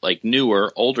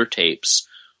 older tapes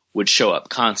would show up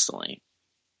constantly.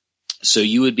 So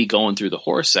you would be going through the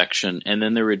horror section, and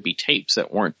then there would be tapes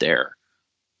that weren't there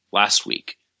last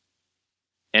week.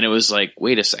 And it was like,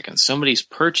 wait a second, somebody's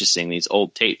purchasing these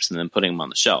old tapes and then putting them on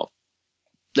the shelf.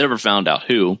 Never found out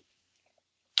who,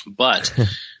 but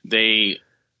they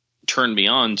turned me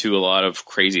on to a lot of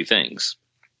crazy things.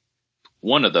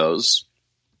 One of those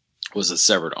was a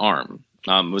Severed Arm.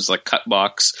 It was like Cut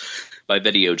Box by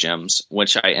Video Gems,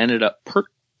 which I ended up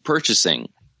purchasing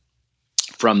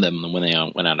from them when they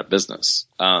went out of business.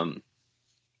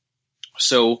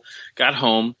 So got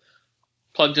home,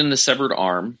 plugged in the Severed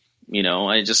Arm.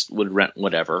 I just would rent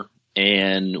whatever.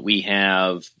 And we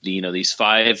have these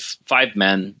five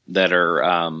men that are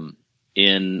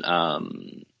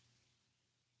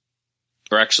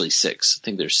or actually 6. I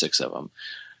think there's 6 of them.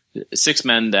 6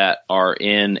 men that are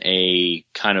in a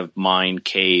kind of mine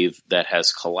cave that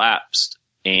has collapsed,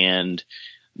 and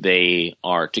they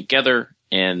are together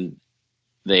and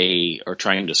they are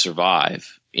trying to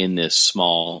survive in this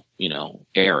small,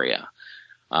 area.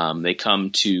 They come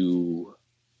to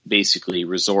basically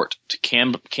resort to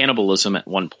cannibalism at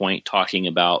one point, talking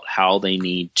about how they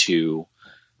need to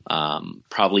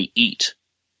probably eat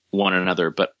one another,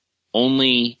 but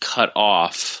only cut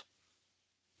off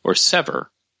or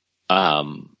sever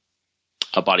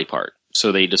a body part.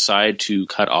 So they decide to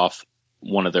cut off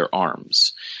one of their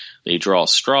arms. They draw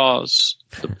straws.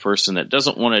 The person that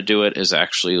doesn't want to do it is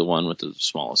actually the one with the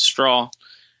smallest straw,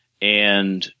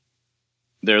 and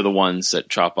they're the ones that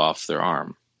chop off their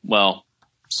arm. Well,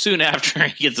 soon after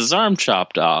he gets his arm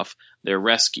chopped off, they're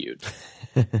rescued.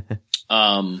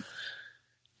 And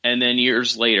then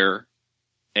years later,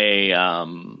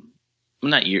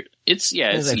 not year. It's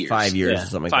like years. 5 years or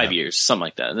something like that. 5 years, something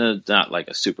like that. Not like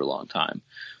a super long time.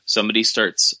 Somebody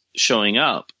starts showing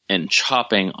up and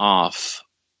chopping off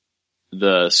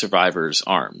the survivor's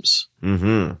arms.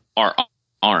 Mm-hmm.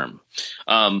 Arm.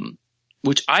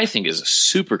 Which I think is a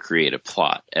super creative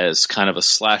plot as kind of a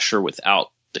slasher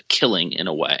without the killing in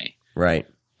a way. Right.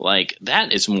 Like,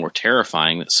 that is more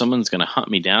terrifying, that someone's going to hunt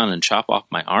me down and chop off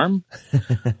my arm.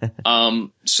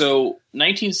 So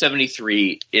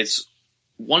 1973, it's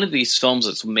one of these films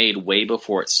that's made way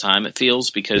before its time, it feels,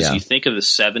 because you think of the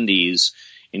 70s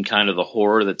and kind of the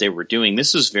horror that they were doing.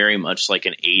 This is very much like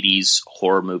an 80s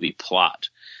horror movie plot,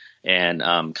 and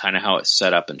kind of how it's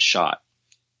set up and shot.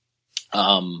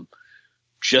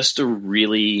 Just a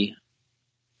really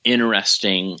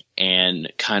interesting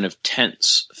and kind of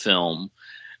tense film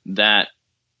that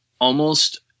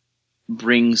almost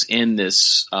brings in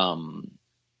this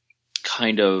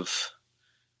kind of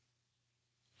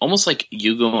almost like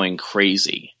you going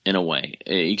crazy in a way,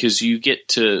 because you get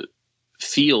to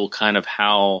feel kind of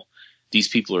how these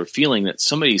people are feeling, that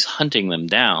somebody's hunting them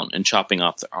down and chopping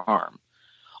off their arm.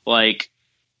 Like,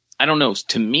 I don't know,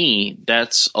 to me,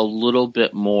 that's a little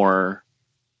bit more,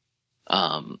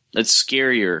 that's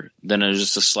scarier than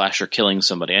just a slasher killing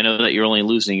somebody. I know that you're only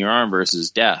losing your arm versus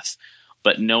death,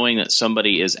 but knowing that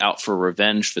somebody is out for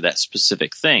revenge for that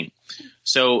specific thing.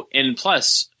 So, and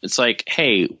plus, it's like,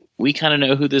 hey, we kind of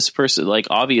know who this person, like,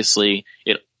 obviously,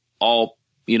 it all,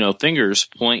 fingers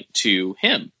point to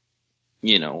him.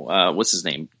 What's his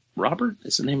name? Robert?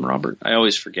 Is his name Robert? I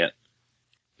always forget.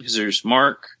 Because there's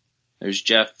Mark, there's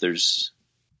Jeff,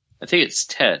 I think it's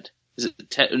Ted. Is it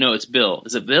Ted? No, it's Bill.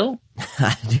 Is it Bill?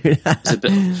 Dude, is it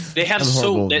Bill? They have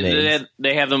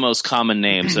they have the most common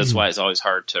names. That's why it's always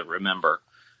hard to remember.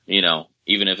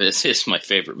 Even if it's my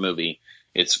favorite movie,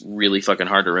 it's really fucking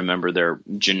hard to remember their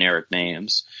generic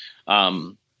names.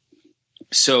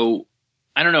 So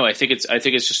I don't know. I think it's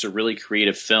just a really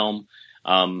creative film.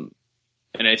 And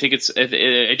I think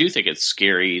I do think it's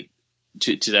scary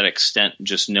to that extent,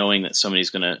 just knowing that somebody's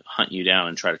going to hunt you down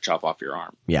and try to chop off your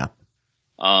arm. Yeah.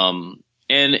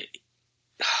 And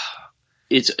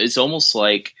it's almost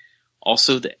like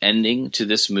also the ending to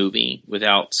this movie,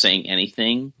 without saying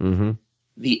anything, mm-hmm.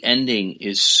 the ending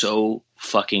is so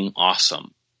fucking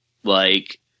awesome.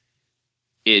 Like,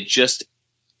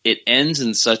 it ends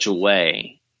in such a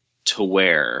way to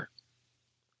where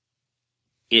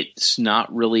it's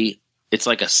not really, it's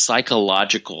like a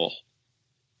psychological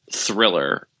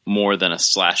thriller more than a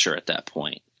slasher at that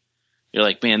point. You're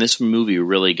like, man, this movie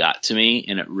really got to me,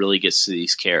 and it really gets to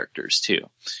these characters too.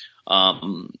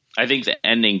 I think the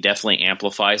ending definitely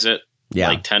amplifies it,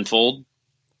 like tenfold,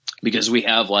 because we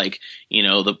have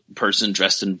the person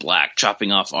dressed in black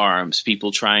chopping off arms,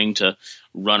 people trying to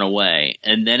run away,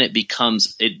 and then it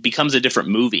becomes a different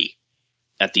movie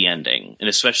at the ending, and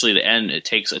especially the end, it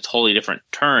takes a totally different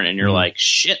turn, and you're like,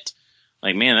 shit,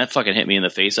 like, man, that fucking hit me in the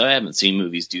face. I haven't seen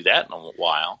movies do that in a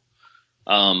while.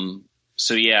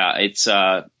 So yeah, it's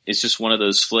just one of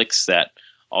those flicks that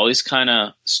always kind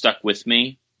of stuck with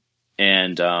me,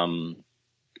 and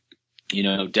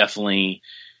definitely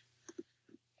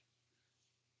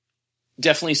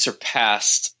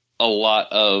surpassed a lot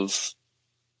of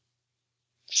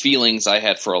feelings I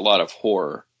had for a lot of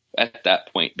horror at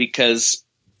that point, because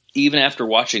even after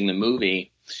watching the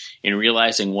movie and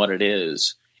realizing what it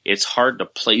is, it's hard to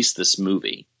place this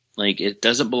movie. Like, it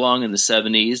doesn't belong in the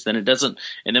 70s, then it doesn't,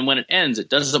 and then when it ends, it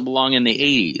doesn't belong in the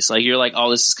 80s. Like, you're like,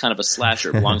 oh, this is kind of a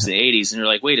slasher, it belongs in the 80s, and you're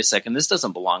like, wait a second, this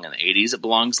doesn't belong in the 80s, it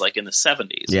belongs in the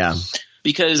 70s. Yeah.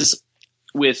 Because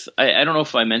I don't know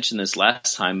if I mentioned this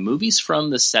last time, movies from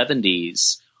the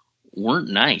 70s weren't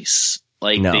nice.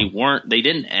 Like, no. They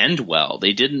didn't end well.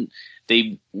 They didn't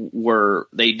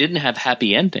have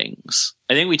happy endings.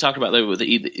 I think we talked about that with the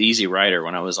Easy Rider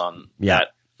when I was on that.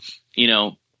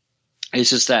 It's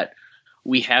just that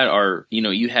we had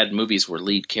you had movies where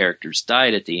lead characters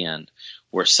died at the end,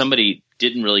 where somebody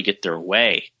didn't really get their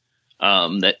way,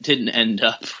 that didn't end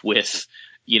up with,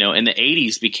 in the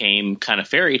 80s became kind of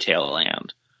fairy tale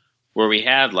land, where we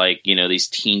had these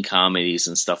teen comedies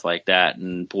and stuff like that,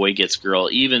 and boy gets girl,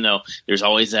 even though there's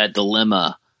always that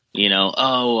dilemma,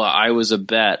 oh, I was a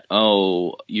bet.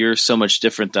 Oh, you're so much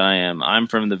different than I am. I'm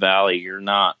from the valley. You're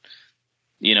not,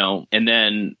 and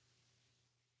then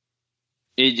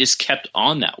it just kept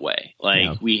on that way.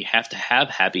 Like, we have to have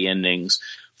happy endings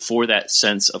for that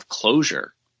sense of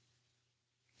closure.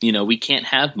 You know, we can't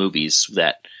have movies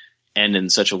that end in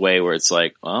such a way where it's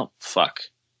like, well, fuck,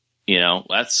 you know,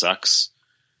 that sucks.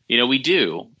 You know, we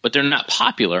do, but they're not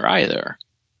popular either.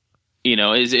 You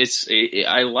know,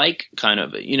 I like kind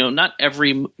of, you know, not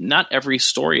every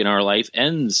story in our life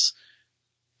ends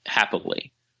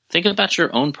happily. Think about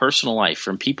your own personal life,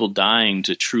 from people dying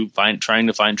to trying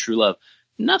to find true love.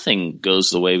 Nothing goes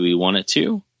the way we want it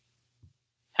to.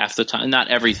 Half the time, not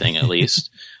everything, at least.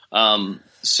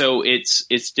 So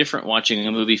it's different watching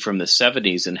a movie from the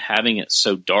 70s and having it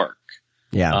so dark.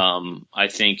 Yeah. I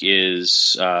think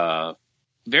is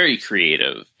very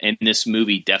creative, and this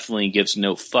movie definitely gives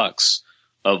no fucks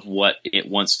of what it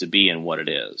wants to be and what it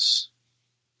is.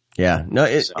 Yeah. No,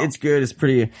 it's good. It's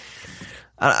pretty.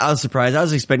 I was surprised. I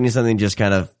was expecting something just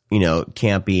kind of, you know,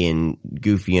 campy and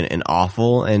goofy and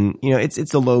awful. And, you know,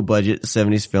 it's a low budget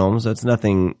 70s film, so it's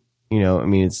nothing, you know, I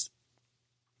mean,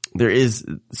 there is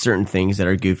certain things that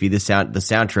are goofy. The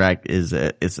soundtrack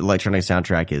its electronic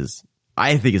soundtrack is,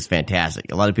 I think, is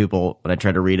fantastic. A lot of people, when I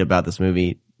try to read about this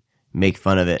movie, make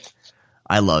fun of it.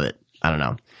 I love it. I don't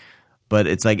know. But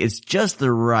it's like, it's just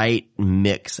the right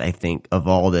mix, I think, of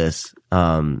all this,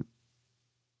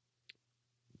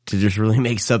 to just really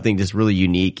make something just really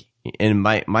unique. And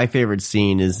my favorite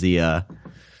scene is the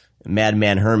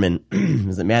Madman Herman.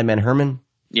 Is it Madman Herman?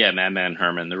 Yeah, Madman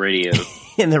Herman, the radio.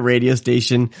 In the radio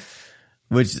station,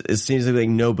 which it seems like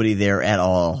nobody there at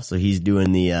all. So he's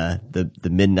doing the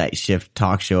midnight shift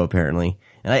talk show, apparently.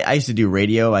 And I used to do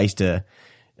radio. I used to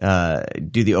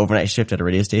do the overnight shift at a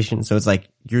radio station. So it's like,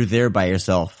 you're there by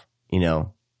yourself, you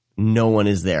know, no one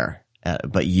is there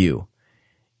but you.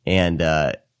 And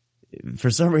for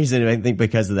some reason, I think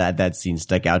because of that scene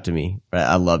stuck out to me.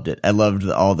 I loved it. I loved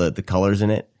all the colors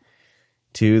in it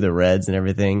too, the reds and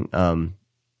everything. And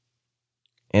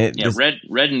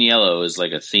red and yellow is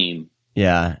like a theme.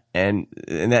 Yeah, and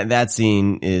that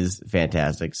scene is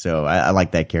fantastic. So I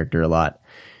like that character a lot.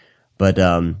 But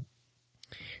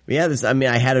yeah, I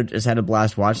just had a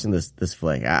blast watching this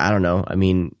flick. I don't know. I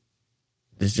mean,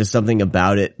 there's just something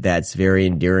about it that's very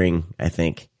endearing, I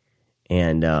think.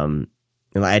 And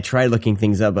I tried looking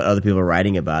things up, but other people are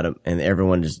writing about it, and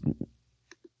everyone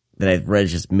that I've read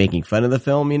is just making fun of the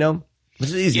film, you know, which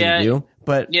is easy to do.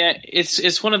 But yeah,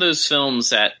 it's one of those films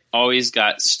that always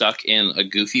got stuck in a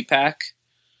goofy pack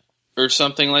or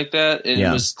something like that, and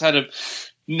it was kind of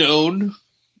known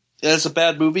as a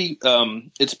bad movie.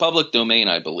 It's public domain,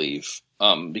 I believe,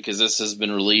 because this has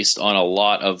been released on a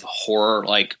lot of horror.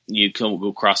 Like, you can go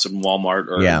across it in Walmart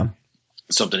or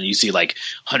something, you see like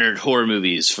 100 horror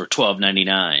movies for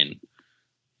 $12.99,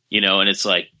 you know, and it's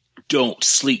like, don't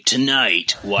sleep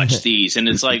tonight, watch these. And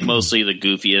it's like mostly the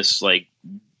goofiest, like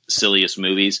silliest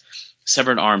movies.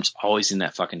 Severed Arms always in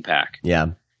that fucking pack. Yeah.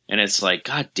 And it's like,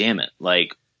 God damn it.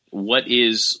 Like, what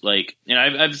is, like, and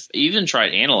I've even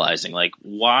tried analyzing, like,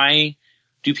 why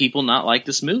do people not like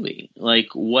this movie? Like,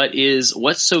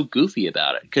 what's so goofy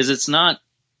about it? Because it's not,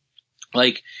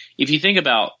 like, if you think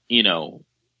about, you know,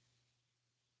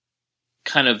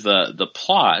 kind of the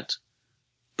plot,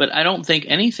 but I don't think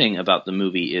anything about the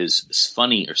movie is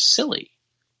funny or silly.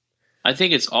 I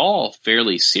think it's all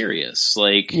fairly serious.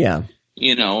 Like,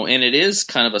 you know, and it is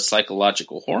kind of a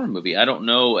psychological horror movie. I don't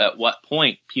know at what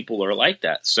point people are like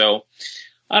that. So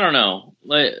I don't know.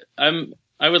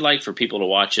 I would like for people to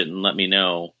watch it and let me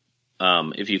know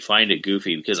if you find it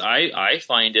goofy, because I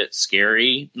find it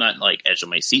scary, not like edge of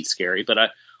my seat scary, but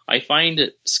I find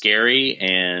it scary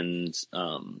and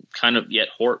kind of yet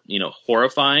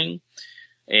horrifying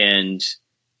and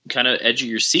kind of edge of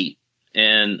your seat.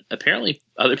 And apparently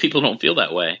other people don't feel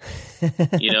that way.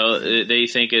 You know, they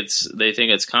think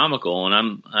it's comical,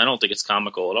 and I don't think it's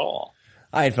comical at all.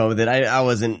 I had fun with it. I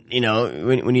wasn't, you know,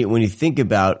 when you think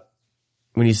about,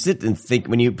 when you sit and think,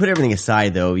 when you put everything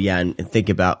aside though, and think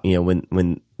about, you know,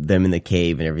 when them in the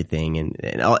cave and everything,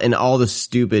 and all the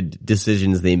stupid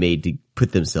decisions they made to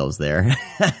put themselves there.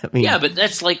 I mean, yeah, but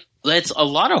that's a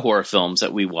lot of horror films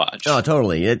that we watch. Oh,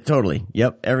 totally. Totally.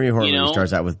 Yep. Every horror movie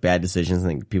starts out with bad decisions,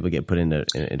 and people get put into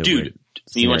dude,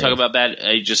 you want to talk about bad?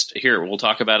 We'll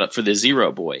talk about it for the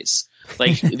Zero Boys.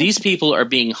 Like, these people are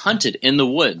being hunted in the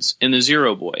woods in the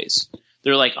Zero Boys.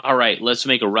 They're like, all right, let's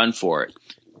make a run for it.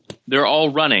 They're all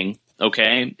running,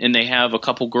 okay? And they have a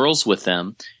couple girls with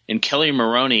them, and Kelly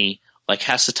Maroney, like,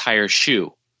 has to tie her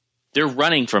shoe. They're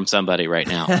running from somebody right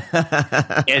now.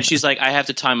 And she's like, I have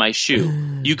to tie my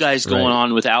shoe. You guys going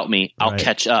on without me. I'll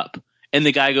catch up. And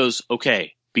the guy goes,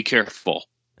 okay, be careful.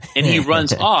 And he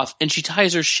runs off, and she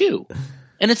ties her shoe.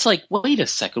 And it's like, wait a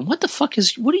second. What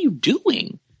are you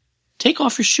doing? take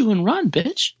off your shoe and run,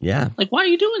 bitch. Yeah. Like, why are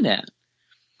you doing that?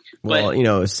 Well,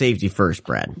 but, safety first,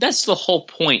 Brad. That's the whole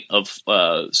point of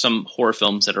some horror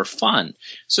films that are fun.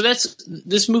 So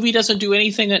this movie doesn't do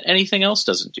anything that anything else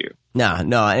doesn't do. No.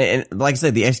 And like I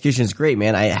said, the execution is great,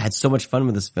 man. I had so much fun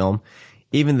with this film.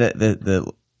 Even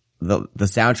the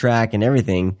soundtrack and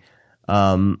everything.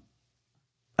 I don't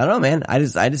know, man. I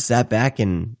just sat back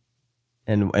and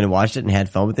watched it and had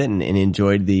fun with it and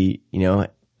enjoyed the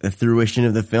fruition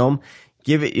of the film.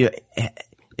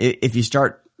 If you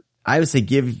start, I would say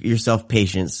give yourself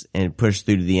patience and push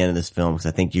through to the end of this film because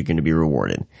I think you're going to be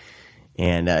rewarded.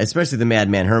 And especially the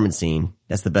Madman Herman scene.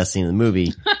 That's the best scene in the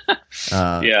movie.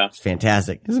 Yeah. It's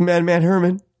fantastic. There's Madman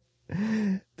Herman.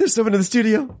 There's someone in the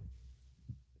studio.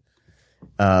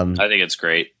 I think it's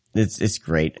great. It's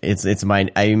great. It's mine.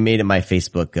 I made it my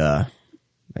Facebook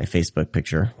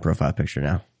profile picture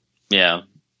now. Yeah.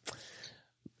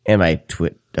 And my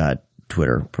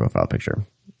Twitter profile picture.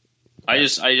 I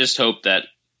just hope that,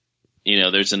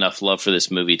 there's enough love for this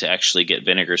movie to actually get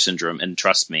Vinegar Syndrome. And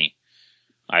trust me,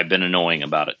 I've been annoying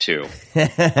about it too.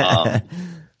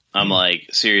 I'm like,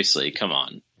 seriously, come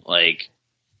on. Like,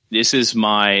 this is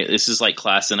like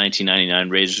Class of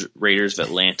 1999 Raiders of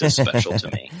Atlantis special to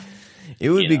me.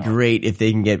 It would be great if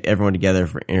they can get everyone together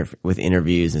with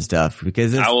interviews and stuff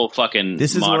because I will fucking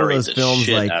moderate the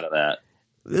shit out of that.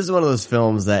 This is one of those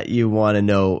films that you want to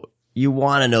know. You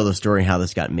want to know the story and how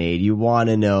this got made. You want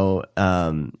to know.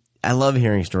 I love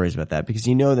hearing stories about that because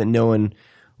you know that no one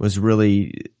was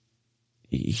really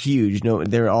huge. No,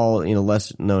 they're all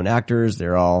less known actors.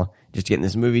 They're all just getting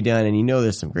this movie done, and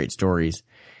there's some great stories.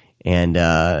 And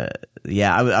I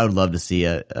would love to see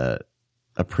a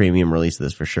premium release of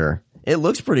this for sure. It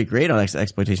looks pretty great on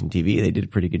Exploitation TV. They did a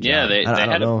pretty good job. Yeah, they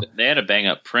had a bang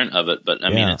up print of it, but I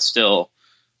mean, it still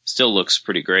looks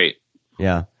pretty great.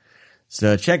 Yeah.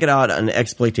 So check it out on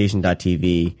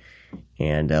exploitation.tv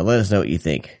and let us know what you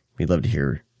think. We'd love to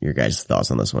hear your guys'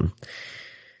 thoughts on this one.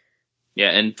 Yeah,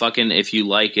 and fucking if you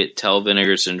like it, tell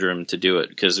Vinegar Syndrome to do it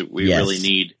because we really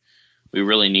need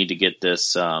to get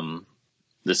this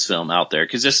this film out there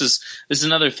because this is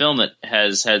another film that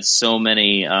has had so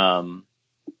many kind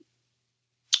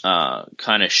of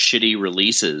shitty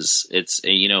releases. It's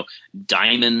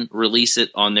Diamond release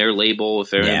it on their label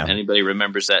if anybody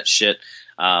remembers that shit.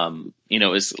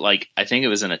 It's like I think it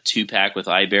was in a 2-pack with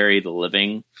I Bury the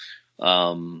Living.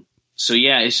 So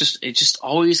yeah, it just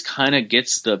always kind of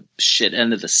gets the shit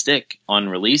end of the stick on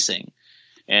releasing.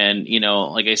 And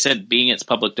like I said, being it's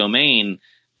public domain,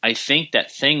 I think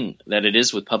that thing that it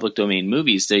is with public domain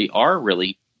movies, they are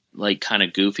really like kind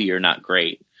of goofy or not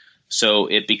great. So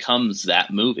it becomes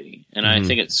that movie, and I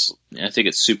think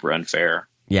it's super unfair.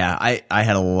 Yeah, I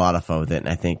had a lot of fun with it, and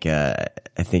I think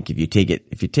if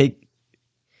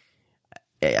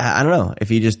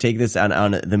you just take this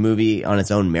on the movie on its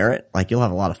own merit, like you'll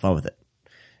have a lot of fun with it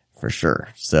for sure.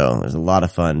 So there's a lot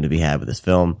of fun to be had with this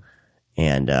film,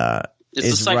 and it's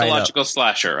a psychological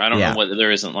slasher. I don't know what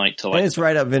there isn't like to like. And it's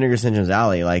right up Vinegar Syndrome's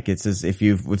alley. Like it's just, if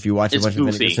you watch a bunch of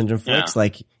Vinegar Syndrome flicks,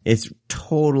 like it's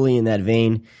totally in that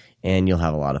vein, and you'll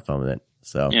have a lot of fun with it.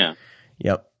 So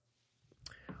yep.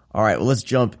 All right, well let's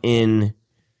jump in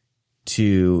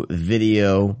to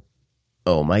video.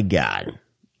 Oh my god.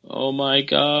 Oh my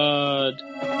god.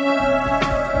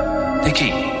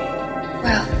 Nikki.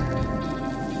 Well,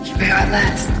 here we are at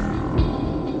last.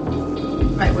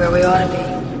 Right where we ought to be.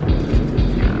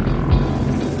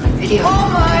 On video. Oh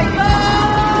my god!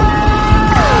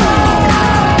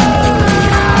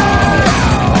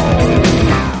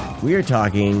 We are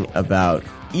talking about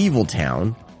Evil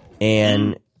Town,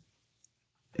 and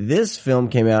this film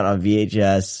came out on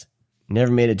VHS,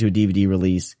 never made it to a DVD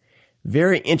release.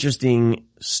 Very interesting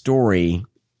story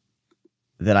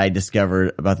that I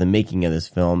discovered about the making of this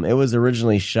film. It was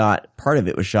originally shot, part of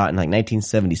it was shot in like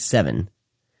 1977.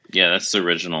 Yeah, that's the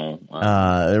original.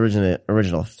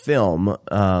 Original film.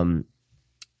 I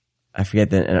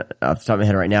forget off the top of my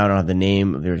head right now. I don't have the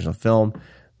name of the original film,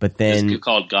 but then it's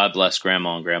called God Bless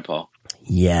Grandma and Grandpa.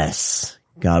 Yes.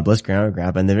 God Bless Grandma and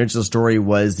Grandpa. And the original story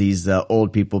was these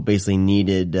old people basically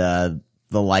needed the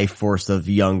life force of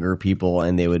younger people,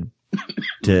 and they would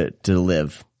to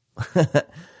live.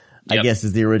 I guess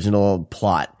is the original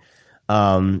plot.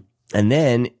 And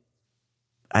then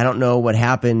I don't know what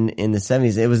happened in the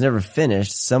 70s. It was never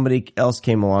finished. Somebody else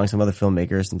came along, some other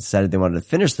filmmakers, and decided they wanted to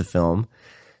finish the film.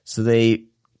 So they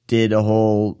did a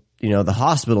whole, the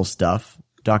hospital stuff,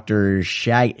 Dr.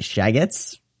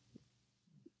 Shaggett's.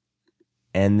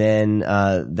 And then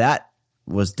that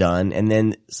was done. And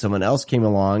then someone else came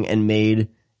along and made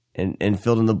and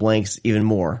filled in the blanks even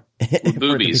more.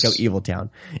 boobies. To pick up Evil Town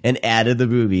and added the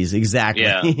boobies. Exactly.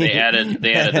 Yeah, they added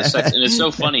the sex, and it's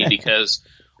so funny because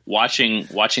watching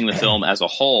the film as a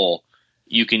whole,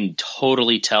 you can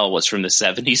totally tell what's from the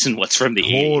 70s and what's from the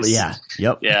 80s. Yeah.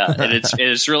 Yep. Yeah, and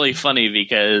it's really funny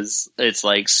because it's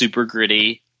like super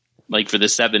gritty, like for the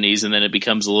 70s, and then it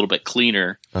becomes a little bit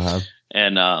cleaner.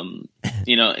 And the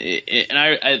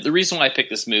reason why I picked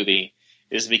this movie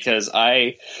is because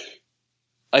I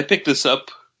picked this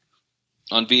up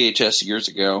on VHS years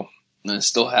ago, and I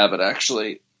still have it,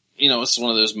 actually. It's one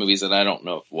of those movies that I don't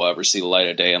know if we'll ever see the light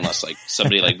of day unless like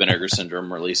somebody like Vinegar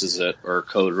Syndrome releases it or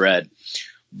Code Red.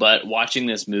 But watching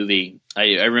this movie,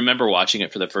 I remember watching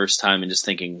it for the first time and just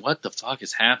thinking, what the fuck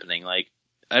is happening? Like,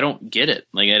 I don't get it.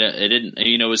 Like, it didn't,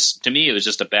 to me, it was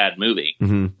just a bad movie.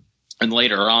 Mm-hmm. And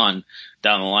later on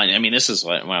down the line, I mean, this is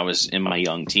when I was in my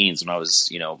young teens, when I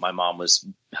was, my mom was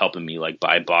helping me like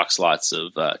buy box lots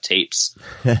of tapes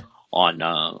on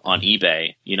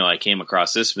eBay. I came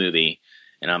across this movie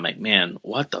and I'm like, man,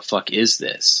 what the fuck is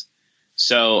this?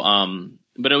 So,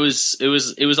 but it was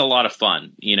a lot of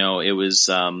fun. It was,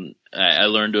 I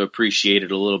learned to appreciate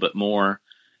it a little bit more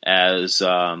as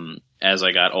I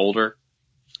got older.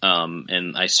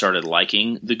 And I started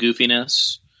liking the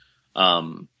goofiness.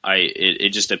 It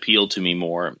just appealed to me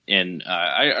more, and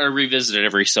I revisit it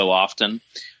every so often,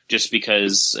 just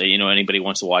because anybody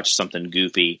wants to watch something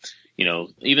goofy,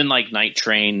 even like Night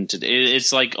Train.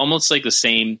 It's like almost like the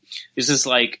same. This is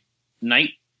like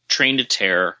Night Train to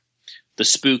Terror, The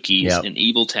Spookies, and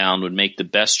Evil Town would make the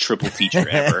best triple feature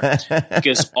ever,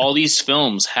 because all these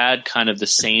films had kind of the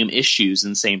same issues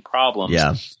and same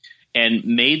problems, and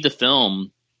made the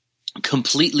film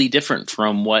completely different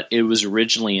from what it was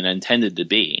originally intended to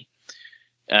be,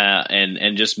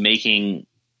 and just making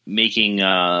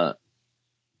it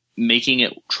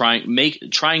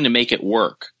trying to make it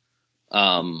work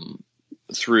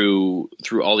through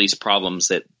all these problems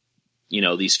that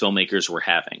these filmmakers were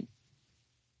having.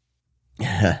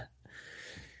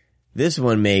 This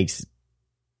one makes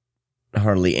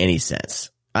hardly any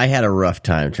sense. I had a rough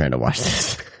time trying to watch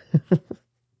this.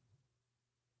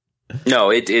 No,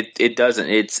 it doesn't.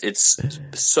 It's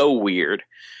so weird,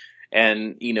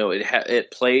 and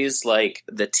it plays like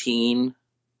the teen,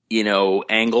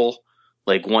 angle,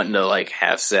 like wanting to like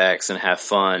have sex and have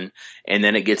fun, and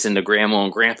then it gets into grandma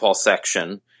and grandpa section,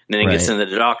 and then it gets into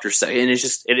the doctor section, and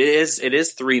it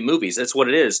is 3 movies. That's what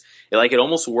it is. It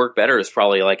almost worked better as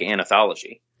probably like an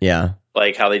anthology. Yeah.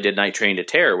 Like how they did Night Train to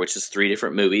Terror, which is 3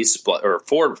 different movies, or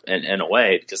 4 in a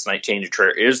way, because Night Train to Terror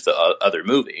is the other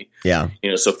movie. Yeah.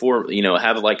 So 4,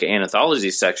 have like an anthology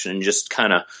section and just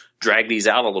kind of drag these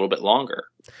out a little bit longer.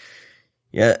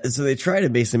 Yeah. So they try to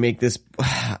basically make this,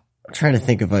 I'm trying to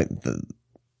think of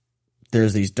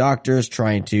there's these doctors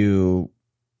trying to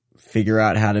figure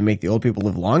out how to make the old people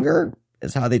live longer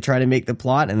is how they try to make the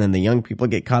plot. And then the young people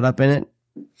get caught up in it.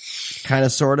 Kind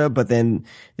of, sort of, but then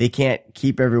they can't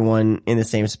keep everyone in the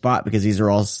same spot because these are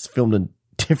all filmed in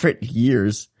different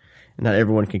years and not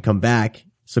everyone can come back.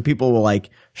 So people will like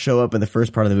show up in the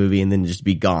first part of the movie and then just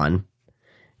be gone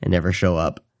and never show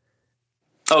up.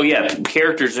 Oh yeah.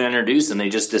 Characters are introduced and they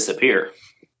just disappear.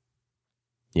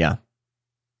 Yeah.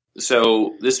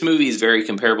 So this movie is very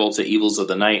comparable to Evils of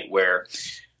the Night, where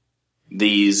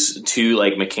these 2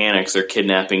 like mechanics are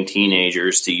kidnapping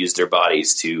teenagers to use their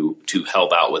bodies to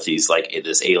help out with these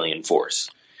this alien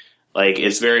force. Like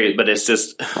it's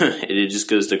just it just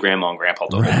goes to grandma and grandpa.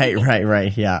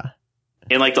 Right. Yeah.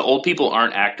 And like the old people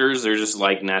aren't actors; they're just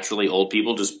like naturally old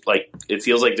people. Just like it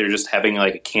feels like they're just having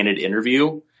like a candid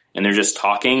interview, and they're just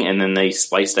talking, and then they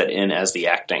splice that in as the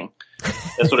acting.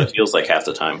 That's what it feels like half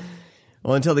the time.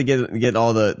 Well, until they get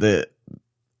all the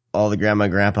grandma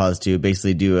and grandpas to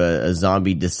basically do a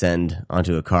zombie descend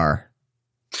onto a car.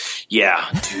 Yeah,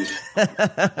 dude.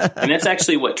 And that's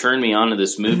actually what turned me on to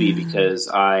this movie, because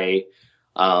I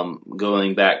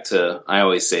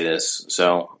always say this,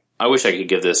 so I wish I could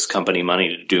give this company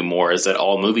money to do more, is that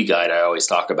All Movie Guide I always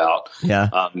talk about.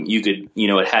 Yeah. You could,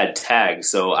 it had tags,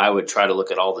 so I would try to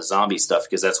look at all the zombie stuff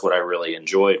because that's what I really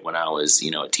enjoyed when I was,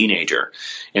 a teenager.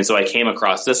 And so I came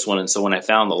across this one, and so when I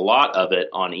found a lot of it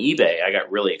on eBay, I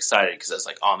got really excited because I was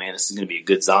like, oh man, this is going to be a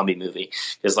good zombie movie.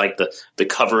 Because like the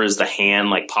cover is the hand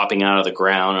like popping out of the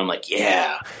ground. I'm like,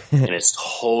 yeah. And it's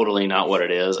totally not what it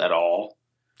is at all.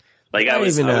 Like I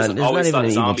always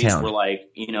thought zombies were like,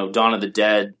 Dawn of the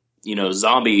Dead,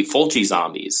 Fulci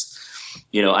zombies.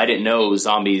 I didn't know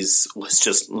zombies was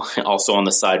just also on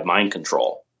the side mind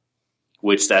control,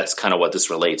 which that's kind of what this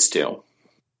relates to.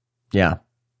 Yeah.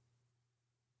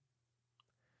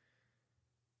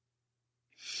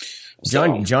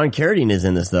 John Carradine is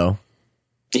in this, though.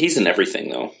 He's in everything,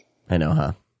 though. I know,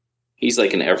 huh? He's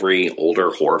like in every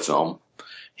older horror film.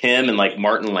 Him and like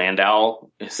Martin Landau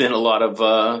is in a lot of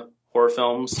horror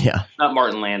films. Yeah. Not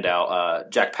Martin Landau,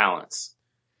 Jack Palance.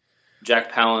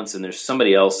 Jack Palance, and there's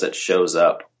somebody else that shows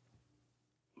up.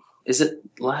 Is it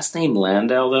last name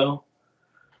Landau, though?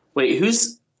 Wait,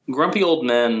 who's Grumpy Old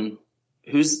Men?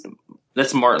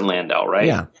 That's Martin Landau, right?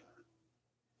 Yeah.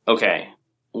 Okay.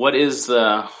 What is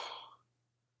the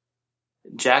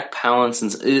Jack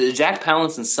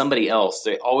Palance and somebody else?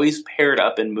 They always paired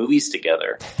up in movies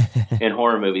together, in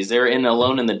horror movies. They're in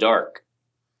Alone in the Dark,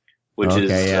 which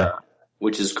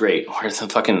is great.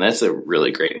 That's a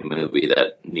really great movie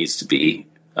that needs to be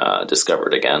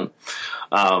discovered again.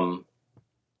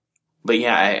 But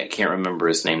yeah, I can't remember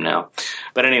his name now.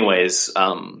 But anyways,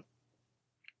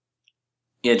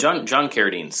 yeah, John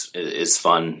Carradine is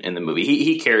fun in the movie.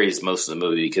 He carries most of the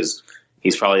movie because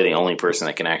he's probably the only person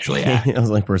that can actually act. He's the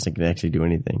only person that can actually do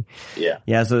anything. Yeah.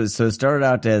 Yeah, so it started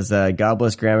out as God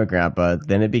Bless Grandma Grandpa.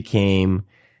 Then it became,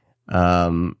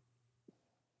 what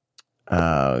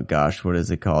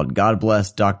is it called? God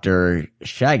Bless Dr.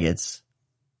 Shaggets.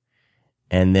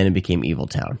 And then it became Evil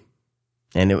Town.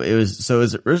 And it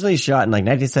was originally shot in like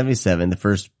 1977, the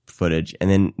first footage, and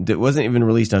then it wasn't even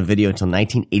released on video until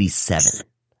 1987.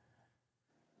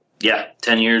 Yeah,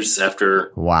 10 years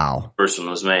after the first one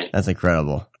was made. That's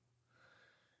incredible.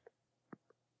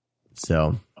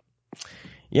 So,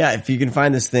 yeah, if you can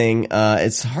find this thing,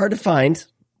 it's hard to find.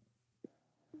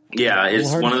 Yeah, it's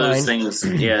one of those things.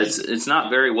 Yeah, it's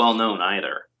not very well known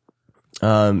either.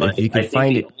 If you can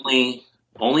find it,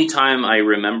 only time I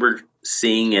remember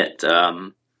seeing it,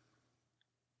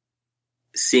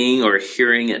 seeing or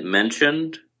hearing it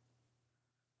mentioned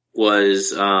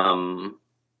was, I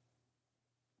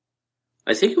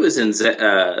think it was in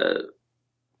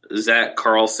Zach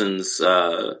Carlson's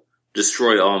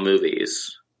Destroy All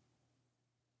Movies.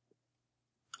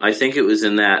 I think it was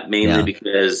in that mainly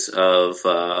because of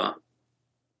the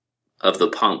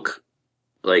punk,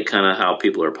 like kind of how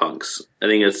people are punks. I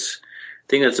think that's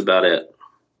about it.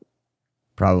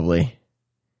 Probably.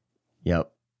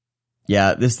 Yep.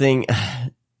 Yeah, this thing,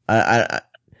 I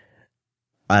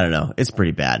don't know. It's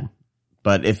pretty bad.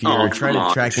 But if you're trying to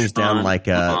track things down like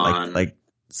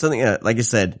something, like I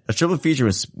said, a triple feature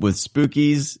with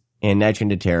Spookies and Night Train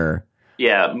to Terror.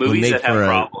 Yeah, movies that have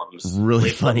problems.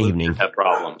 Really fun evening. Have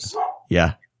problems.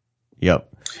 Yeah.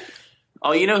 Yep.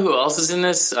 Oh, you know who else is in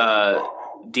this?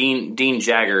 Dean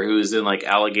Jagger, who's in like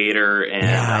Alligator and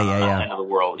End of the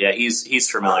World. Yeah, he's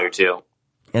familiar too.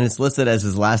 And it's listed as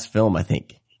his last film, I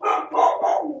think.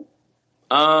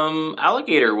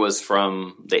 Alligator was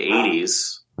from the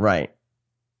 80s. Right.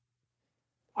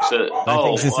 So, I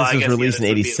think since this was released in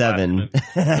 87.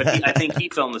 But I think he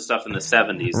filmed the stuff in the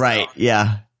 70s. Right,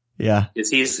 though. Yeah.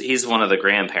 Because he's one of the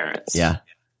grandparents. Yeah.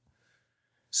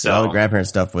 So all the grandparent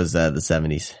stuff was the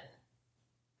 70s.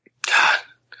 God.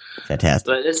 Fantastic.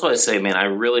 But that's what I say, man. I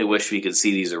really wish we could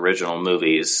see these original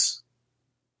movies.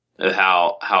 Of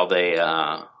how they...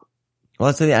 Well,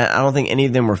 let's say I don't think any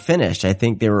of them were finished. I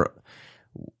think they were...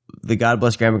 The God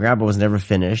Bless Grandma Grandpa was never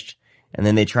finished. And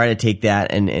then they try to take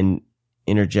that and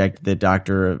interject the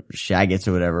Dr. Shaggets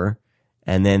or whatever.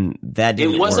 And then that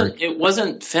didn't work. It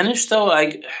wasn't finished though.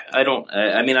 I'd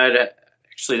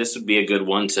actually, this would be a good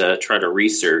one to try to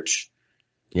research.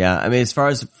 Yeah. I mean, as far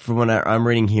as from what I'm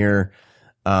reading here,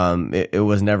 it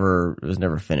was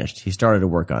never finished. He started to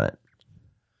work on it.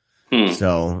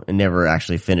 So it never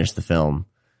actually finished the film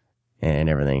and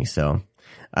everything. So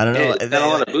I don't know. It's got a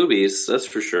lot of boobies. That's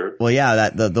for sure. Well, yeah,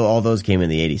 all those came in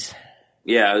the 80s.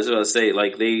 Yeah, I was going to say,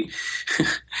 like,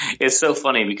 it's so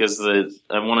funny because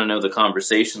I want to know the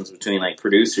conversations between, like,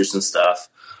 producers and stuff.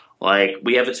 Like,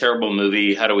 we have a terrible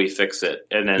movie, how do we fix it?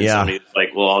 And then somebody's like,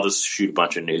 well, I'll just shoot a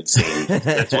bunch of nude scenes.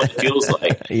 That's what it feels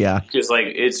like. Yeah. Because, like,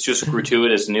 it's just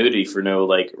gratuitous nudity for no,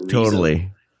 like, reason.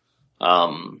 Totally.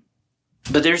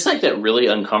 But there's, like, that really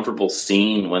uncomfortable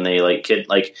scene when they, like,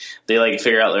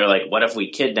 figure out, they're like, what if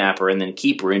we kidnap her and then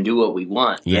keep her and do what we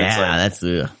want? And that's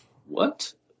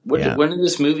what? When did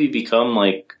this movie become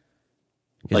like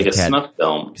a snuff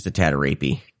film? It's a tad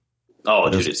rapey. Oh,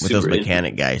 dude, it's with super those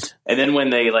mechanic guys. And then when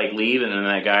they like leave, and then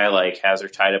that guy like has her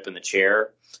tied up in the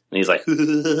chair, and he's like,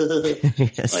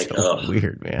 it's like, so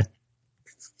weird, man.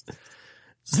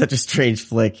 Such a strange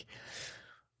flick,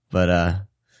 but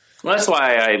well, that's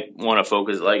why I want to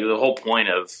focus. Like the whole point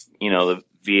of the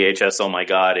VHS, oh my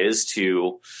god, is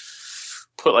to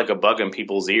put like a bug in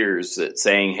people's ears that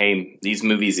saying, hey, these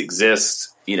movies exist.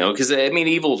 Because I mean,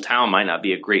 Evil Town might not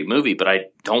be a great movie, but I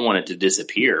don't want it to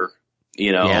disappear.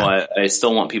 I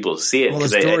still want people to see it. Well, the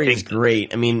story is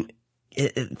great. I mean,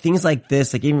 things like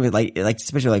this, like even with like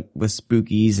especially like with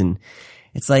Spookies, and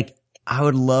it's like I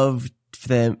would love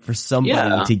for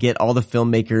somebody to get all the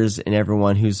filmmakers and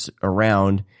everyone who's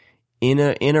around in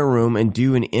a room and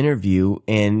do an interview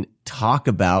and talk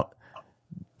about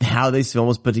how this film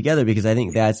was put together, because I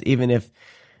think that's, even if,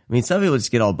 I mean, some people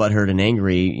just get all butthurt and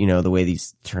angry, you know, the way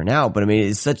these turn out, but I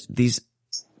mean, these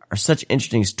are such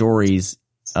interesting stories,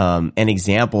 and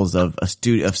examples of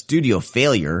studio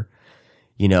failure,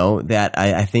 you know, that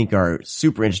I think are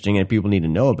super interesting and people need to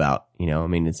know about, you know. I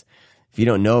mean, if you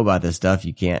don't know about this stuff,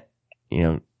 you can't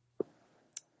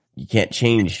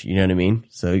change, you know what I mean?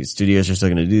 So studios are still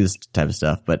going to do this type of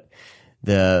stuff, but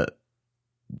the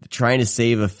trying to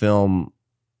save a film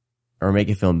or make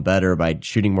a film better by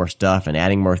shooting more stuff and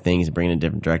adding more things and bringing in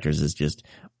different directors is just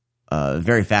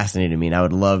very fascinating to me. And I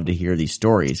would love to hear these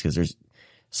stories, because there's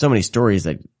so many stories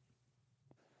that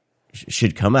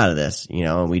should come out of this, you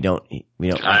know, and we don't.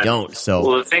 So,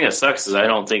 well, the thing that sucks is I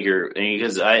don't think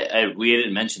because we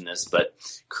didn't mention this, but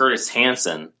Curtis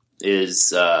Hanson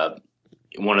is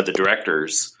one of the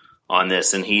directors on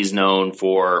this, and he's known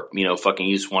for, you know, fucking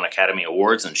used to won Academy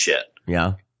Awards and shit.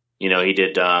 Yeah. You know, he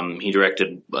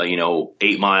directed,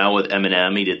 8 Mile with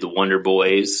Eminem. He did The Wonder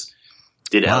Boys,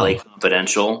 did LA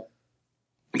Confidential.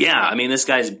 Yeah, I mean, this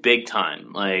guy's big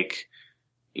time. Like,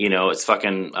 you know, it's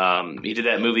fucking, he did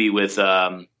that movie with,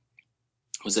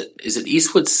 is it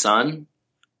Eastwood's Son?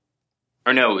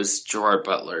 Or no, it was Gerard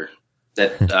Butler.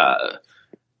 That,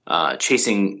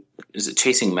 Chasing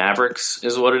Mavericks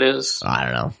is what it is? I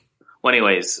don't know. Well,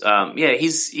 anyways,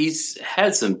 he's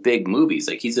had some big movies.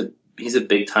 Like, he's a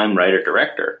big time writer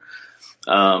director.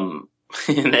 And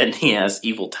then he has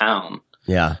Evil Town.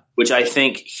 Yeah. Which I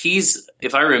think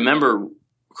if I remember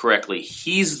correctly,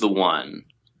 he's the one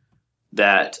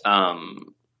that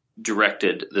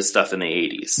directed the stuff in the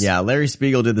 80s. Yeah, Larry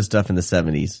Spiegel did the stuff in the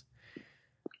 70s.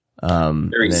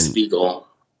 Larry Spiegel.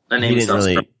 That name sounds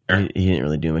familiar. He didn't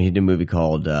really do it. He did a movie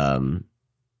called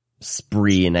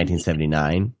Spree in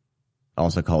 1979,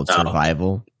 also called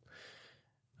Survival.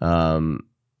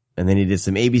 And then he did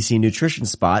some ABC nutrition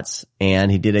spots,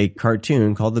 and he did a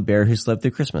cartoon called The Bear Who Slept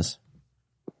Through Christmas.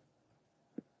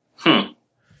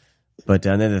 But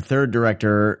then the third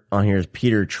director on here is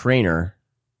Peter Traynor.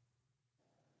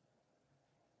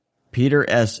 Peter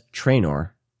S.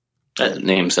 Traynor. That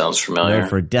name sounds familiar. Known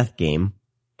for Death Game.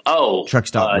 Oh. Truck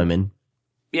Stop Women.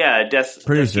 Yeah,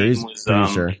 Producer.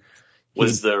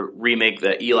 Was the remake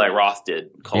that Eli Roth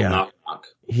did called Knock Knock.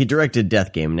 He directed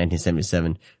Death Game in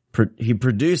 1977. He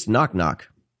produced Knock Knock.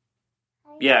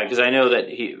 Yeah, because I know that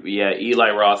Eli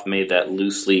Roth made that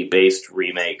loosely based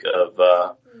remake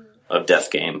of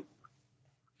Death Game.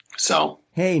 So.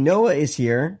 Hey, Noah is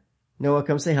here. Noah,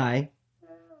 come say hi.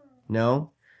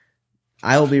 No?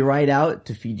 I will be right out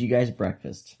to feed you guys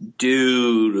breakfast.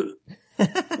 Dude.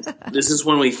 This is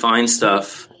when we find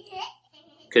stuff.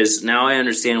 Because now I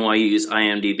understand why you use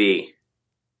IMDb.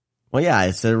 Well, yeah,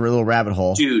 it's a little rabbit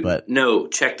hole. Dude, but no,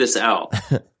 check this out.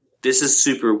 This is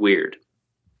super weird.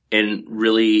 And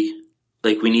really,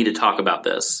 like, we need to talk about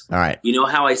this. All right. You know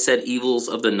how I said Evils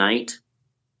of the Night?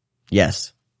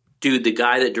 Yes. Dude, the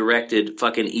guy that directed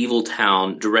fucking Evil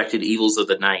Town directed Evils of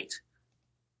the Night.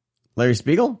 Larry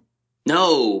Spiegel?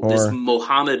 No, this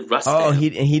Mohammed Rustam. Oh,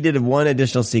 he did one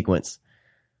additional sequence.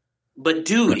 But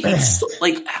dude, he's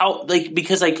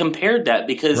because I compared that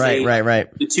because right.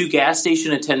 The two gas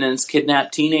station attendants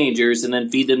kidnap teenagers and then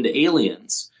feed them to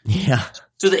aliens. Yeah.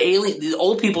 So the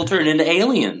old people turn into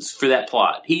aliens for that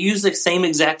plot. He used the same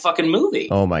exact fucking movie.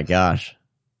 Oh my gosh.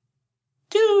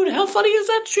 Dude, how funny is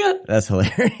that shit? That's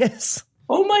hilarious.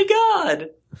 Oh my god.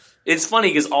 It's funny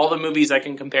because all the movies I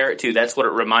can compare it to, that's what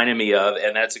it reminded me of,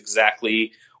 and that's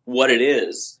exactly what it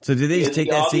is. So did they just take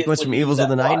that sequence from Evils of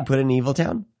the Night and put it in Evil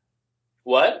Town?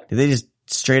 What? Did they just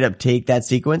straight up take that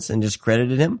sequence and just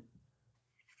credited him?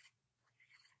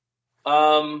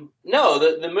 No,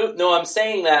 no, I'm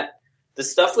saying that the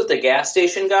stuff with the gas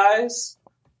station guys,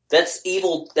 that's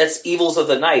Evils of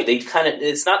the Night.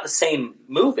 It's not the same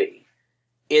movie.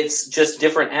 It's just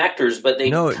different actors, but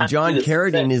No, John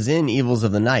Carradine is in Evils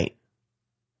of the Night.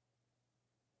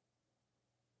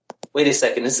 Wait a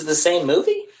second, is it the same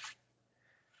movie?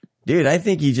 Dude, I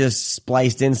think he just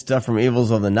spliced in stuff from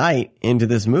Evils of the Night into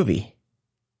this movie.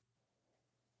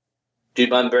 Dude,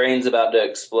 my brain's about to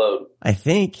explode. I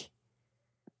think.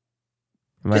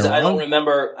 Because I don't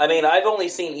remember. I mean, I've only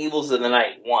seen Evils of the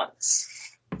Night once.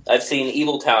 I've seen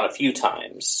Evil Town a few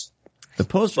times. The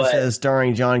poster says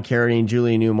starring John Carradine,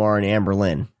 Julie Newmar, and Amber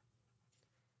Lynn.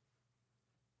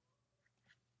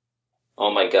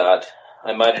 Oh my god.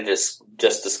 I might have just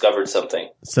discovered something.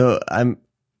 So I'm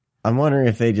wondering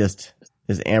if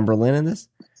is Amber Lynn in this?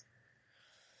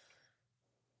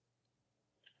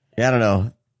 Yeah, I don't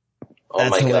know. Oh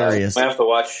That's my hilarious. God.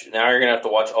 Now you're going to have to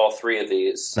watch all 3 of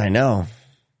these. I know.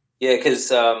 Yeah, because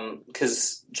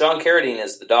John Carradine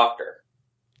is the Doctor.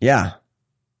 Yeah.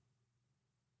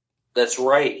 That's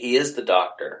right. He is the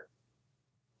Doctor.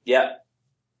 Yep.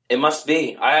 It must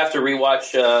be. I have to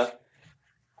rewatch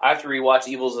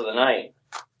Evils of the Night.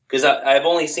 Because I've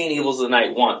only seen Evils of the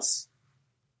Night once.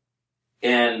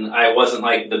 And I wasn't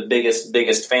like the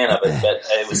biggest fan of it, but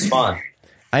it was fun.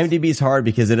 IMDb's hard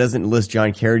because it doesn't list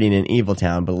John Carradine in Evil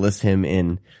Town, but it lists him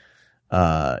in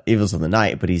Evils of the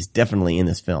Night, but he's definitely in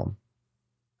this film.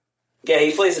 Yeah,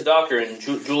 he plays a doctor, and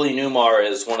Julie Newmar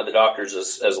is one of the doctors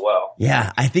as well.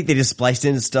 Yeah, I think they just spliced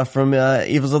in stuff from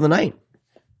Evils of the Night.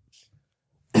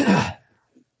 All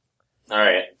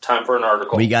right, time for an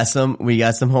article. We got some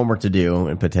homework to do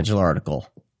and potential article.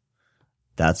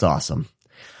 That's awesome.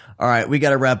 All right, we got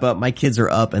to wrap up. My kids are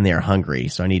up and they are hungry,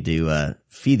 so I need to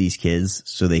feed these kids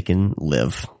so they can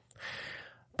live.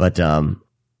 But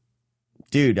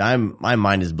dude, my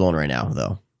mind is blown right now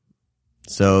though.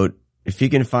 So if you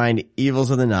can find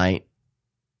Evils of the Night,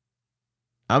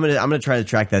 I'm gonna try to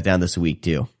track that down this week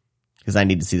too, because I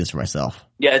need to see this for myself.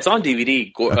 Yeah, it's on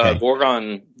DVD. Okay.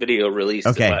 Gorgon Video released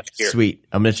it last year. Sweet.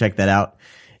 I'm gonna check that out.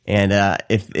 And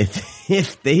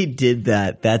if they did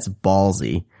that, that's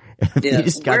ballsy. Yeah. They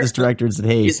just got this director and said,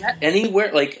 "Hey, is that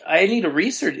anywhere? Like, I need to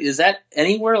research. Is that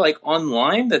anywhere like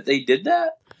online that they did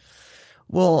that?"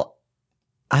 Well,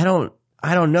 I don't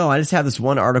know. I just have this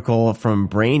one article from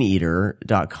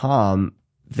braineater.com.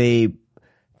 They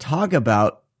talk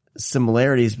about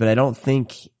similarities, but I don't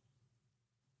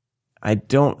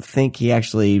think he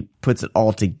actually puts it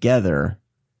all together,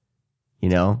 you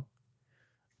know?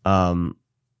 I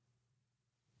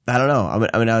don't know.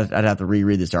 I'd have to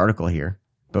reread this article here,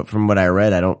 but from what I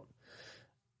read,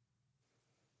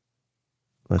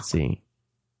 let's see.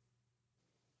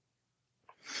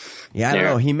 Yeah, I don't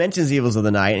know. He mentions Evils of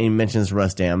the Night and he mentions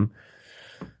Rustam,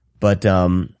 but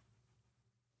they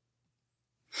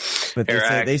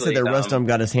said that Rustam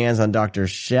got his hands on Dr.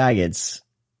 Shaggott's,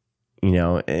 you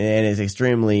know, and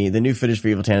the new footage for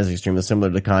Evil Town is extremely similar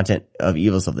to the content of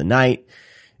Evils of the Night.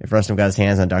 If Rustam got his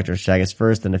hands on Dr. Shaggott's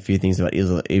first, then a few things about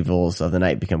Evils of the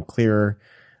Night become clearer.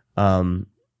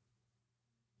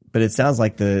 But it sounds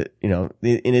like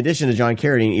in addition to John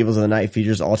Carradine, Evils of the Night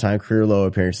features all-time career low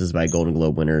appearances by Golden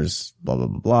Globe winners, blah, blah,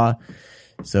 blah, blah.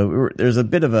 So there's a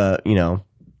bit of a,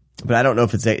 but I don't know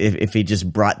if he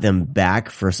just brought them back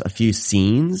for a few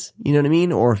scenes, you know what I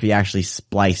mean? Or if he actually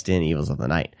spliced in Evils of the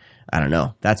Night. I don't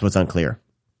know. That's what's unclear.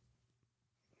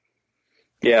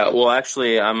 Yeah, well,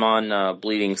 actually, I'm on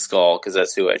Bleeding Skull because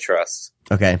that's who I trust.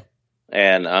 Okay.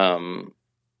 And,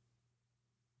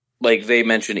 like, they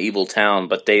mention Evil Town,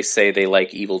 but they say they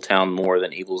like Evil Town more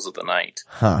than Evils of the Night.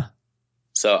 Huh.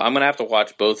 So I'm going to have to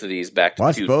watch both of these back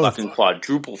to fucking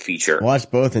quadruple feature.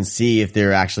 Watch both and see if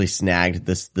they're actually snagged.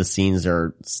 The scenes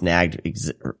are snagged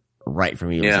right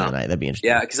from Evils of the Night. That'd be interesting.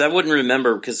 Yeah, because I wouldn't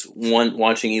remember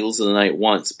watching Evils of the Night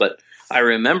once, but I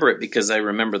remember it because I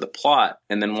remember the plot,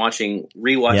 and then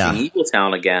rewatching Evil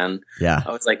Town again. Yeah. I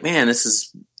was like, man, this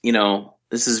is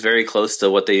very close to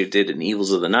what they did in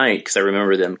Evils of the Night, because I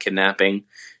remember them kidnapping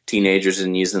teenagers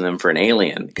and using them for an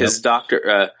alien. Because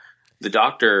the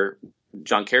Doctor,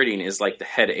 John Carradine, is like the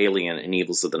head alien in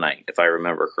Evils of the Night, if I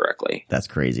remember correctly. That's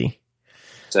crazy.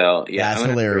 So yeah, that's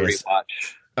hilarious.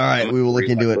 Rewatch. All right, we will look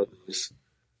into it.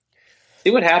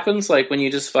 See what happens, like when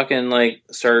you just fucking like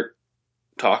start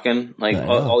talking. Like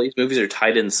all these movies are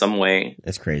tied in some way.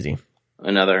 It's crazy.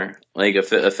 Another like a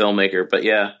filmmaker, but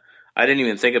yeah. I didn't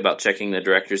even think about checking the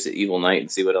directors at Evil Night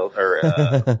and see what else,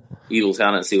 or Evil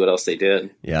Town and see what else they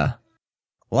did. Yeah.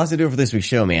 Well, that's to do it for this week's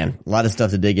show, man. A lot of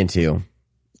stuff to dig into.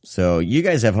 So you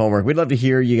guys have homework. We'd love to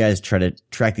hear you guys try to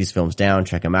track these films down,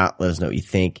 check them out, let us know what you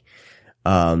think.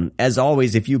 As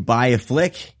always, if you buy a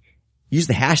flick, use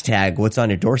the hashtag what's on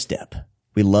your doorstep.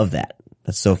 We love that.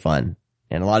 That's so fun.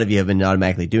 And a lot of you have been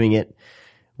automatically doing it.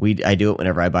 I do it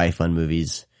whenever I buy fun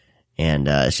movies. And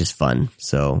it's just fun.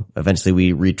 So eventually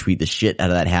we retweet the shit out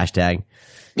of that hashtag.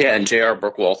 Yeah, and J.R.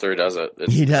 Brookwalter does it.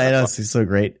 He does. He's so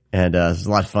great. And it's a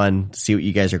lot of fun to see what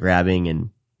you guys are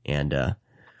grabbing and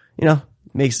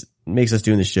makes us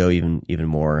doing the show even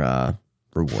more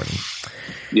rewarding.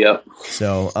 Yep.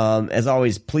 So as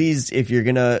always, please, if you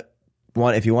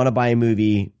want to buy a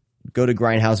movie, go to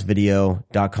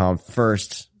grindhousevideo.com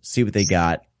first, see what they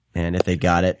got, and if they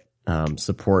got it,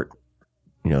 support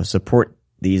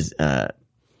these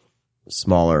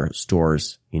smaller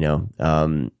stores,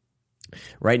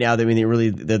 right now, they're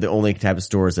the only type of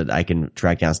stores that I can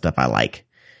track down stuff I like,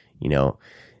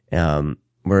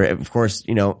 where of course,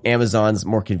 Amazon's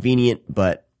more convenient,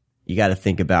 but you got to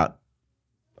think about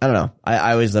I don't know.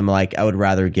 I always am like, I would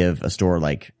rather give a store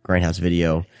like Grindhouse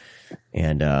Video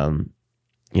and,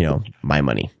 my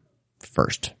money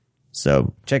first.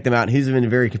 So check them out. He's been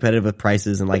very competitive with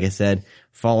prices. And like I said,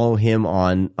 follow him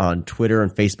on Twitter and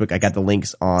Facebook. I got the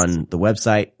links on the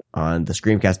website on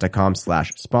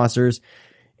thescreamcast.com/sponsors.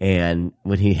 And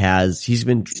when he's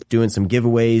been doing some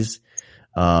giveaways,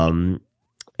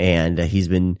 and he's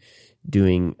been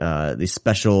doing, these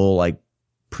special like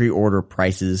pre-order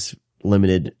prices,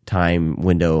 limited time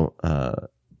window,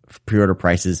 pre-order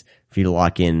prices for you to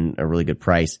lock in a really good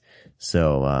price.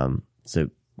 So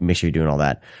make sure you're doing all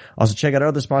that. Also check out our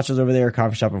other sponsors over there,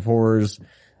 Coffee Shop of Horrors,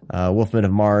 Wolfman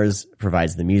of Mars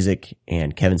provides the music,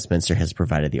 and Kevin Spencer has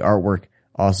provided the artwork.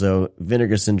 Also,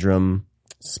 Vinegar Syndrome,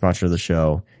 sponsor of the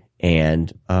show,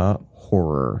 and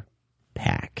Horror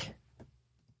Pack.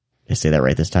 Did I say that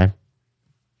right this time?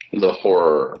 The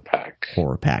Horror Pack.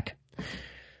 Horror Pack.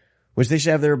 Which they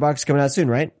should have their box coming out soon,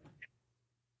 right?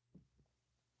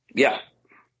 Yeah.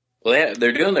 Well,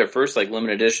 they're doing their first like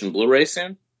limited edition Blu-ray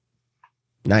soon.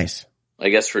 Nice. I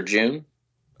guess for June.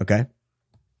 Okay.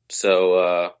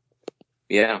 So,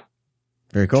 yeah.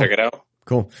 Very cool. Check it out.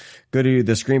 Cool. Go to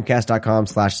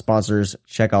thescreamcast.com/sponsors.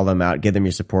 Check all them out. Give them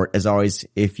your support. As always,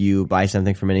 if you buy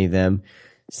something from any of them,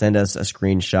 send us a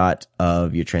screenshot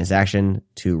of your transaction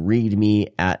to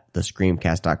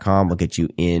readme@thescreamcast.com. We'll get you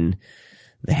in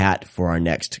the hat for our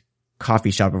next Coffee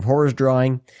Shop of Horrors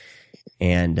drawing.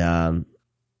 And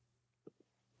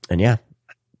yeah,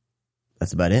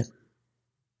 that's about it.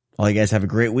 All you guys have a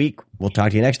great week. We'll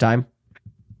talk to you next time.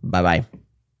 Bye-bye.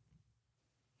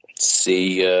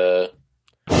 See ya.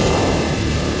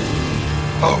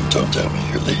 Oh, don't tell me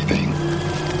you're leaving.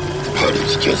 The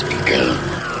party's just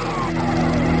begun.